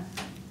don't have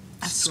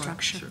a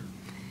structure.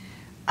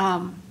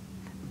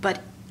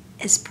 But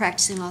is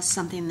practicing law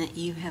something that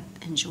you have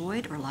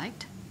enjoyed or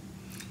liked?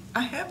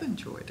 I have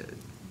enjoyed it.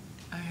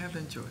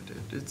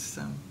 It's,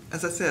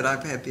 as I said,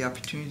 I've had the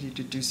opportunity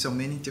to do so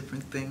many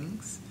different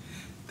things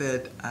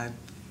that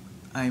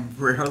I'm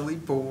rarely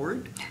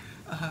bored,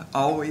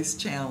 always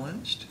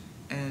challenged,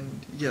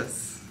 and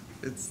yes,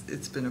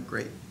 it's been a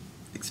great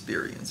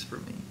experience for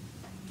me.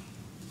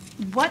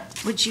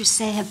 What would you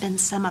say have been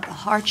some of the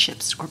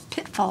hardships or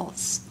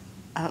pitfalls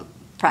of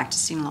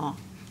practicing law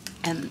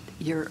and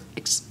your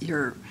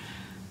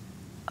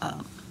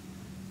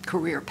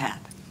career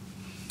path?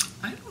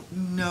 I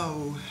don't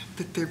know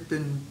that there have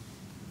been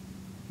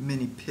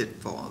many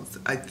pitfalls.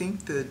 I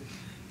think that,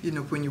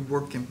 when you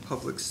work in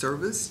public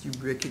service, you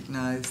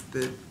recognize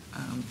that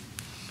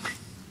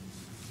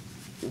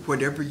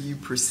whatever you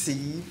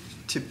perceive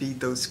to be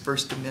those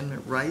First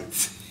Amendment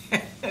rights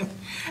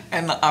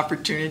and the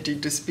opportunity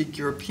to speak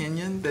your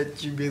opinion,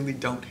 that you really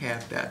don't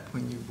have that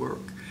when you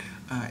work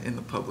in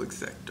the public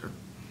sector.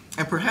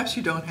 And perhaps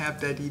you don't have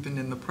that even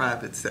in the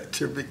private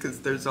sector,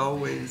 because there's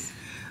always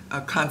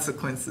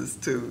consequences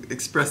to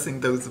expressing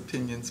those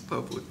opinions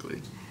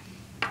publicly.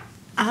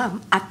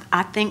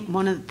 I think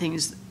one of the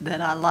things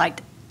that I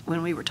liked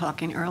when we were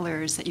talking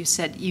earlier is that you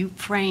said you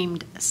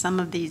framed some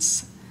of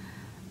these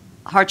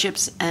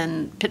hardships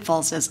and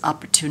pitfalls as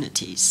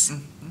opportunities.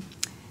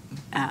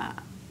 Mm-hmm.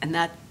 And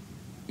that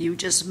you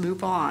just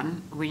move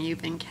on when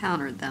you've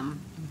encountered them.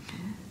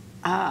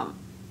 Mm-hmm.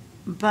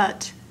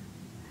 But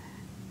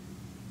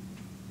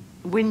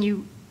when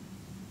you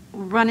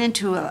run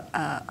into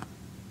a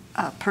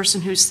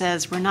person who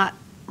says, we're not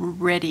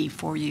ready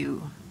for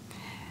you,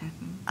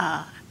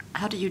 Mm-hmm.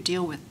 How do you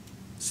deal with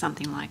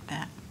something like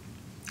that?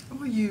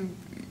 Well, you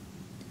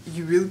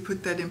really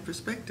put that in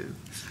perspective.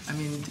 I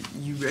mean,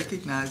 you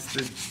recognize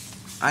that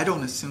I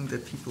don't assume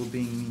that people are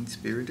being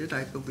mean-spirited.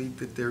 I believe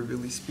that they're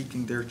really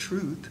speaking their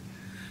truth.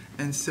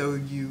 And so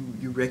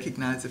you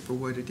recognize it for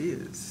what it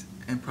is.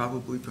 And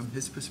probably from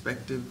his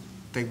perspective,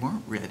 they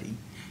weren't ready.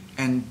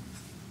 And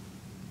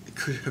it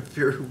could have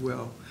very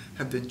well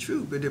have been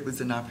true, but it was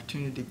an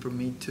opportunity for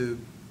me to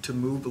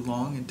move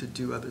along and to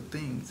do other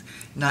things,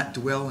 not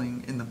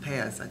dwelling in the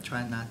past. I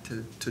try not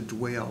to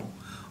dwell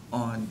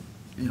on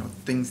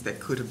things that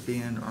could have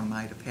been or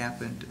might have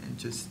happened, and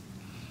just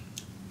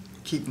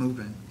keep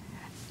moving.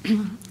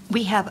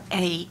 We have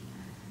a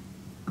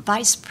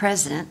vice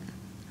president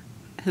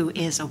who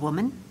is a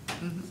woman,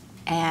 Mm-hmm.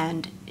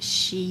 and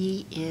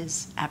she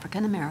is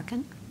African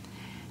American,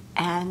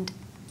 and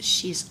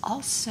she's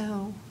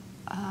also,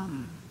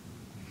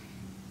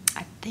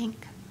 I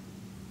think,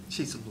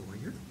 She's a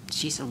lawyer.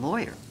 she's a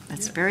lawyer.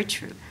 That's Yeah. very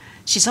true.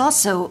 She's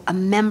also a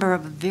member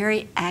of a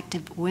very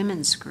active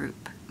women's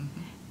group.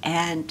 Mm-hmm.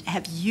 And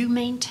have you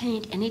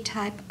maintained any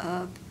type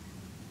of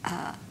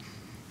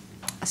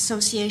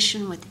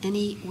association with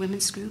any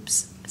women's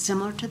groups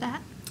similar to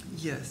that?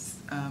 Yes,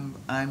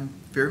 I'm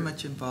very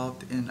much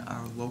involved in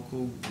our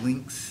local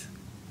Links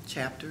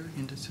chapter,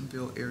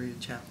 Hendersonville area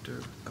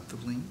chapter of the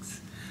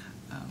Links,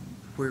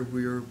 where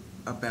we're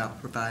about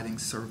providing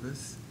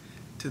service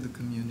to the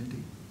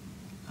community.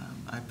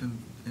 I've been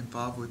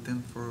involved with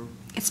them for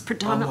It's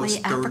predominantly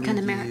almost 30 African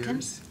American?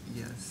 years.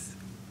 Yes.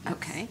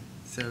 Okay.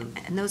 So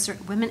And those are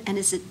women, and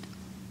is it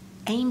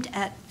aimed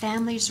at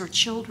families or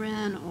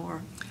children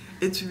or?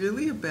 It's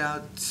really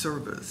about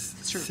service.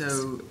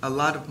 So a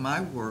lot of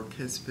my work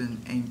has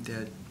been aimed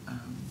at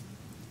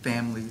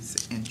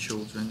families and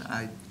children.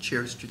 I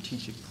chair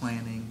strategic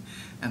planning,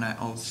 and I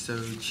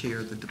also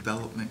chair the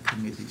development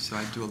committee, so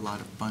I do a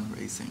lot of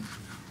fundraising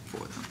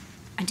for them.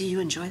 And do you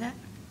enjoy that?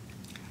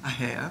 I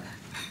have.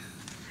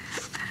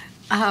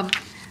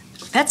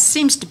 That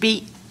seems to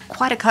be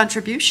quite a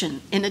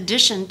contribution in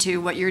addition to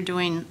what you're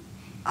doing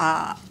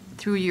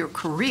through your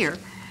career.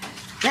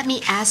 Let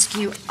me ask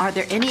you, are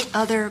there any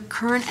other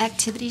current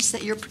activities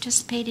that you're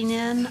participating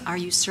in? Are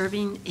you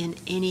serving in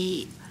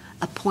any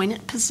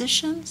appointed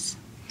positions?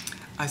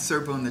 I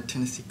serve on the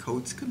Tennessee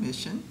Codes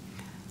Commission.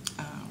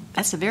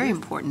 That's a very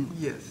important.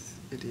 Yes,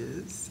 it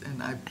is.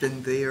 And I've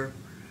been there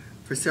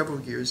for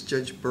several years.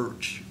 Judge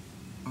Birch,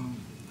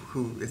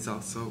 who has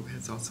also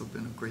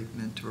been a great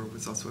mentor,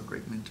 was also a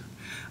great mentor,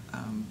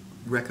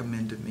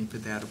 recommended me for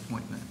that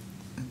appointment.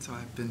 And so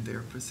I've been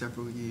there for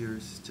several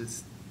years.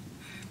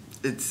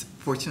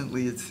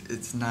 Fortunately,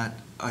 it's not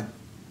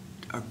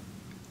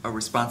a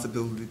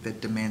responsibility that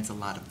demands a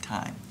lot of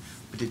time,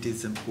 but it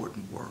is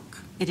important work.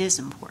 It is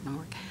important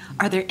work.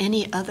 Are there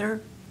any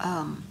other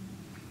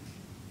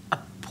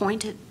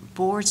appointed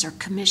boards or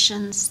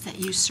commissions that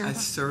you serve on? I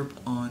serve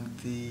on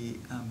the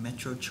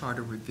Metro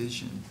Charter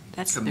Revision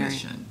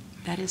Commission.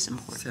 That is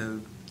important.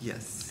 So,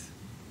 yes.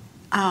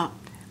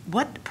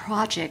 What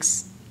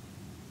projects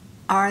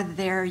are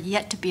there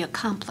yet to be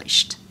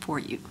accomplished for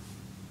you?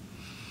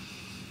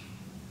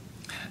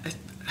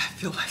 I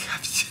feel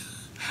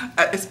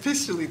like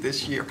especially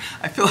this year,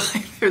 I feel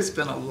like there's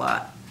been a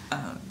lot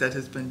that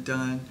has been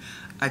done.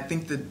 I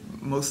think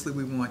that mostly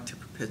we want to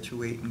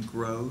perpetuate and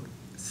grow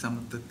some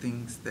of the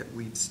things that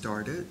we've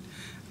started.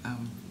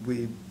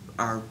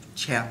 Our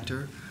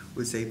chapter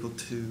was able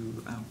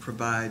to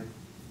provide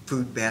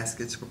food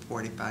baskets for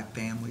 45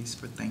 families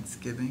for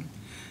Thanksgiving.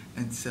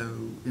 And so,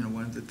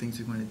 one of the things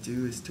we want to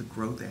do is to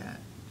grow that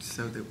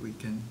so that we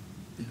can,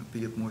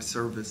 be of more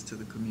service to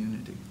the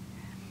community.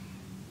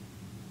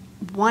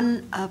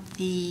 One of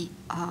the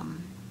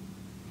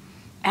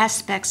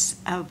aspects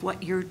of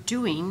what you're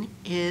doing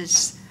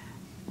is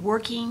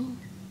working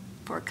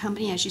for a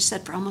company, as you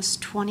said, for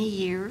almost 20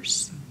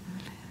 years.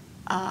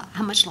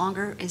 How much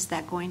longer is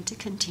that going to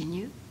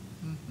continue?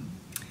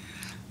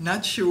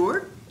 Not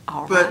sure.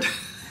 All right.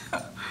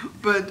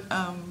 But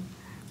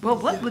well,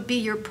 what would be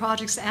your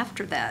projects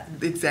after that?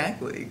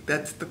 Exactly.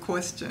 That's the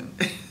question.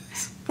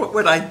 What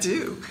would I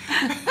do?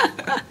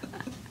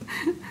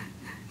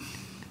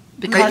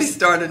 Maybe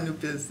start a new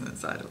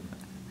business. I don't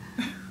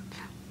know.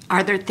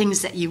 Are there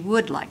things that you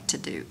would like to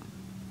do?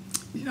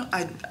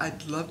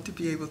 I'd love to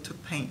be able to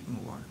paint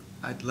more.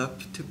 I'd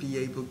love to be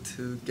able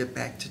to get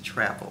back to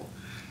travel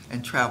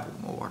and travel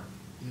more.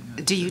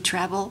 Do you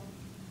travel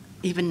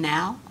even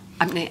now?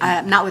 I mean,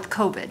 not with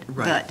COVID.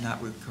 Right,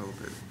 not with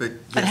COVID. But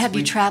yes, have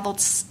you traveled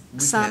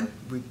some?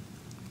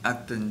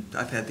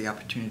 I've had the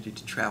opportunity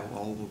to travel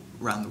all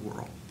around the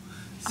world.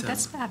 So,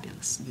 that's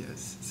fabulous.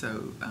 Yes.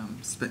 So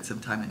spent some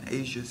time in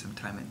Asia, some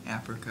time in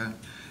Africa,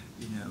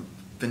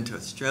 been to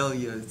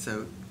Australia.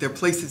 So there are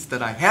places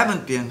that I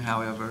haven't been,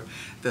 however,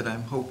 that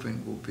I'm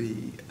hoping will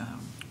be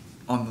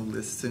on the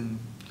list soon.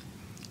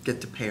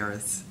 Get to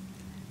Paris.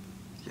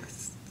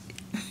 Yes.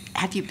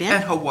 Have you been?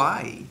 And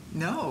Hawaii.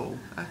 No,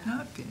 I've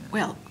not been.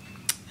 Well,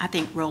 I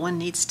think Roland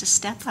needs to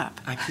step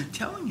up. I keep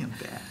telling him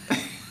that.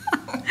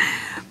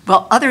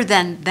 Well, other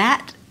than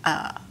that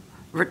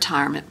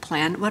retirement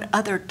plan, what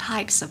other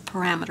types of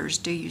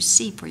parameters do you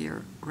see for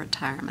your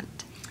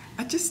retirement?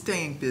 I'm just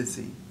staying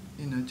busy,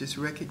 just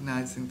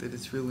recognizing that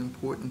it's real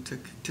important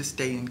to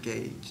stay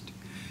engaged.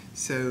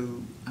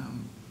 So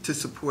to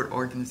support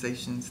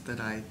organizations that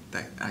I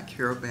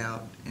care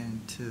about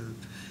and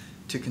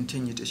to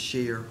continue to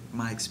share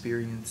my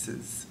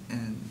experiences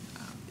and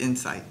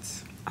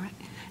insights. All right.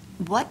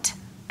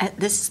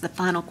 This is the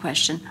final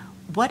question.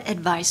 What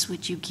advice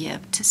would you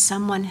give to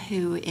someone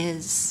who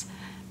is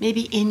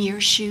maybe in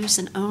your shoes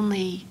and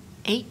only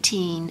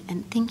 18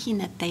 and thinking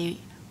that they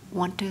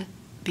want to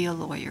be a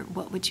lawyer?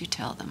 What would you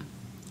tell them?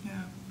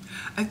 Yeah,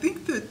 I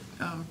think that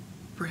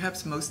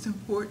perhaps most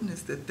important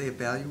is that they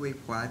evaluate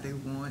why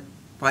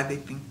they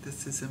think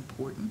this is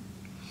important,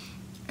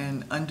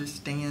 and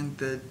understand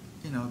that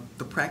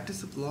the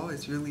practice of law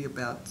is really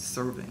about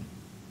serving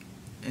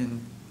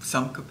in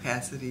some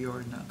capacity or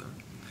another.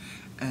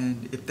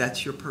 And if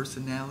that's your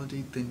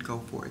personality, then go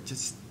for it.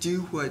 Just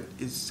do what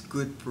is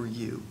good for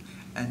you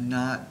and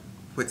not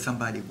what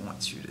somebody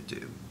wants you to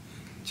do.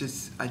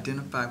 Just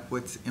identify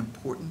what's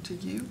important to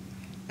you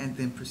and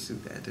then pursue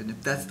that. And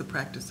if that's the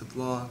practice of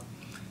law,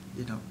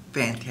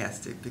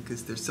 fantastic,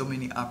 because there's so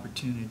many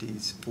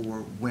opportunities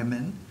for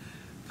women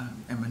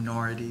and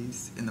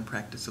minorities in the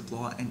practice of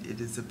law, and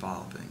it is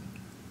evolving.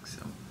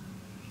 So,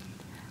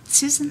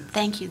 Susan,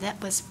 thank you.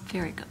 That was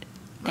very good.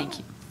 Thank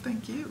you.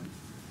 Thank you.